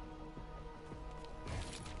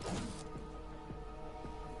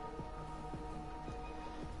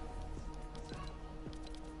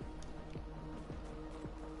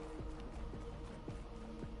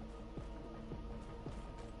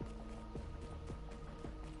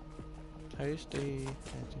Toasty? I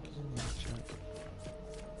think he's in the chat.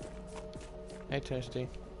 Hey, Toasty.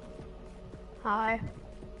 Hi.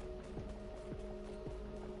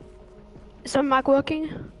 Is my mic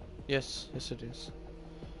working? Yes, it is.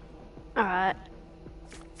 Alright.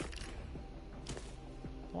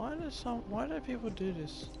 Why do people do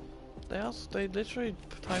this? They literally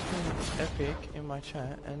type in epic in my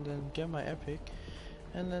chat and then get my epic,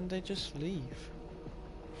 and then they just leave.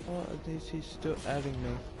 Or at least he's still adding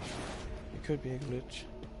me. It could be a glitch.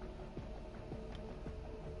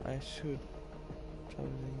 I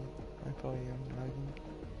probably am lagging.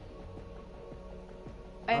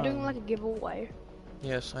 Are you doing like a giveaway?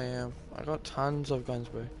 Yes, I am. I got tons of guns,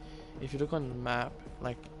 bro. If you look on the map,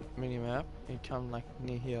 like mini map, you come like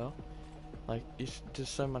near here. Like there's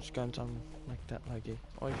so much guns, I'm like that laggy.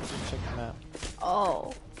 Or you can just check the map.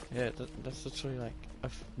 Oh. Yeah, that's literally like a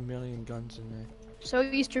million guns in there. So are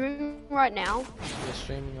you streaming right now? We're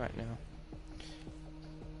streaming right now.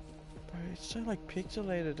 Bro, it's so like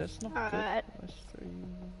pixelated. That's not Alright. good.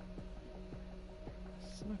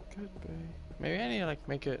 It's not good, bro. Maybe I need to like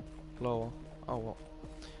make it lower. Oh well.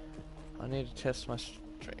 I need to test my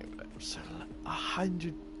stream. So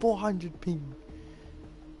like 400 ping.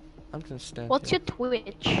 I'm gonna stand What's here. your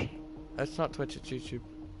Twitch? It's not Twitch, it's YouTube.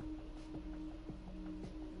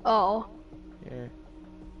 Oh. Yeah.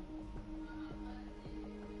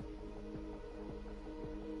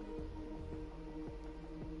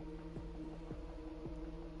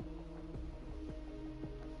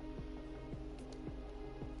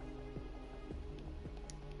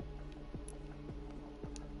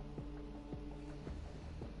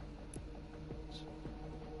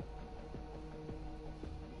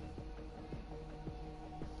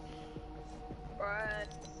 Right.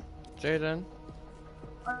 Jaden.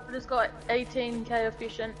 I just got 18k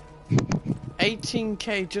efficient.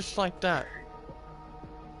 18k just like that.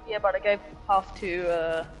 Yeah, but I gave half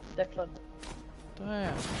to Declan.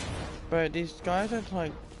 Damn. Bro, these guys are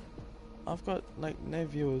like... I've got like no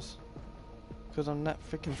viewers. Because I'm that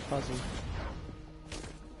freaking fuzzy.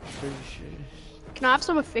 Pretty sure. Can I have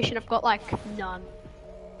some efficient? I've got like none.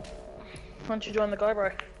 Why don't you join the guy, bro?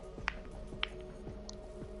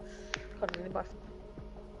 Can't really buy.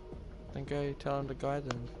 Then go tell him to guide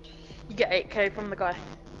them. You get 8k from the guy.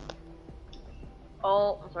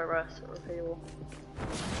 Oh, I'm sorry, bro. So repair your wall.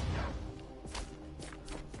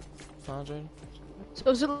 100. So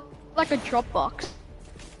is it like a Dropbox?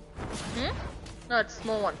 Hmm? No, it's a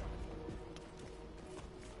small one.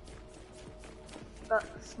 That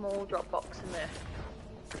small Dropbox in there.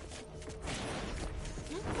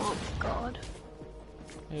 Oh god.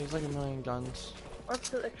 Yeah, there's like a million guns. What's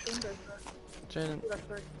the extra windows, bro? Jaden, That's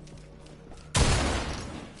right.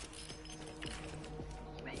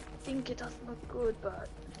 I think it doesn't look good, but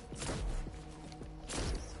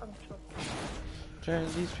I'm sure.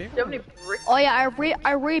 Jaden, these Do people. you have any bricks? Oh yeah,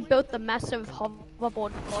 I rebuilt the massive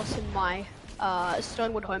hoverboard course in my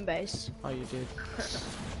Stonewood home base. Oh, you did.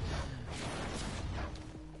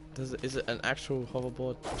 Is it an actual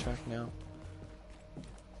hoverboard track now?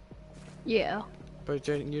 Yeah. But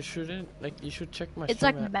Jaden, you shouldn't, you should check my It's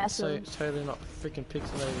stream like out, massive. So it's totally not freaking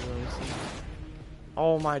pixelated or anything.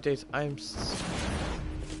 Oh my days,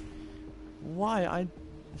 why? I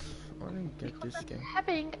don't get this game.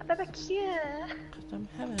 Having a barbecue. Because I'm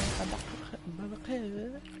having a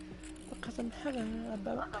barbecue. Because I'm having a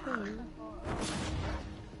barbecue.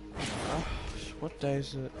 Oh, what day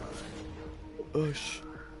is it? Ush.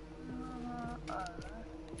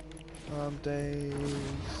 Day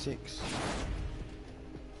 6.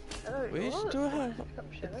 Oh, We what? still have.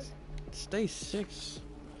 Shadow? It's day 6.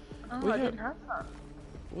 Oh, we I have- didn't have that.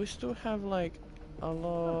 We still have like a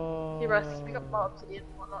lot. Here, Bryce, we got mobs and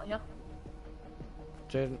whatnot here.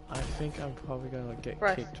 Jaden, I think I'm probably gonna get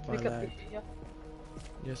Bryce, kicked by we got lag. picture here.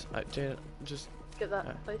 Yes, Jaden, just Get that,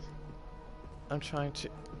 Uh, please. I'm trying to,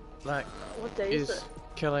 like, What day is it?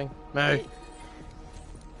 killing me.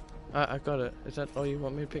 I got it. Is that all you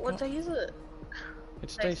want me to pick What up? day is it?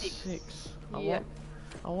 It's Day day 6. 6. Yeah.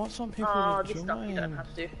 I want some people Oh, to this join. stuff you don't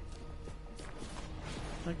have to.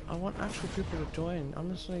 Like, I want actual people to join.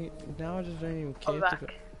 Honestly, now I just don't even I'll care be to back. go.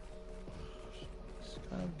 It's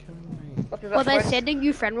kind of killing me. I'll be Were back, they Bryce. sending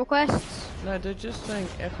you friend requests? No, they're just saying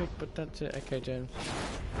epic, but that's it. Okay, James.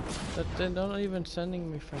 They're not even sending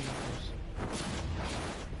me friend requests.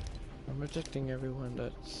 I'm rejecting everyone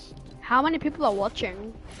that's... How many people are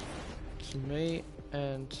watching? It's me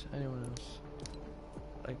and anyone else.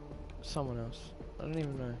 Like, someone else. I don't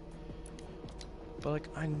even know. But like,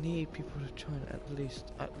 I need people to join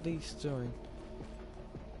at least join.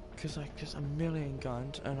 Cause like, there's a million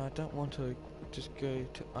guns and I don't want to just go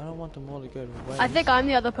to, I don't want them all to go to waste. I think I'm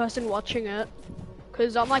the other person watching it.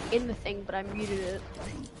 Cause I'm like in the thing, but I muted it.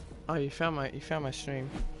 Oh, you found my stream.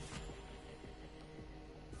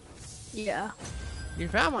 Yeah. You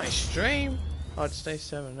found my stream? Oh, it's day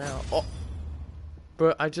 7 now. Oh!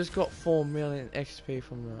 Bro, I just got 4 million XP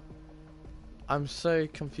from that. I'm so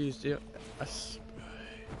confused.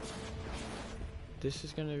 This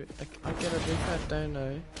is gonna be... I get a big fat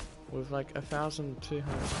dono with like 1,200,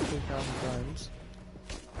 2,000 guns.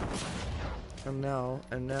 And now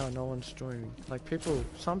no one's joining. Like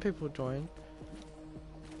some people join.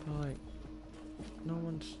 But like, no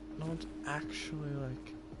one's actually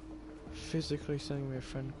like physically sending me a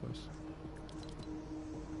friend request.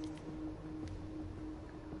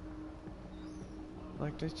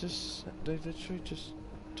 Like they literally just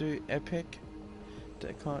do epic,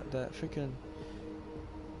 that freaking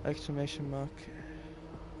exclamation mark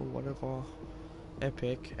or whatever,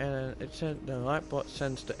 epic, and then the Lightbot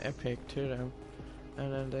sends the epic to them,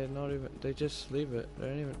 and then they just leave it. They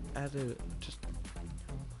don't even add it. Just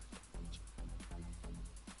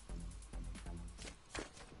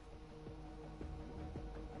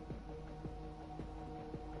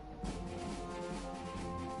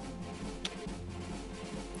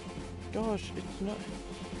gosh, it's not.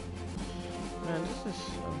 Man, this is.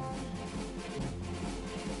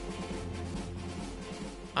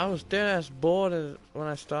 I was dead ass bored when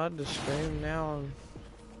I started the stream. Now I'm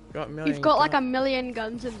got a million. You've got like a million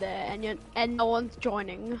guns in there, and no one's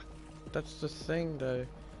joining. That's the thing, though.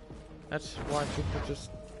 That's why people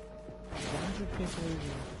just. Why do people even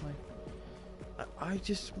like? I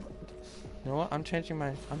just. You know what? I'm changing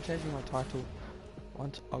my title.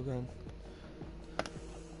 Once again.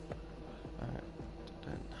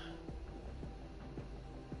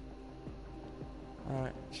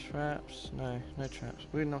 Alright, traps. No traps.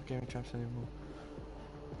 We're not giving traps anymore.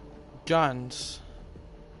 Guns.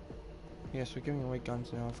 Yes, we're giving away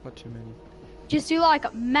guns now. I've got too many. Just do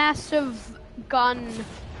like massive gun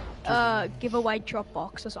giveaway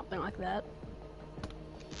Dropbox or something like that.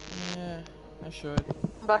 Yeah. I should.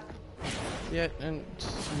 I'm back. Yeah, and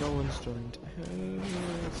no one's joined.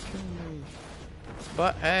 It's killing me.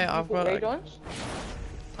 But hey, I've got. Rejoins?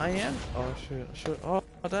 I am. Oh shoot. Oh,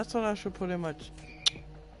 that's what I should put in my.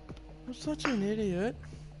 I'm such an idiot.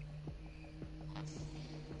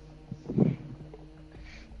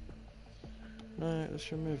 No,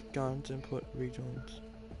 let's remove guns and put rejoins.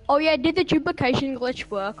 Oh yeah, did the duplication glitch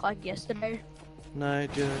work like yesterday? No,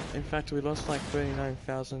 it didn't. In fact, we lost like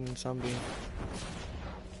 39,000 and something.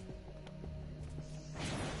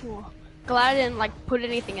 Oh, glad I didn't like put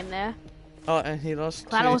anything in there. Oh, and he lost.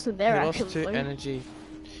 Glad I wasn't there, He lost actually. 2 energy.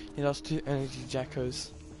 He lost 2 energy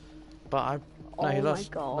jackos. But no, he Oh my lost.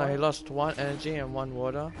 God. No, he lost 1 energy and 1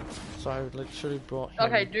 water. So I literally brought him.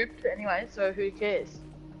 Okay, duped anyway, so who cares?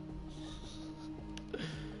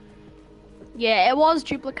 Yeah, it was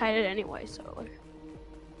duplicated anyway, so.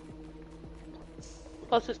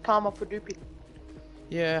 Plus it's karma for duping.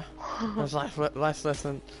 Yeah, it's life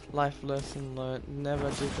lesson learned. Never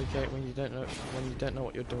duplicate when you don't know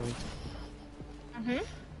what you're doing.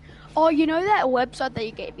 Oh, you know that website that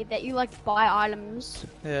you gave me that you like buy items,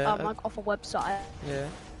 Yeah. like off a website. Yeah.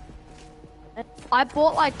 I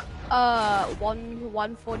bought like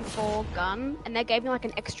 144 gun, and they gave me like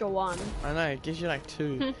an extra one. I know, it gives you like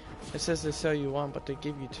 2. It says they sell you 1, but they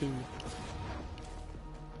give you 2.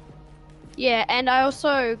 Yeah, and I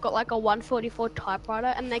also got like a 144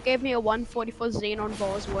 typewriter, and they gave me a 144 xenon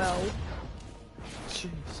bow as well. Jeez.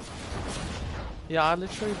 Yeah, I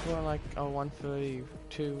literally bought like a 130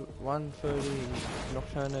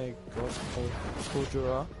 Nocturne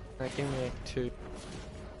Gordura, and they gave me like 2.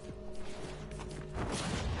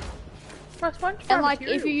 And like,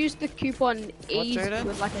 if you use the coupon EASE Jaden?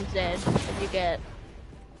 with like a Z, then you get.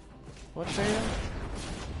 What, Jaden?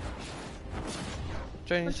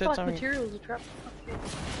 Jaden, you said something. Materials are trapped.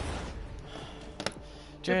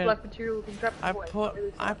 Jaden, Like materials and trapped.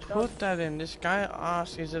 I put that in. This guy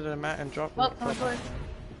asked, is it a mat and drop? Oh, someone's going.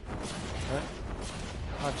 What?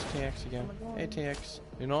 Oh, it's TX again. Hey TX.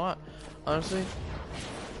 You know what? Honestly,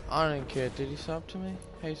 I don't care. Did he sub to me?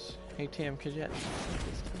 Hey TM, could you?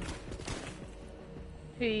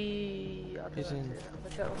 He's He's in.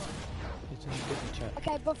 He's in a different chat.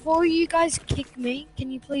 Okay, before you guys kick me,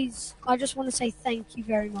 can you please? I just want to say thank you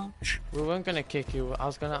very much. We weren't gonna kick you. I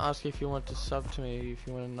was gonna ask if you want to sub to me. If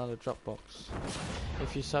you want another Dropbox.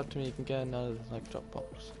 If you sub to me, you can get another like Dropbox.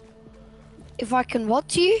 If I can what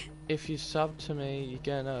to you? If you sub to me, you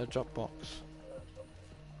get another Dropbox.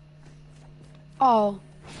 Oh.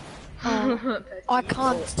 I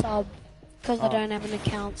can't sub because I Oh. don't have an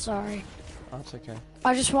account. Sorry. That's okay.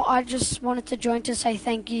 I just wanted to join to say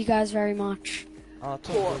thank you guys very much Oh, it's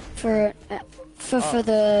all for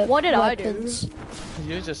the What did I do? weapons. good.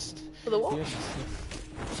 You just. For the what? You just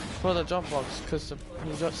for the Dropbox, because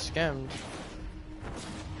he got scammed.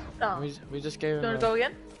 Oh. We just gave him. You wanna go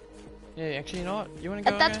again? Yeah, actually, you know what? You wanna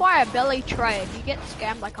go? That's again? why I barely trade. You get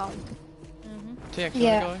scammed like hell. TX, you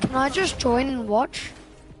Yeah. wanna go? Can I just join and watch?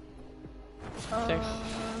 Text.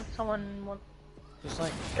 Someone want? Just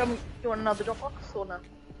like. You want another Dropbox or no?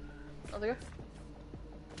 Another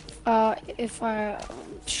go? If I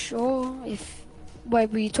sure if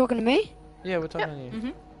wait, were you talking to me? Yeah, we're talking to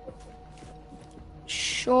you.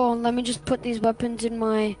 Sure. Let me just put these weapons in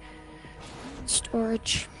my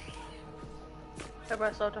storage.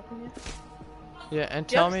 Everybody start talking here. Yeah, and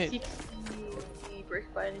Do you tell have me. 60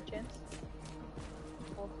 brick by any chance?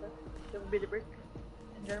 Also, do you have a bit of brick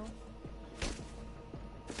in general?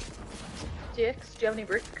 DX, do you have any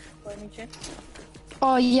brick by any chance?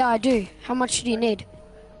 Oh yeah, I do. How much do you need?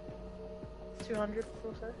 200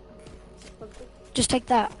 or so. Possibly. Just take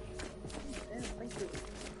that. Yeah, thank you.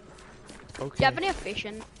 Do Okay. you have any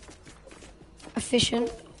efficient?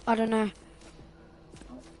 Efficient. I don't know.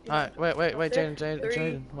 Alright, wait, There.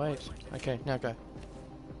 Jaden, wait. Okay, now go.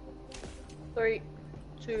 3,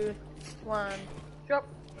 2, 1, drop.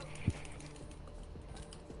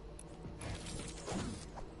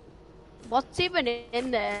 What's even in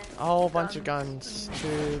there? A whole bunch of guns,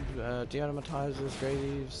 tube, deautomatizers,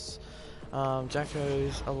 graves,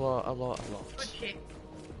 jackos, a lot. Good shit.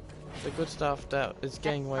 The good stuff that is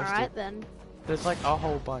getting wasted. Alright then. There's like a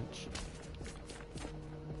whole bunch.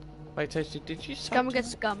 Wait, Tasty, did you sub Scum to gets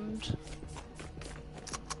me? scummed.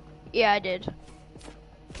 Yeah, I did. You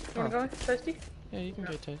wanna go, Toasty? Yeah, you can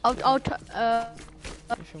go Tasty.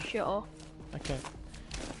 If you- Sure. Okay.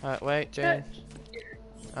 Alright, wait, Jaden.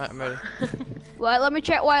 Alright, I'm ready. Wait, let me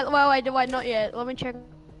check. Wait, not yet. Let me check.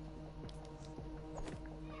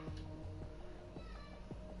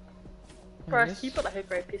 Bryce, you got like a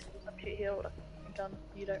great pistol or some shit here, or like a gun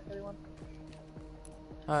you don't really want.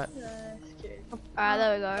 Alright, Alright,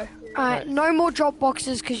 there we go. Alright, no more drop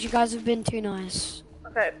boxes because you guys have been too nice.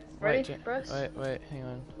 Okay, ready, wait, bros? wait, hang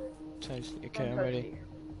on. Okay, I'm ready.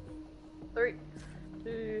 3,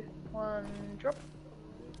 2, 1, drop.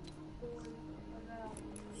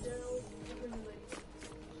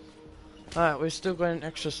 Alright, we've still got an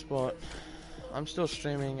extra spot. I'm still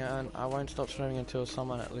streaming and I won't stop streaming until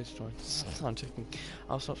someone at least joins. I'm joking.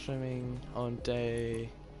 I'll stop streaming on day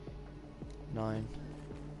 9.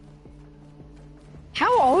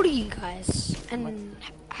 How old are you guys? And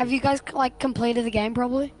have you guys like completed the game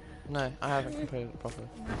probably? No, I haven't completed it properly.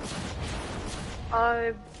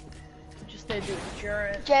 I just need to do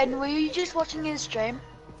endurance. Jen, were you just watching his stream?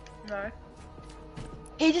 No.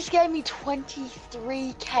 He just gave me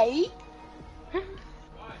 23k.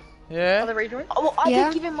 Yeah? Are they rejoins? Oh, well, I Yeah.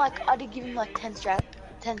 did give him like 10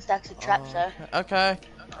 stacks of traps. So Okay.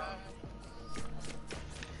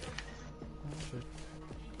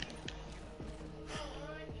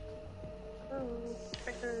 Oh,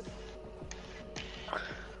 record.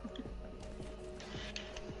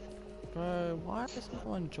 Bro, why is no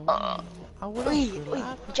one joining? I would wait, have wait,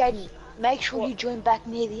 relaxed. Jaden, make sure you join back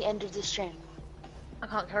near the end of the stream. I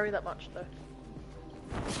can't carry that much though.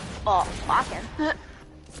 Oh, I can.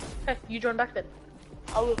 Okay, you join back then.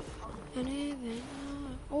 I will.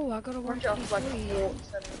 Oh, I got a Watch out for like 123.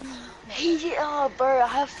 quartz and... Oh, bro, I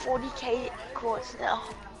have 40k quartz now.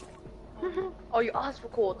 Oh, you asked for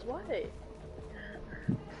quartz, why?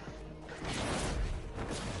 Can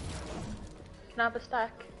I have a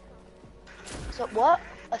stack? So what?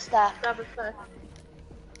 A stack. Can I have a stack?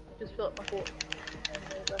 Just fill up my quartz. And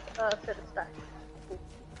there's a set of stack. Cool.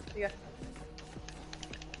 Here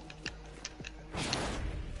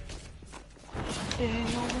you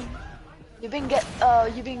go. You've been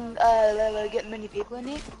getting many people in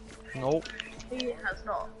here. Nope. He has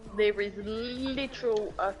not. There is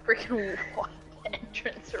literal freaking white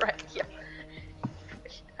entrance right here.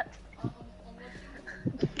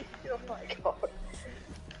 Oh my god.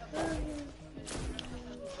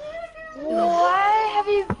 Why have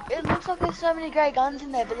you? It looks like there's so many grey guns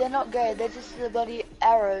in there, but they're not grey. They're just the bloody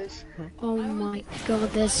arrows. Oh my god,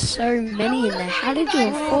 there's so many in there. How did you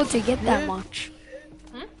afford to get that much?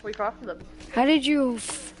 We crafted them. How did you?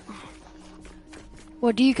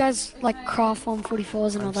 What do you guys like craft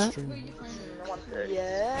 144s and all that?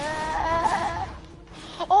 Yeah.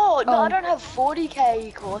 Oh no, Oh. I don't have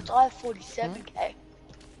 40k quartz. I have 47k.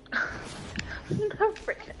 No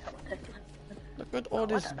freaking hell. Look at all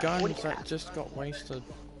these guns that just got wasted.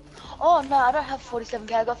 Oh no, I don't have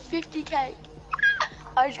 47k. I got 50k.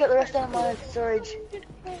 I just got the rest out of my storage.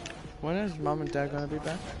 When is mum and dad gonna be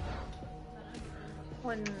back?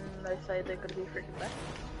 When they say they're gonna be freaking back.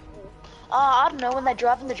 I don't know, when they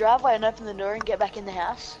drive in the driveway and open the door and get back in the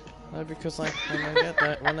house. No, because like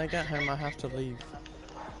when they get home, I have to leave.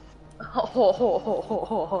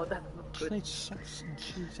 Oh, that's not Just good. need sauce and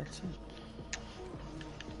cheese. That's it.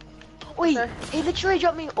 Wait, Okay. he literally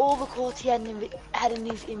dropped me all the quartz he had in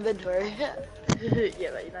his inventory. Yeah, but you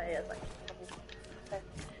know, he has like. Okay.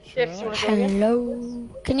 Jeff, you wanna go again? Hello.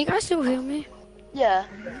 Can you guys still hear me? Yeah.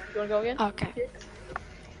 You wanna go again? Okay. Jeff?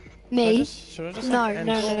 Me? Should I just No, like,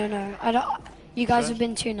 no, end- no, no, no. I don't. You guys Sorry? have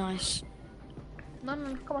been too nice. No,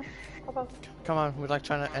 come on. Pop up. Come on, we're like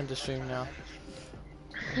trying to end the stream now.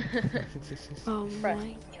 Oh Right.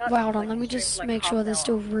 my. Can't Well, hold on. like Let me stream just like make half sure an there's hour.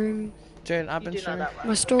 still room. Jane, I've You been do know streaming. that, right?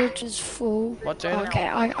 My storage is full. What, Jane? Okay,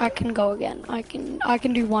 I can go again. I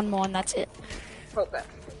can do one more and that's it. Okay.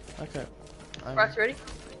 Okay. Right, you ready?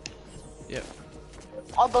 Yep.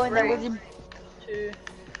 I'll go in there Right. with him. 2,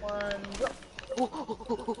 1, go.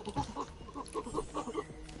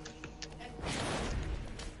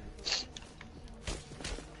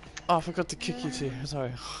 Oh, I forgot to kick you too.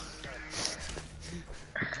 Sorry.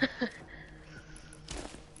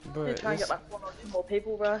 Bro, They're trying to get like 1 or 2 more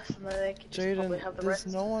people, Russ, and then they can just probably Jaden, have the there's rest.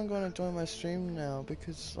 no one gonna join my stream now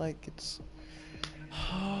because like it's.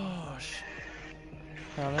 Oh shit.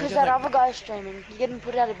 Hang on, let me Because get that that- other guy's streaming. He's getting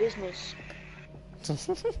put out of business.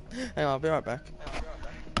 Hang on, I'll be right back.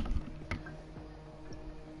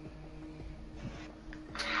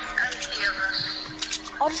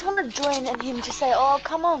 I just want to join and him just say, oh,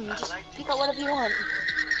 come on, just pick up whatever you want.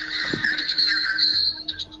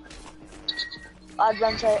 I'd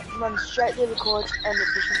run straight through the cords and the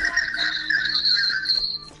fishing.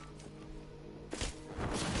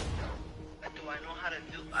 Do I know how to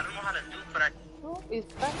do? I don't know how to do, but I. Oh, he's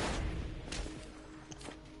back.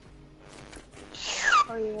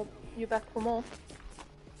 Are you back for more?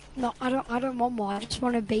 No, I don't want more. I just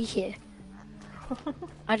want to be here.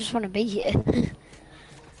 I just want to be here.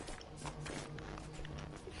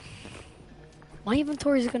 My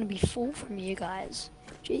inventory is gonna be full from you guys.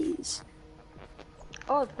 Jeez.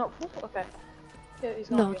 Oh, it's not full? Okay. Yeah, he's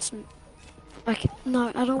No, it's.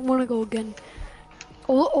 No, I don't want to go again.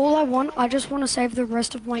 All I just want to save the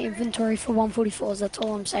rest of my inventory for 144s. That's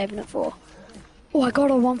all I'm saving it for. Oh, I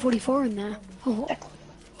got a 144 in there. Oh,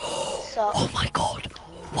 So, oh my god.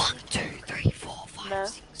 1, 2, 3, 4, 5, No.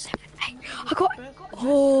 6, 7, 8.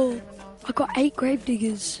 I got 8 grave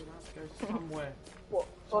diggers. What?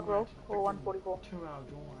 God roll? Or 144?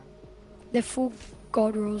 They're full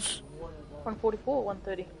god rolls. 144 or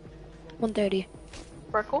 130? 130.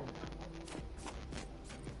 Freckle?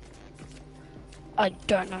 I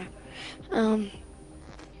don't know.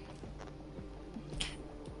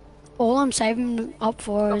 All I'm saving up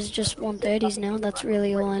for is just 130s now. That's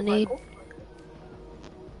really all I need.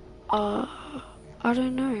 I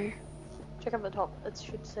don't know. Check at the top. It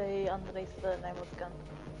should say underneath the name of the gun.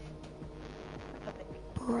 I think.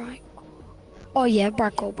 Bright. Oh yeah,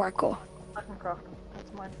 Brackle. I can craft them.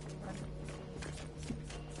 That's mine.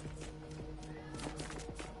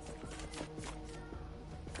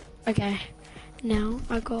 Okay. Now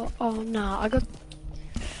I got. Oh no, I got.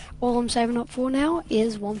 All I'm saving up for now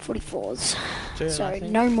is 144s. Dude, So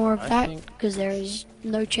no more of that because there is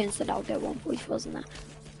no chance that I'll get 144s in that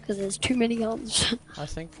because there's too many guns. I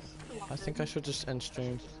think I should just end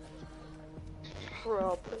stream.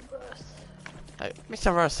 Probably, Russ. Hey, let's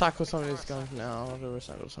recycle some of these guns now. I'll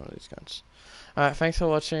recycle some of these guns. Alright, thanks for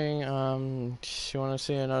watching. If you want to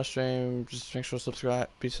see another stream, just make sure to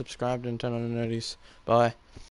be subscribed and turn on the notices. Bye.